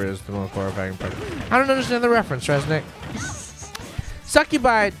Cooper is the most horrifying part. I don't understand the reference, Resnick.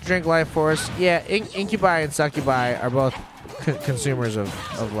 Succubi drink life force. Yeah, incubi and succubi are both consumers of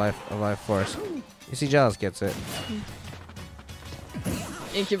life force. You see, Jealous gets it.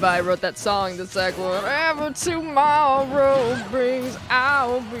 Incubi wrote that song that's like, whatever tomorrow brings,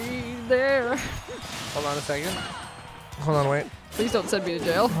 I'll be there. Hold on a second. Hold on, wait. Please don't send me to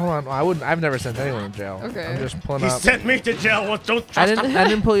jail. Hold on. I wouldn't. I've never sent anyone to jail. Okay. I'm just pulling He up. sent me to jail. Don't I trust him.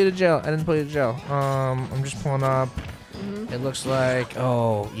 didn't pull you to jail. I'm just pulling up It looks like,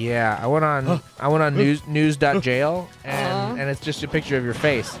 oh yeah, I went on news.jail and it's just a picture of your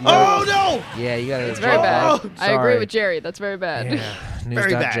face. You Oh no! Yeah, you gotta. It's very bad. I agree Sorry. with Jerry. That's very bad. Yeah,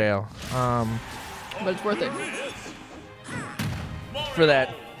 Very bad. news.jail. But it's worth it. For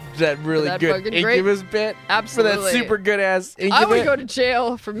that really that good fucking great- Incubus bit. Absolutely. For that super good ass I Incubus. would go to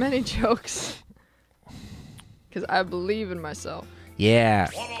jail for many jokes. Because I believe in myself. Yeah.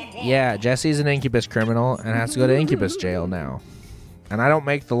 Yeah, Jesse's an Incubus criminal and has to go to Incubus jail now. And I don't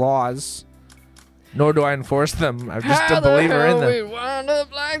make the laws, nor do I enforce them. I'm just How a believer the hell in them. we wound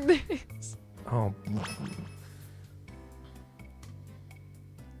up like this? Oh.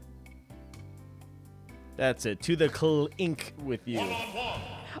 That's it. To the clink with you.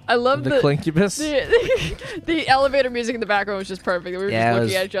 I love The Clinkubus? the elevator music in the background was just perfect. We were Yeah, just it looking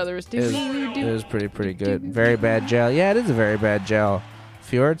was- at each other. It was pretty good. Very bad jail. Yeah, it is a very bad jail.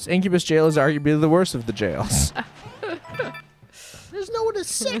 Fjords, Incubus jail is arguably the worst of the jails. There's no to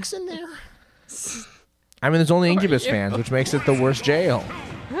sex in there. I mean, there's only Incubus fans, which makes it the worst jail.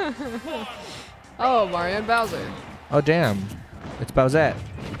 Oh, Mario and Bowser. Oh, damn. It's Bowsette.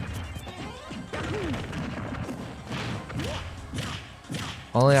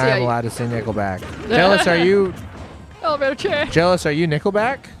 Only I See, am allowed to sing Nickelback. Jealous, are you Elevator chair. jealous? Are you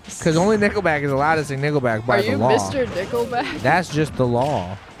Nickelback? Because only Nickelback is allowed to sing Nickelback by Are the you law. Mr. Nickelback? That's just the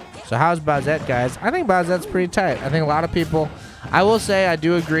law. So how's Bowsette, guys? I think Bowsette's pretty tight. I think a lot of people. I will say I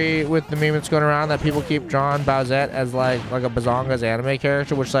do agree with the meme that's going around that people keep drawing Bowsette as like a Bazonga's anime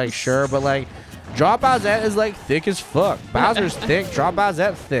character, which like sure, but like draw Bowsette is like thick as fuck. Bowser's thick. Draw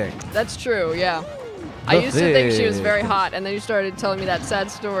Bowsette thick. That's true, yeah. I used to think she was very hot, and then you started telling me that sad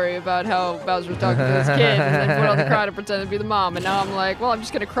story about how Bowser was talking to his kid and then put on the cry to pretend to be the mom, and now I'm like, well, I'm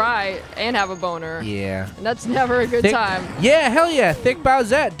just gonna cry and have a boner, Yeah. and that's never a good Thick, time. Yeah, hell yeah, thick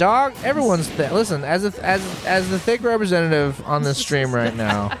Bowsette, dog. Everyone's thick. Listen, as the thick representative on this stream right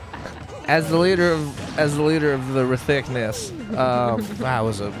now, as the leader of the thickness, wow,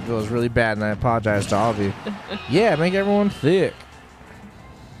 it was really bad, and I apologize to all of you. Yeah, make everyone thick.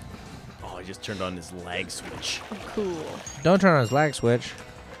 Oh, I just turned on this lag switch. Cool. Don't turn on his lag switch.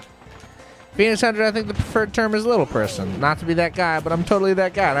 Phoenix Hunter, I think the preferred term is little person. Not to be that guy, but I'm totally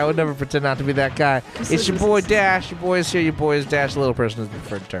that guy. And I would never pretend not to be that guy. It's your boy Dash. Your boy is here. Your boy is Dash. Little person is the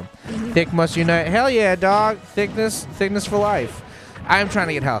preferred term. Thick must unite. Hell yeah, dog. Thickness for life. I'm trying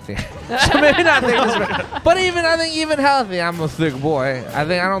to get healthy. So maybe not thickness, but I think even healthy, I'm a thick boy. I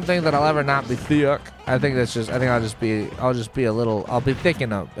don't think that I'll ever not be thick. I'll just be a little. I'll be thick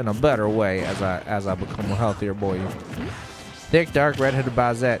in a better way as I become a healthier boy. Thick, dark, redheaded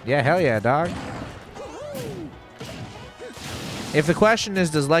Bowsette. Yeah, hell yeah, dog. If the question is,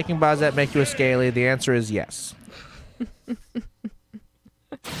 does liking Bowsette make you a scaly? The answer is yes.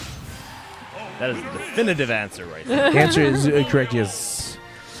 That is the definitive answer right there. The answer is correct, yes.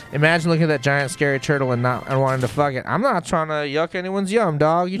 Imagine looking at that giant scary turtle and wanting to fuck it. I'm not trying to yuck anyone's yum,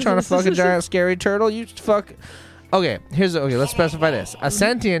 dog. You trying to fuck a giant scary turtle? You fuck. Okay, let's specify this. A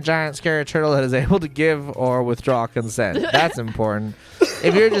sentient giant scary turtle that is able to give or withdraw consent. That's important.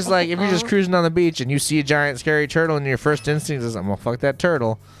 If you're just cruising on the beach and you see a giant scary turtle and your first instinct is, I'm gonna fuck that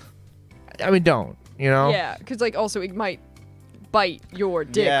turtle. I mean, don't, you know? Yeah, because like also it might bite your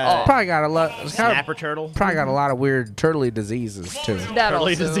dick Yeah. off. Probably got a lot. Snapper turtle. Probably got a lot of weird turtly diseases too. That Turtly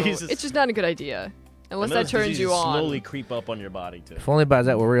also, diseases. it's just not a good idea unless And that those turns diseases you on. slowly creep up on your body too. If only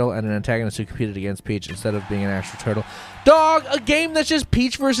Bowsette were real and an antagonist who competed against Peach instead of being an actual turtle. Dog, a game that's just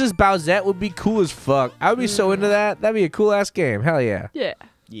Peach versus Bowsette would be cool as fuck. I would be so into that. That'd be a cool ass game. Hell yeah. Yeah.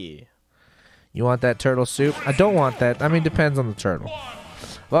 Yeah. You want that turtle soup? I don't want that. I mean, depends on the turtle.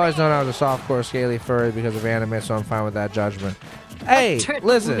 I've always known I was a softcore scaly furry because of anime, so I'm fine with that judgment. Hey, turtle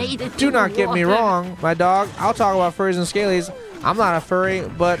listen, made it do to not the get me water. wrong, my dog. I'll talk about furries and scalies. I'm not a furry,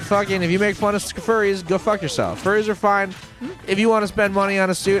 but fucking if you make fun of furries, go fuck yourself. Furries are fine. If you want to spend money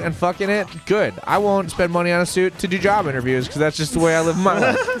on a suit and fucking it, good. I won't spend money on a suit to do job interviews because that's just the way I live my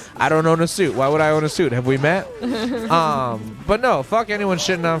life. I don't own a suit. Why would I own a suit? Have we met? But no, fuck anyone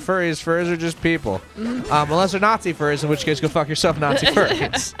shitting on furries. Furries are just people. Unless they're Nazi furries, in which case go fuck yourself, Nazi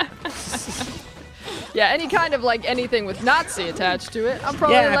furries. Yeah, any kind of like anything with Nazi attached to it, I'm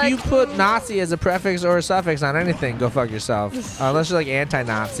probably Yeah, like, if you put Nazi as a prefix or a suffix on anything, go fuck yourself. Unless you're like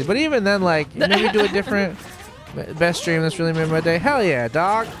anti-Nazi. But even then, like, maybe do a different best stream that's really made my day. Hell yeah,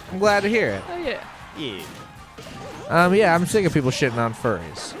 dog. I'm glad to hear it. oh yeah. Yeah. Yeah, I'm sick of people shitting on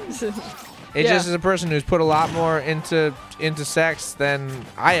furries. It Yeah. just is a person who's put a lot more into sex than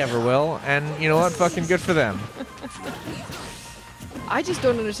I ever will, and you know what? Fucking good for them. I just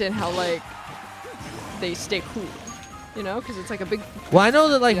don't understand how like they stay cool. You know, because it's like a big. Well, I know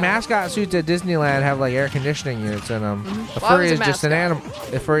that like Yeah. mascot suits at Disneyland have like air conditioning units in them. A Well, I furry was is a just an mascot.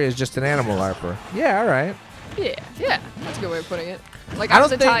 animal. A furry is just an animal larper. Yeah, all right. Yeah, that's a good way of putting it. Like I I was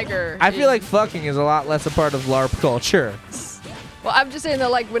don't a think- tiger. I feel in- like fucking is a lot less a part of LARP culture. Well, I'm just saying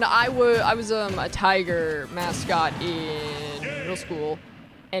that like when I was a tiger mascot in middle school,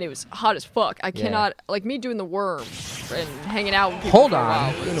 and it was hot as fuck. I Yeah. cannot like me doing the worm and hanging out with people Hold for a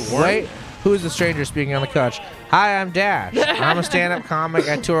on. while. Wait. Who is the stranger speaking on the couch? Hi, I'm Dash. I'm a stand-up comic.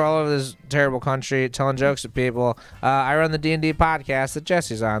 I tour all over this terrible country telling jokes at people. I run the D&D podcast that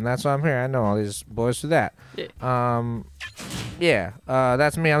Jesse's on. That's why I'm here. I know all these boys through that. Yeah.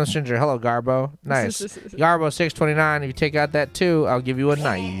 That's me. I'm the stranger. Hello, Garbo. Nice. Garbo 629. If you take out that 2, I'll give you a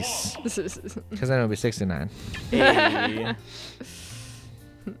nice. Because then it'll be 69. Hey.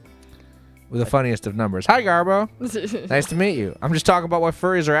 With the funniest of numbers. Hi, Garbo. Nice to meet you. I'm just talking about why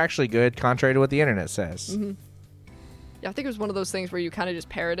furries are actually good, contrary to what the internet says. Yeah, I think it was one of those things where you kind of just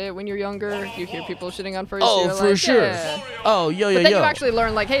parrot it when you're younger. You hear people shitting on furries. Oh, you're for like, sure. Yeah. Oh, yo, But yo, then yo. you actually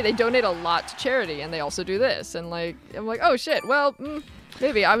learn, like, hey, they donate a lot to charity, and they also do this. And, like, I'm like, oh, shit. Well,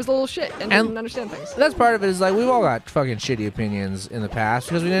 maybe I was a little shit and didn't understand things. That's part of it. Is like we've all got fucking shitty opinions in the past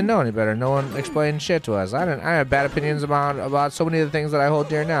because we didn't know any better. No one explained shit to us. I have bad opinions about so many of the things that I hold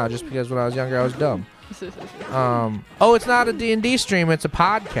dear now, just because when I was younger I was dumb. It's not a D&D stream, it's a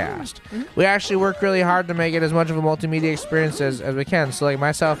podcast. We actually work really hard to make it as much of a multimedia experience as we can. So like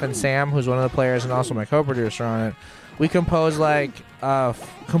myself and Sam, who's one of the players and also my co-producer on it, we compose like a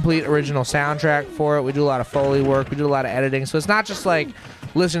complete original soundtrack for it. We do a lot of Foley work, we do a lot of editing. So it's not just like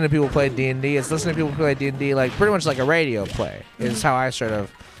listening to people play D&D, it's listening to people play D&D like pretty much like a radio play is how I sort of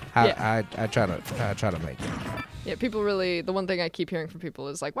I try to make it. Yeah, people really, the one thing I keep hearing from people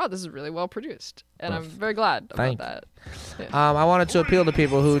is like, wow, this is really well produced. And I'm very glad about that. Yeah. I wanted to appeal to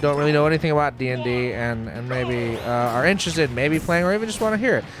people who don't really know anything about D&D and maybe are interested in maybe playing or even just want to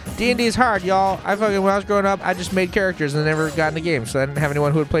hear it. D&D is hard, y'all. When I was growing up, I just made characters and never got in the game, so I didn't have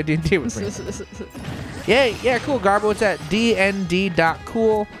anyone who would play D&D with me. Yeah, cool, Garbo. It's at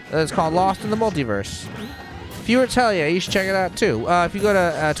dnd.cool. It's called Lost in the Multiverse. If you were to tell you should check it out too. If you go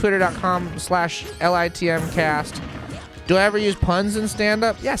to twitter.com/litmcast, do I ever use puns in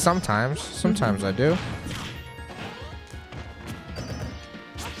stand-up? Yeah, sometimes. Sometimes I do.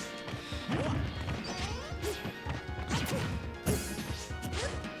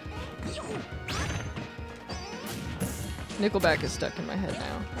 Nickelback is stuck in my head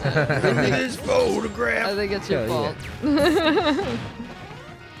now. This photograph. I think it's your Hell fault.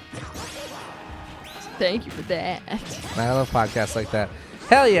 Thank you for that. I love podcasts like that.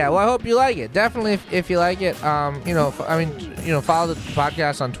 Hell yeah! Well, I hope you like it. Definitely, if you like it, follow the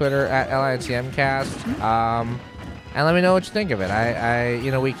podcast on Twitter at litmcast, and let me know what you think of it.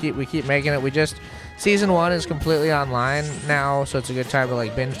 We keep making it. Season 1 is completely online now, so it's a good time to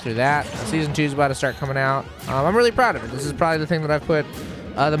like binge through that. Season 2 is about to start coming out. I'm really proud of it. This is probably the thing that I've put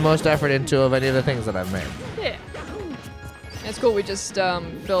the most effort into of any of the things that I've made. Yeah. It's cool. We just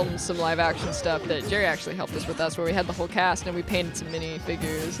filmed some live action stuff that Jerry actually helped us with where we had the whole cast and we painted some mini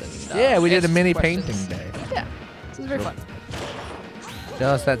figures and Yeah, we did a answered mini some questions. painting day. Yeah, this was very fun.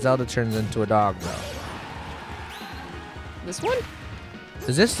 Jealous that Zelda turns into a dog though. This one?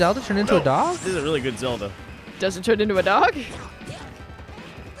 Does this Zelda turn into a dog? This is a really good Zelda. Does it turn into a dog?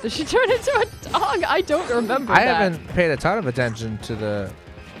 Does she turn into a dog? I don't remember I that. haven't paid a ton of attention to the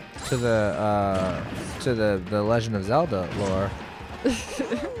Legend of Zelda lore. I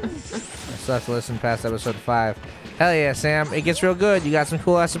still have to listen past episode 5. Hell yeah, Sam! It gets real good. You got some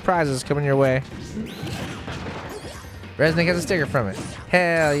cool ass surprises coming your way. Resnick has a sticker from it.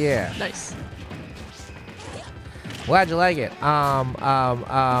 Hell yeah! Nice. Glad you like it.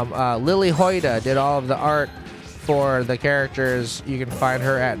 Lily Hoyda did all of the art for the characters. You can find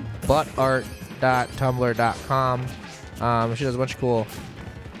her at buttart.tumblr.com. She does a bunch of cool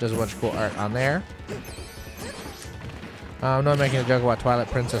art on there. No, I'm making a joke about Twilight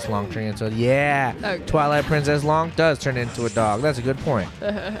Princess Long turning into yeah. Okay. Twilight Princess Long does turn into a dog. That's a good point.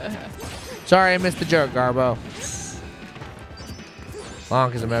 Sorry, I missed the joke, Garbo.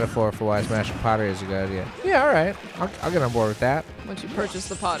 Lonk is a metaphor for why smashing pottery is a good idea. Yeah, all right. I'll get on board with that. Once you purchase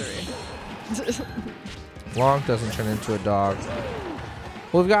the pottery. Lonk doesn't turn into a dog.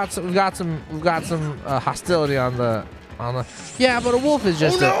 We've got some hostility on the. Yeah, but a wolf is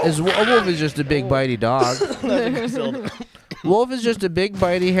just a wolf is just a big bitey dog. Wolf is just a big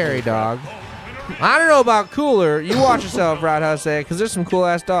bitey hairy dog. I don't know about cooler. You watch yourself, Roundhouse, because there's some cool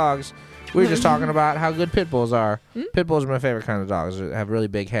ass dogs. We were just talking about how good pit bulls are. Pit bulls are my favorite kind of dogs. They have really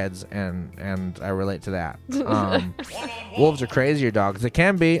big heads, and I relate to that. Wolves are crazier dogs. They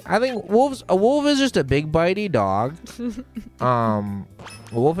can be. I think a wolf is just a big bitey dog. A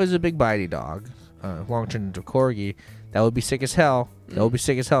wolf is a big bitey dog. Long turned into a corgi. That would be sick as hell. That would be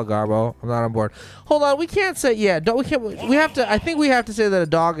sick as hell, Garbo. I'm not on board. Hold on, we can't say we have to. I think we have to say that a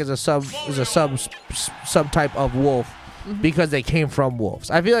dog is a subtype of wolf because they came from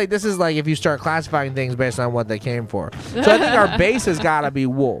wolves. I feel like this is like if you start classifying things based on what they came for. So I think our base has got to be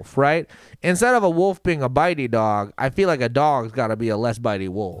wolf, right? Instead of a wolf being a bitey dog, I feel like a dog's got to be a less bitey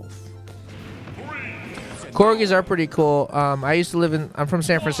wolf. Corgis are pretty cool. I used to live I'm from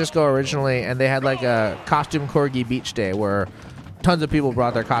San Francisco originally, and they had like a costume corgi beach day where tons of people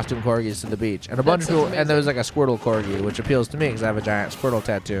brought their costume corgis to the beach, and a bunch of people, and there was like a Squirtle corgi, which appeals to me because I have a giant Squirtle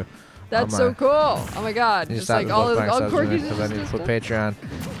tattoo. That's so cool. Oh my god. Just like all corgis because I need to put Patreon.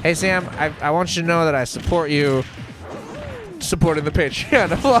 Hey Sam, I want you to know that I support you supporting the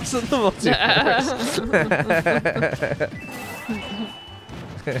Patreon of Lost in the Multiverse.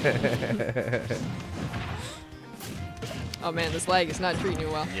 Oh man, this lag is not treating you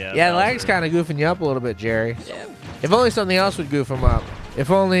well. Yeah, the lag's kind of goofing you up a little bit, Jerry. Yeah. If only something else would goof him up.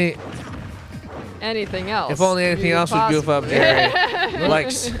 If only anything else. If only anything else would goof up Jerry.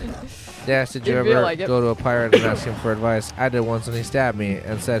 Like, Dash, did you ever go to a pirate and ask him for advice? I did once, and he stabbed me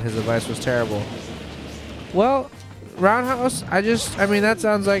and said his advice was terrible. Well, Roundhouse, I mean, that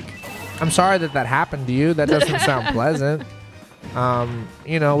sounds like, I'm sorry that happened to you. That doesn't sound pleasant.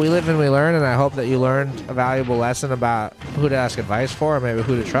 You know, we live and we learn, and I hope that you learned a valuable lesson about who to ask advice for, or maybe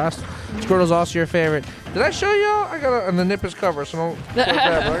who to trust. Squirtle's also your favorite. Did I show y'all? I got on the nip is cover, so don't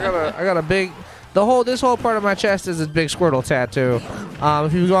I got a big. This whole part of my chest is this big Squirtle tattoo.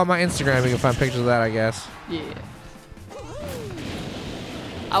 If you go on my Instagram, you can find pictures of that, I guess. Yeah.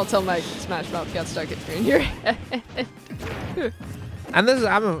 I'll tell Mike Smash Mouth got stuck in your head. And this is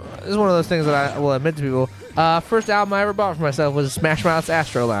one of those things that I will admit to people. First album I ever bought for myself was Smash Mouth's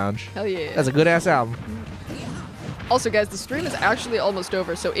Astro Lounge. Hell yeah. That's a good ass album. Also, guys, the stream is actually almost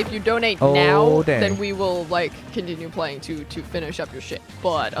over, so if you donate now, then we will like continue playing to finish up your shit.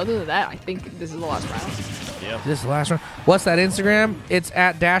 But other than that, I think this is the last round. Yeah. This is the last round. What's that Instagram? It's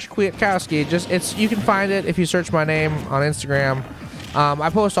at _Kwiatkowski. You can find it if you search my name on Instagram. I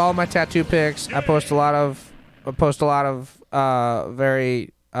post all of my tattoo pics. I post a lot of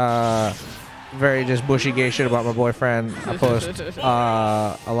very just bushy gay shit about my boyfriend. I post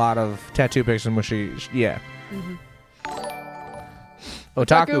a lot of tattoo pics and mushy, yeah.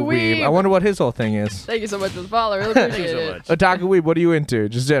 Otaku Weeb. I wonder what his whole thing is. Thank you so much for the follow. I really appreciate it. Otaku Weeb, what are you into,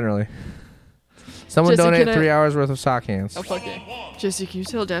 just generally? Someone donate 3 hours worth of sock hands. Oh fuck yeah. Jesse, can you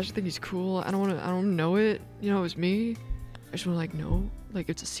tell Dash I think he's cool? I don't know it. You know, it was me. I just want to know. Like,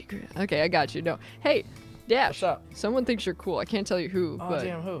 it's a secret. Okay, I got you. No. Hey, Dash. What's up? Someone thinks you're cool. I can't tell you who. Oh, but,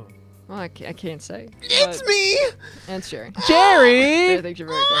 damn, who? Well, I can't say. It's me! And it's Jerry. Jerry! Jerry thinks you're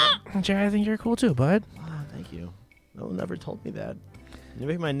very cool. Jerry, I think you're cool too, bud. Oh, thank you. No one ever told me that. You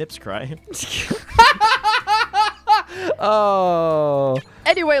make my nips cry. Oh.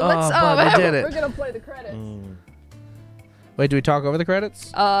 Anyway, let's we're gonna play the credits. Wait, do we talk over the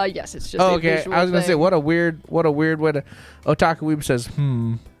credits? Yes, it's just okay. I was gonna say what a weird way to Otaku Weeb says,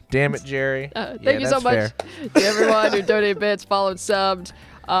 damn it, Jerry. Thank you so much to everyone who donated bits, followed, subbed.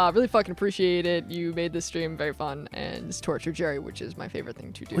 Really fucking appreciate it. You made this stream very fun and it's torture Jerry, which is my favorite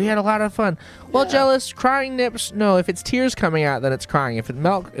thing to do. We had a lot of fun. Well, Jealous, crying nips. No, if it's tears coming out, then it's crying. If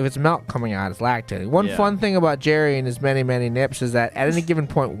it's milk coming out, it's lactating. One fun thing about Jerry and his many nips is that at any given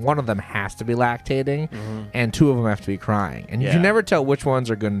point, one of them has to be lactating, and two of them have to be crying. And you can never tell which ones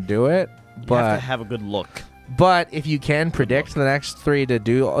are going to do it. But you have to have a good look. But if you can predict the next three to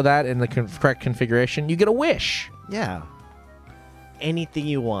do all that in the correct configuration, you get a wish. Yeah. Anything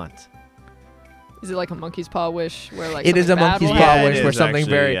you want. Is it like a monkey's paw wish where like it is a monkey's paw wish where something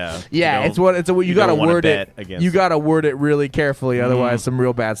actually, very you gotta word it. You gotta word it really carefully, otherwise some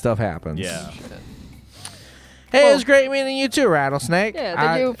real bad stuff happens. Yeah. Hey, it was great meeting you too, Rattlesnake. Yeah,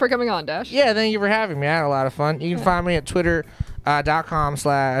 thank you for coming on, Dash. Yeah, thank you for having me. I had a lot of fun. You can find me at twitter.com/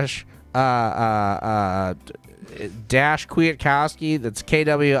 Dash Kwiatkowski. That's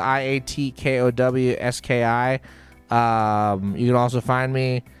KWIATKOWSKI. You can also find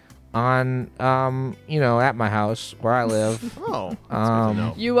me on at my house where I live. Oh, that's good to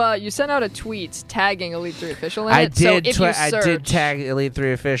know. You sent out a tweet tagging Elite 3 Official in I it. did. So I did tag Elite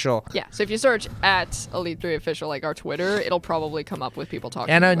 3 Official. Yeah, so if you search at Elite 3 Official, like our Twitter, it'll probably come up with people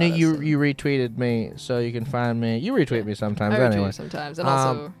talking. And I about knew you retweeted me, so you can find me. You retweet me sometimes, I anyway. retweet sometimes, and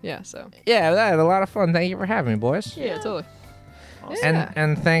also so. Yeah, I had a lot of fun. Thank you for having me, boys. Yeah, totally. Yeah.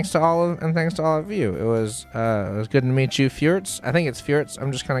 And thanks to all of you. It was good to meet you, Furtz. I think it's Furtz.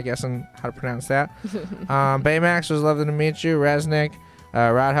 I'm just kind of guessing how to pronounce that. Baymax, was lovely to meet you. Resnick,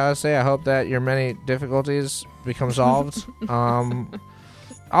 Radhouse, I hope that your many difficulties become solved.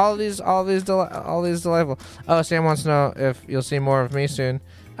 All these delightful. Oh, Sam wants to know if you'll see more of me soon.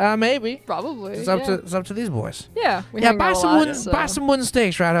 Maybe. Probably. It's yeah. up to these boys. Yeah. We Yeah, hang buy out a some lot, wooden so. buy some wooden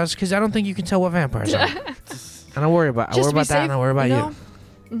stakes, Radhouse, because I don't think you can tell what vampires are. And I worry about Just to be that, and I safe, worry about you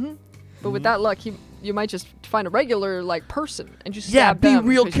you. know? But with that luck, you might just find a regular like person and just Yeah, stab be them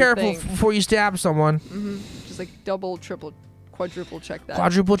real 'cause you careful think- before you stab someone. Just like double, triple, quadruple check that.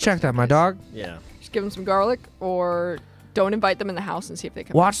 Quadruple check that, my dog. Yeah. Just give them some garlic, or don't invite them in the house and see if they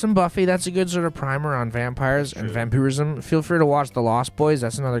come. Watch some Buffy. That's a good sort of primer on vampires and vampirism. Feel free to watch The Lost Boys.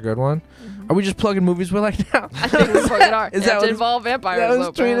 That's another good one. Are we just plugging movies we like now? I think we fucking are. Is It that have what to involve vampires, that though, was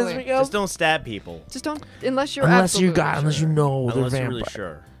tweet as apparently. we go? Just don't stab people. Just don't, unless you're Unless you absolutely got, unless you sure. know they're Unless you're vampires. really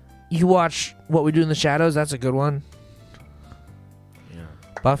sure. You watch What We Do in the Shadows. That's a good one. Yeah.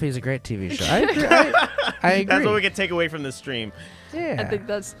 Buffy's a great TV show. I agree. I agree. That's what we can take away from this stream. Yeah. I think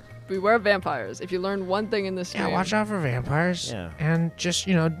that's beware of vampires. If you learn one thing in this Yeah, game, watch out for vampires. Yeah. And just,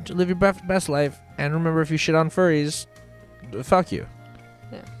 live your best life. And remember, if you shit on furries, fuck you.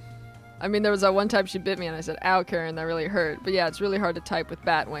 I mean, there was that one time she bit me and I said, "Ow, Karen, that really hurt." But yeah, it's really hard to type with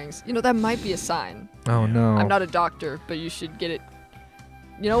bat wings. That might be a sign. Oh, no. I'm not a doctor, but you should get it.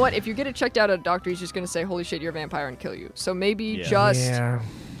 You know what? If you get it checked out at a doctor, he's just going to say, "Holy shit, you're a vampire," and kill you. So maybe Yeah. just Yeah.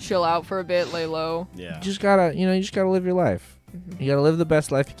 chill out for a bit, lay low. Yeah. You just gotta live your life. You gotta live the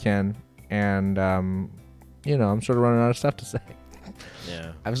best life you can. And, I'm sort of running out of stuff to say.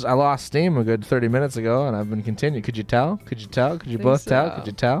 Yeah. I lost steam a good 30 minutes ago, and I've been continuing. Could you tell? Could you tell? Could you Think both tell? so. Could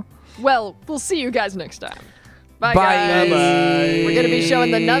you tell? Well, we'll see you guys next time. Bye, Bye. guys. Bye-bye. We're going to be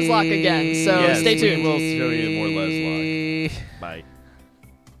showing the Nuzlocke again, so Yes, stay tuned. We'll show you more Nuzlocke.